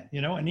this man,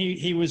 you know, and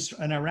he was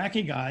an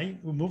Iraqi guy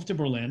who moved to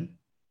Berlin.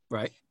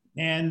 Right.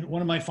 And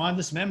one of my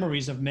fondest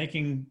memories of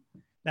making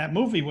that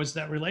movie was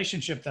that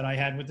relationship that I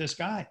had with this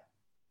guy.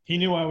 He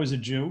knew I was a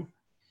Jew.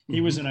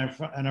 He was an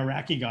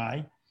Iraqi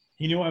guy.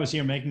 He knew I was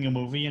here making a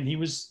movie, and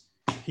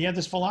he had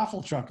this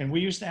falafel truck, and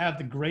we used to have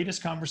the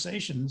greatest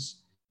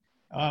conversations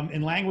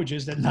in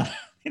languages that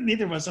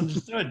neither of us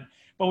understood,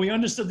 but we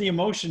understood the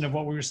emotion of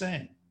what we were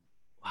saying.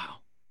 Wow.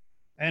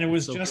 And it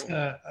was so just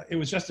cool. It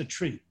was just a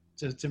treat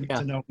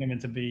to know him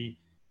and to be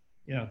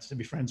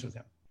friends with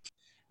him.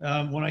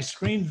 When I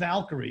screened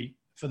Valkyrie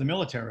for the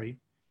military,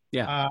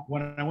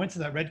 when I went to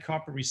that red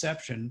carpet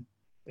reception,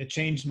 it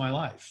changed my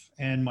life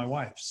and my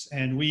wife's.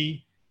 And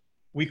we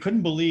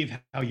couldn't believe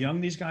how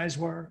young these guys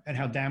were and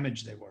how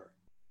damaged they were.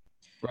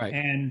 Right.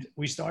 And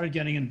we started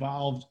getting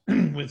involved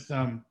with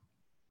the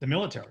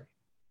military.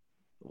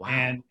 Wow.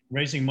 And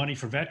raising money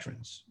for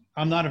veterans.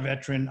 I'm not a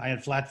veteran. I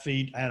had flat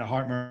feet. I had a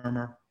heart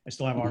murmur. I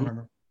still have a heart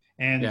murmur.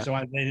 And so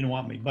they didn't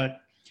want me.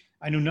 But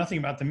I knew nothing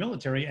about the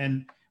military.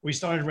 And we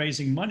started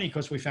raising money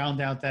because we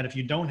found out that if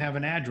you don't have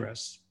an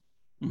address,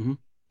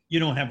 you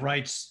don't have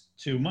rights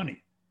to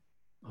money.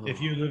 Oh.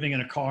 If you're living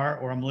in a car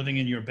or I'm living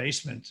in your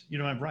basement, you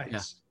don't have rights.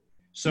 Yeah.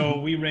 So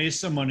we raised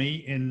some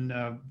money in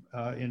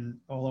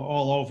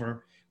all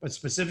over, but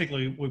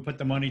specifically we put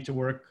the money to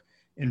work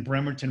in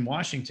Bremerton,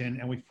 Washington,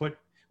 and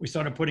we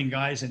started putting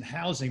guys in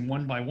housing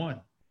one by one.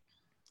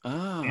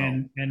 Oh.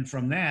 And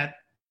from that,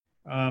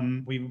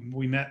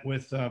 we met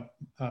with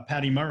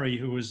Patty Murray,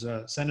 who was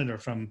a senator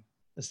from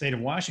the state of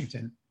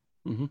Washington,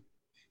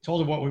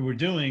 told her what we were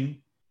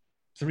doing.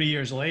 3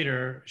 years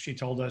later, she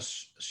told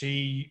us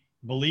she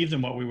believed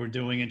in what we were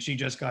doing, and she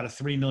just got a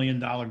 $3 million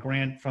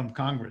grant from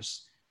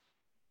Congress.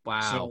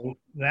 Wow. So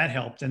that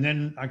helped. And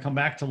then I come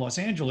back to Los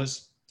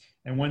Angeles,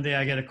 and one day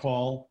I get a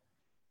call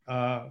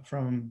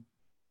from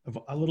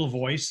a little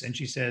voice, and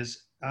she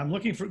says, I'm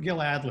looking for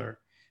Gil Adler.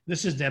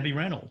 This is Debbie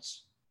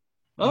Reynolds.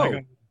 Oh. I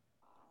go,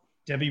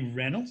 Debbie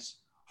Reynolds?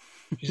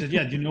 She said,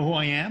 yeah, do you know who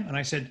I am? And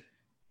I said,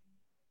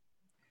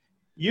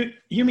 you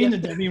mean the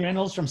Debbie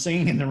Reynolds from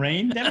Singing in the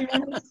Rain, Debbie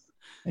Reynolds?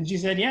 And she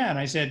said, yeah. And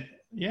I said,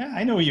 yeah,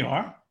 I know who you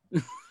are.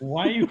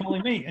 Why are you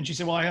calling me? And she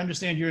said, well, I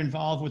understand you're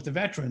involved with the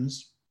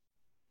veterans.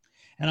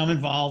 And I'm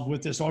involved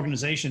with this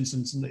organization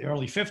since in the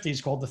early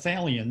 50s called the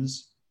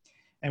Thalians.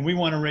 And we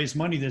want to raise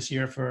money this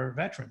year for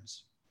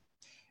veterans.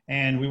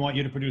 And we want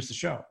you to produce the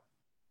show.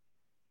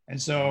 And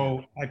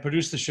so I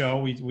produced the show.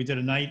 We did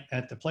a night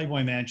at the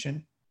Playboy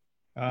Mansion.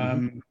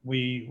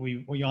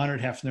 We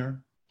honored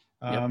Hefner.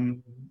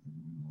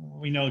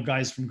 We know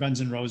guys from Guns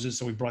N' Roses,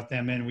 so we brought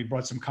them in. We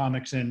brought some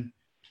comics in,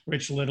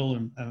 Rich Little,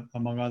 and,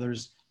 among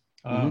others.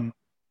 And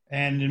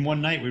in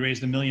one night, we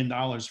raised $1 million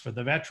for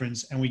the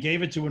veterans, and we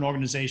gave it to an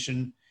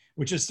organization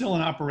which is still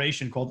in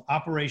operation called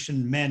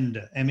Operation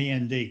MEND,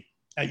 M-E-N-D,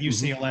 at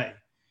UCLA.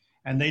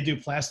 And they do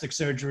plastic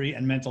surgery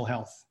and mental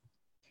health.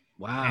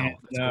 Wow,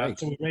 that's great.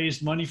 So we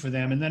raised money for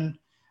them. And then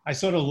I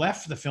sort of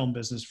left the film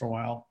business for a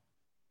while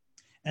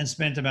and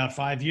spent about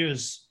 5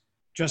 years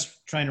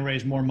just trying to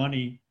raise more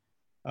money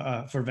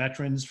for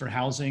veterans, for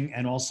housing,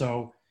 and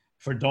also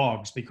for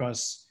dogs,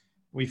 because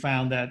we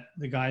found that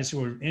the guys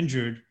who were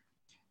injured,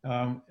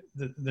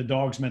 the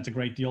dogs meant a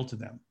great deal to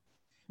them.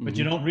 But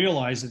you don't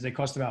realize that they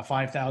cost about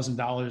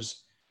 $5,000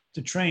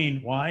 to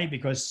train. Why?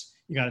 Because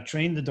you got to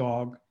train the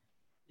dog.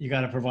 You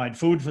got to provide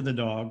food for the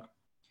dog.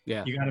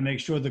 Yeah. You got to make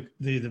sure the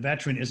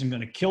veteran isn't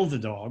going to kill the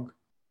dog.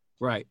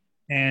 Right.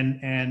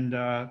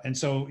 And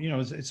so, you know,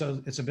 it's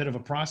a bit of a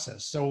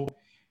process. So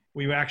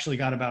we actually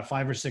got about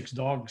 5 or 6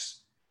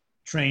 dogs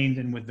trained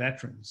and with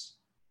veterans.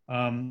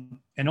 And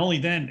only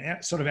then,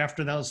 sort of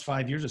after those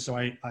 5 years or so,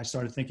 I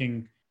started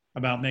thinking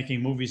about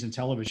making movies and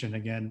television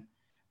again.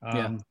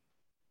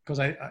 Because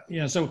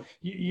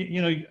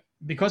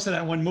because of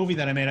that one movie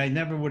that I made, I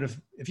never would have,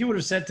 if you would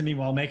have said to me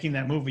while making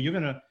that movie, you're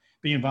going to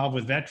be involved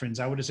with veterans,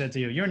 I would have said to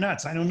you, you're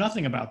nuts. I know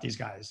nothing about these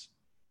guys.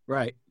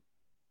 Right.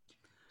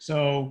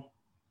 So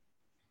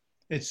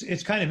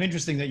it's kind of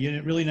interesting that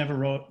you really never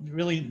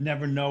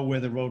know where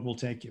the road will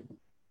take you.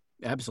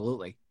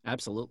 Absolutely.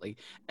 Absolutely.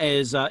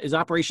 Is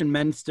Operation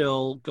MEND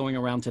still going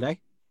around today?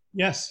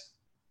 Yes.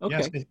 Okay.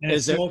 Yes. And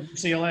it's still at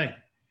UCLA.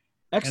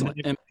 Excellent.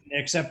 And they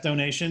accept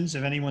donations.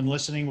 If anyone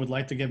listening would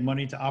like to give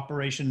money to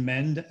Operation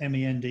MEND,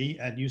 M-E-N-D,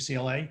 at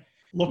UCLA,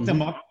 look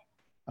them up.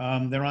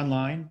 They're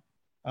online.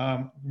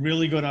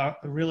 Really good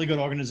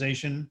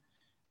organization,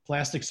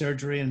 plastic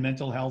surgery and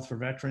mental health for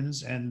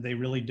veterans, and they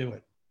really do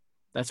it.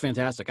 That's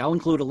fantastic. I'll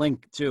include a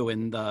link too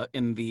in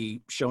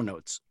the show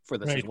notes for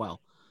this as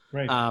well.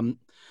 Right.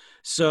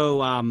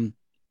 So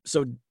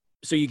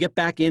you get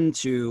back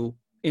into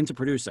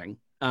producing.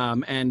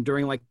 And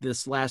during like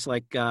this last,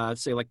 like,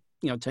 say like,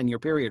 10-year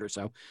period or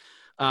so,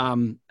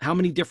 how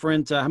many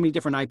different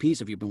IPs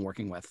have you been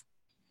working with?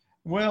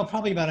 Well,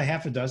 probably about a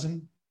half a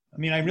dozen. I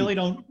mean, I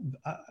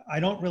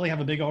don't really have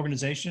a big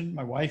organization.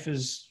 My wife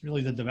is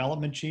really the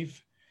development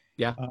chief.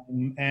 Yeah.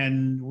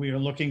 And we are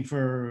looking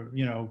for,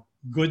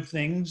 good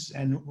things.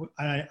 And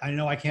I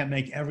know I can't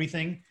make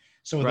everything.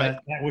 So Right.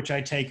 that which I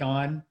take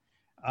on,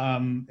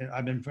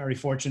 I've been very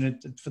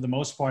fortunate for the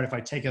most part. If I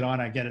take it on,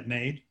 I get it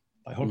made.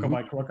 By hook or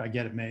by crook, I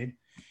get it made.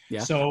 Yeah.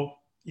 So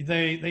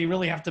they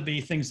really have to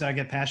be things that I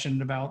get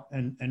passionate about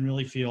and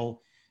really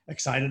feel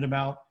excited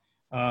about.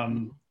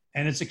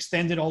 And it's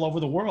extended all over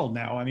the world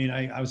now. I mean,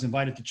 I was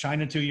invited to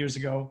China 2 years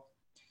ago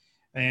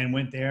and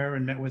went there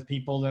and met with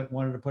people that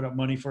wanted to put up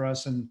money for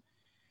us. And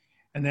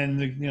then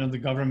the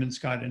governments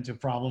got into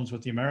problems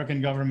with the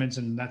American governments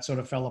and that sort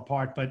of fell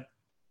apart. But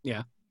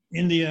yeah,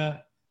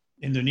 India,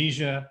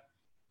 Indonesia,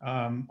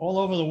 all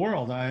over the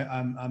world,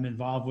 I'm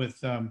involved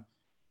with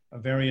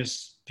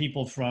various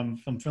people from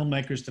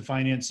filmmakers to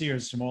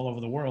financiers from all over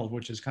the world,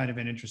 which is kind of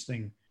an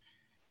interesting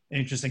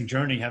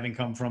journey, having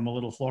come from a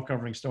little floor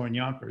covering store in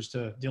Yonkers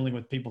to dealing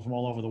with people from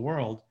all over the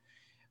world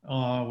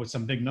with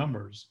some big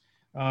numbers.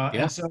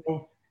 And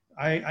so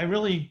I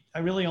really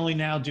only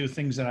now do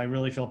things that I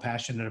really feel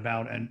passionate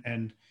about.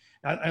 And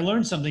I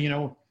learned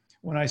something,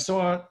 when I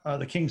saw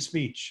The King's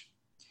Speech,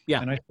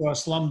 and I saw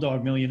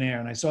Slumdog Millionaire,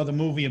 and I saw the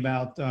movie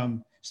about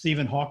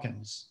Stephen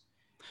Hawkins.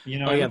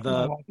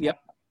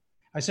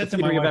 I said to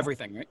my wife,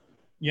 everything, right?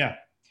 Yeah.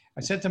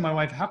 I said to my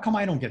wife, how come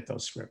I don't get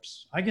those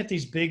scripts? I get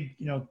these big,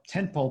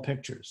 tentpole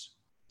pictures.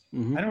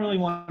 I don't really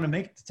want to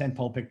make the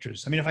tentpole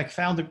pictures. I mean, if I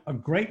found a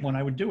great one,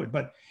 I would do it.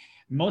 But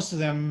most of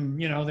them,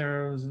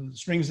 there are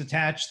strings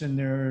attached and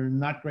they're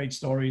not great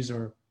stories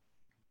or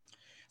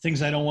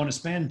things I don't want to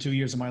spend 2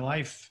 years of my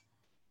life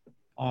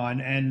on.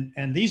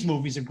 And these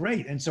movies are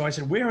great. And so I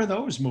said, where are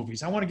those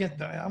movies? I want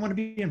to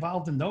be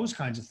involved in those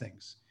kinds of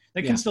things.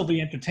 They can still be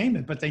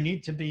entertainment, but they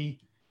need to be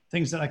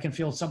things that I can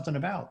feel something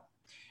about.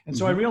 And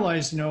so I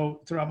realized,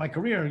 throughout my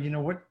career,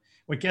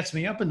 what gets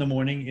me up in the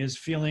morning is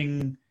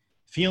feeling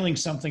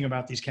something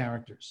about these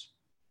characters.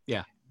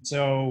 Yeah.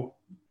 So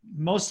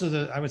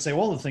I would say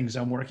all the things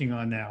I'm working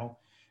on now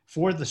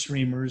for the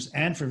streamers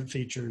and for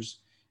features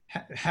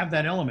have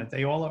that element.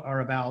 They all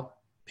are about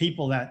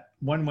people that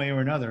one way or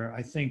another,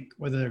 I think,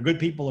 whether they're good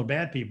people or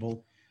bad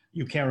people,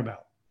 you care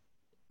about.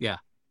 Yeah.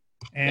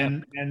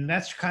 And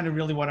that's kind of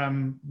really what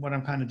I'm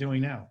kind of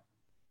doing now.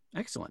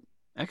 Excellent.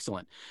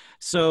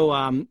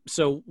 So,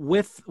 so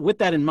with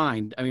that in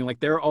mind, I mean, like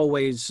there's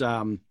always,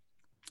 different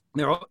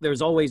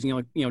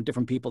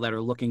people that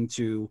are looking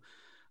to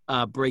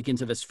break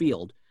into this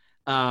field.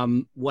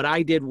 What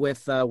I did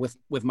with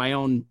my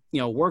own,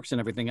 works and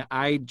everything,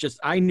 I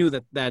knew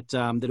that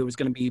it was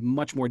going to be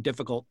much more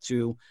difficult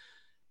to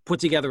put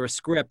together a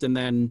script and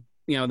then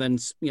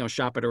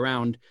shop it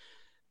around.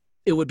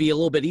 It would be a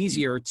little bit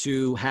easier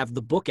to have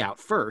the book out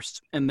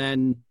first and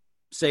then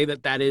say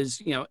that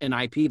is, an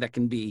IP that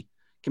can be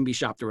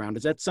shopped around.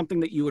 Is that something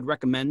that you would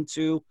recommend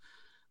to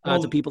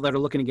people that are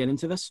looking to get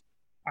into this?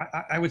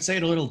 I would say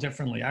it a little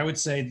differently. I would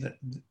say that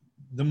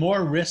the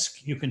more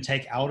risk you can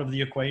take out of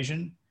the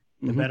equation,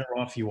 the better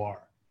off you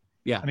are.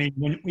 Yeah. I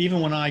mean, even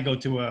when I go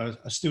to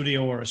a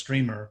studio or a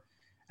streamer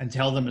and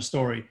tell them a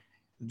story,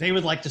 they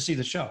would like to see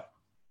the show.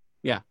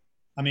 Yeah.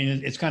 I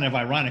mean, it's kind of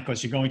ironic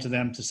because you're going to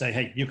them to say,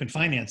 hey, you can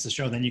finance the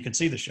show, then you can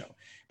see the show.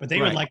 But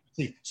they would like to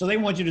see. So they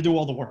want you to do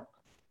all the work.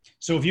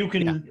 So if you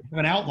can have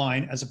an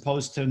outline as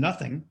opposed to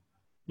nothing,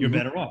 you're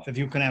better off. If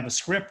you can have a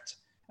script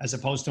as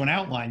opposed to an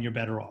outline, you're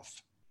better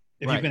off.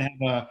 If you can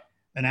have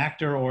an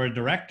actor or a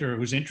director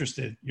who's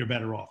interested, you're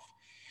better off.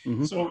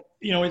 So,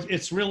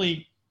 it's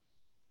really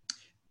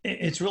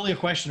a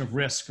question of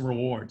risk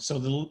reward. So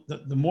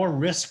the more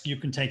risk you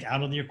can take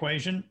out of the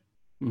equation,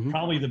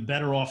 probably the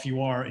better off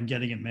you are in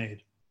getting it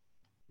made.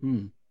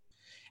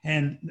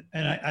 And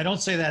I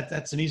don't say that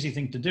that's an easy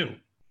thing to do.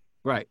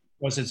 Right.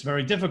 Because it's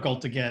very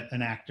difficult to get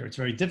an actor. It's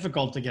very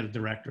difficult to get a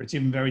director. It's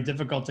even very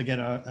difficult to get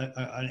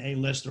an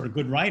A-list or a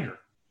good writer.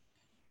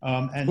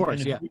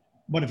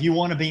 But if you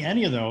want to be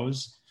any of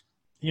those,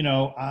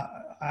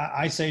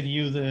 I say to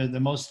you, the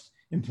most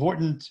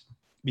important,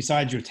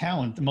 besides your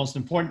talent, the most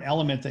important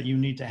element that you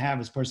need to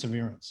have is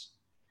perseverance.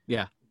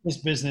 Yeah. This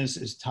business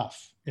is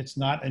tough. It's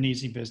not an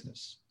easy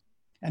business.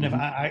 And if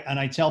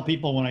I tell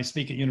people when I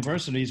speak at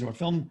universities or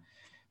film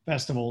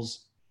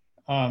festivals,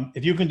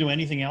 if you can do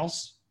anything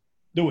else,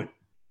 do it.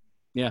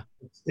 Yeah.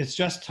 It's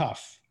just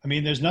tough. I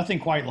mean, there's nothing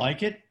quite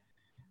like it.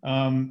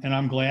 And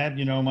I'm glad,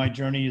 my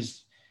journey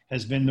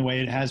has been the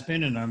way it has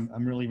been, and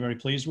I'm really very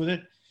pleased with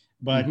it.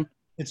 But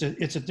it's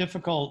a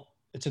difficult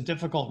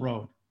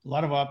road. A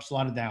lot of ups, a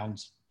lot of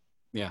downs.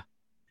 Yeah.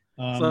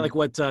 It's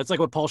like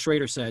what Paul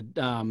Schrader said.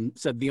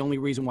 Said the only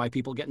reason why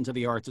people get into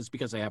the arts is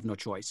because they have no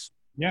choice.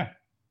 Yeah.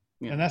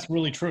 And that's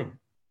really true.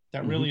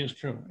 That really is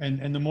true.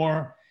 And the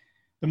more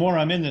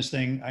I'm in this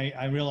thing,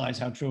 I realize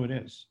how true it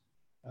is.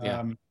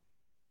 But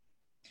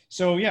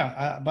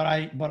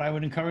I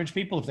would encourage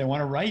people, if they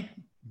want to write,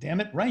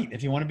 damn it, write.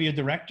 If you want to be a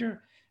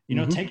director, You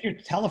know, take your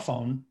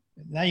telephone.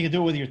 Now you can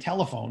do it with your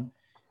telephone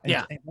and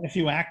get a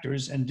few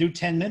actors and do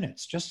 10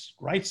 minutes. Just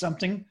write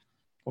something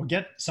or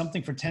get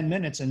something for 10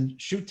 minutes and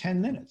shoot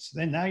 10 minutes.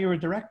 Then now you're a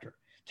director.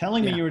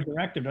 Telling me you're a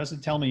director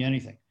doesn't tell me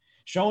anything.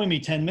 Showing me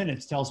 10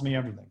 minutes tells me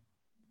everything.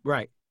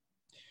 Right.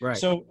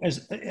 So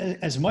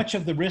as much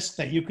of the risk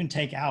that you can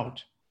take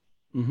out,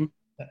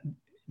 that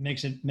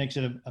makes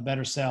it a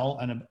better sell,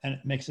 and it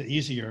makes it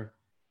easier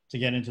to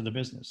get into the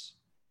business.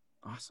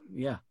 Awesome.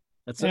 Yeah.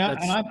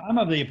 I'm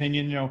of the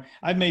opinion, you know,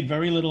 I've made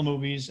very little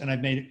movies and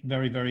I've made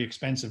very, very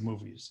expensive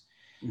movies,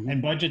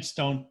 and budgets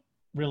don't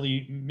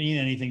really mean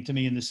anything to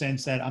me in the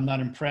sense that I'm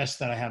not impressed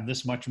that I have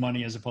this much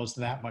money as opposed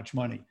to that much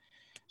money.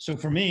 So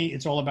for me,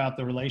 it's all about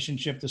the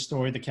relationship, the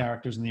story, the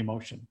characters, and the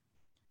emotion.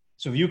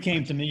 So if you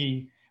came to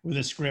me with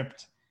a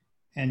script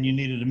and you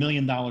needed $1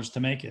 million to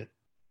make it,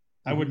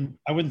 I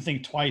wouldn't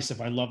think twice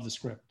if I loved the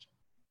script.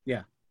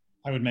 Yeah.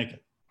 I would make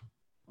it.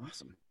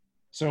 Awesome.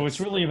 So it's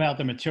really about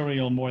the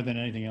material more than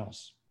anything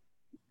else.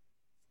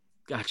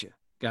 Gotcha.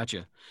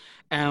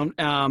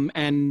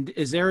 And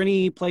is there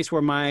any place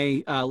where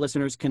my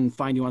listeners can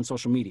find you on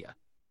social media?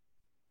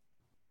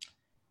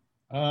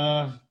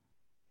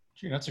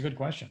 That's a good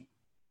question.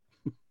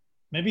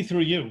 Maybe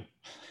through you.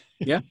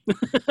 Yeah.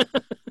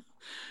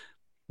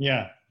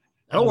 Yeah.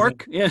 That'll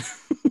work. Yeah.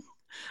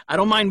 I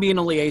don't mind being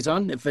a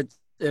liaison if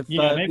you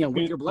know,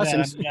 with your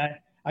blessings.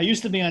 I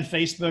used to be on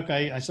Facebook.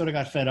 I sort of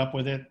got fed up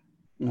with it.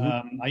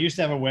 I used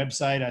to have a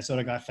website. I sort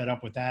of got fed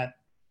up with that.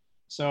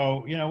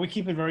 So, you know, we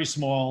keep it very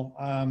small.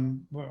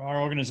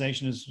 Our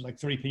organization is like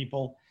 3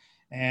 people,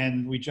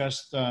 and we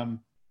just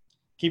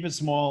keep it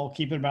small,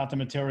 keep it about the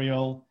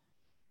material.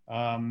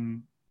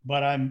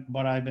 But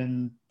I've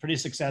been pretty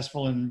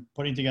successful in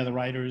putting together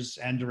writers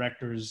and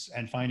directors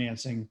and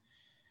financing.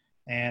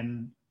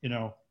 And, you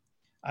know,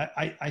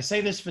 I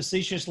say this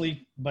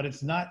facetiously, but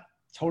it's not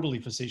totally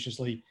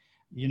facetiously.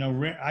 You know,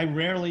 I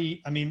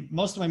mean,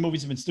 most of my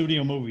movies have been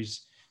studio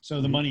movies, so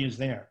the money is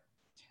there.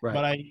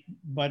 Right.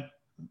 But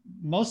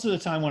most of the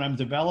time when I'm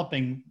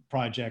developing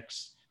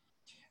projects,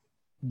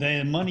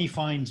 the money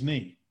finds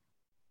me.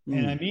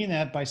 And I mean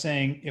that by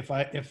saying, if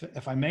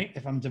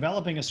I'm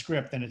developing a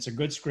script and it's a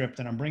good script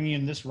and I'm bringing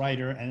in this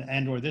writer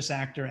and or this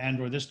actor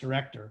and or this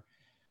director,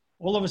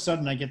 all of a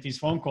sudden I get these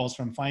phone calls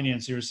from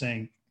financiers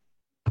saying,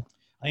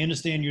 I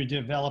understand you're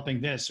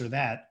developing this or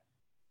that.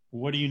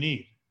 What do you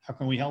need? How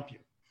can we help you?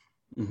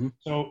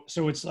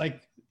 So it's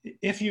like,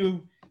 if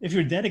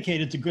you're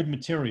dedicated to good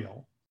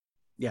material,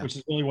 which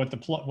is really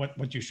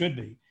what you should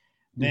be,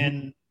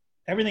 then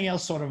everything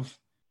else sort of,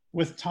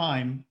 with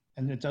time,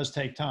 and it does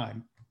take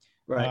time,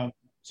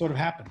 sort of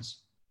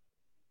happens.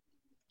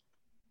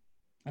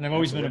 And I've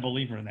always been a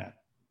believer in that.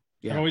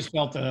 I've always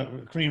felt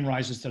the cream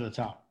rises to the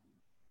top.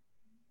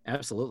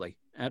 Absolutely.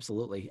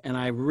 And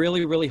I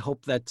really, really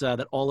hope that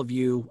all of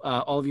you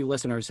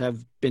listeners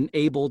have been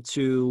able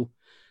to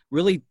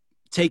really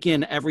take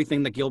in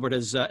everything that Gilbert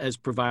has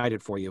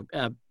provided for you.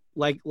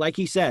 Like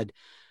he said,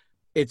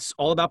 it's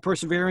all about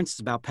perseverance. It's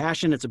about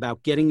passion. It's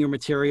about getting your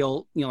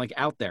material, you know, like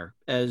out there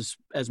as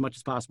much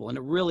as possible. And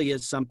it really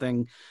is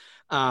something.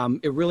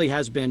 It really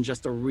has been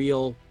just a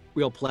real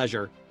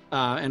pleasure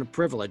and a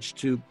privilege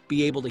to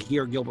be able to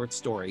hear Gilbert's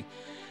story.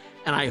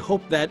 And I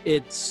hope that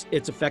it's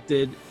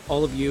affected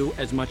all of you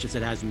as much as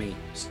it has me.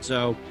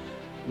 So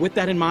with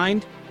that in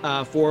mind,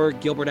 for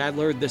Gilbert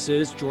Adler, this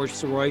is George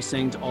Sirois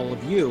saying to all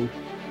of you,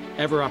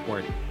 ever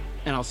upward.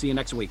 And I'll see you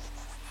next week.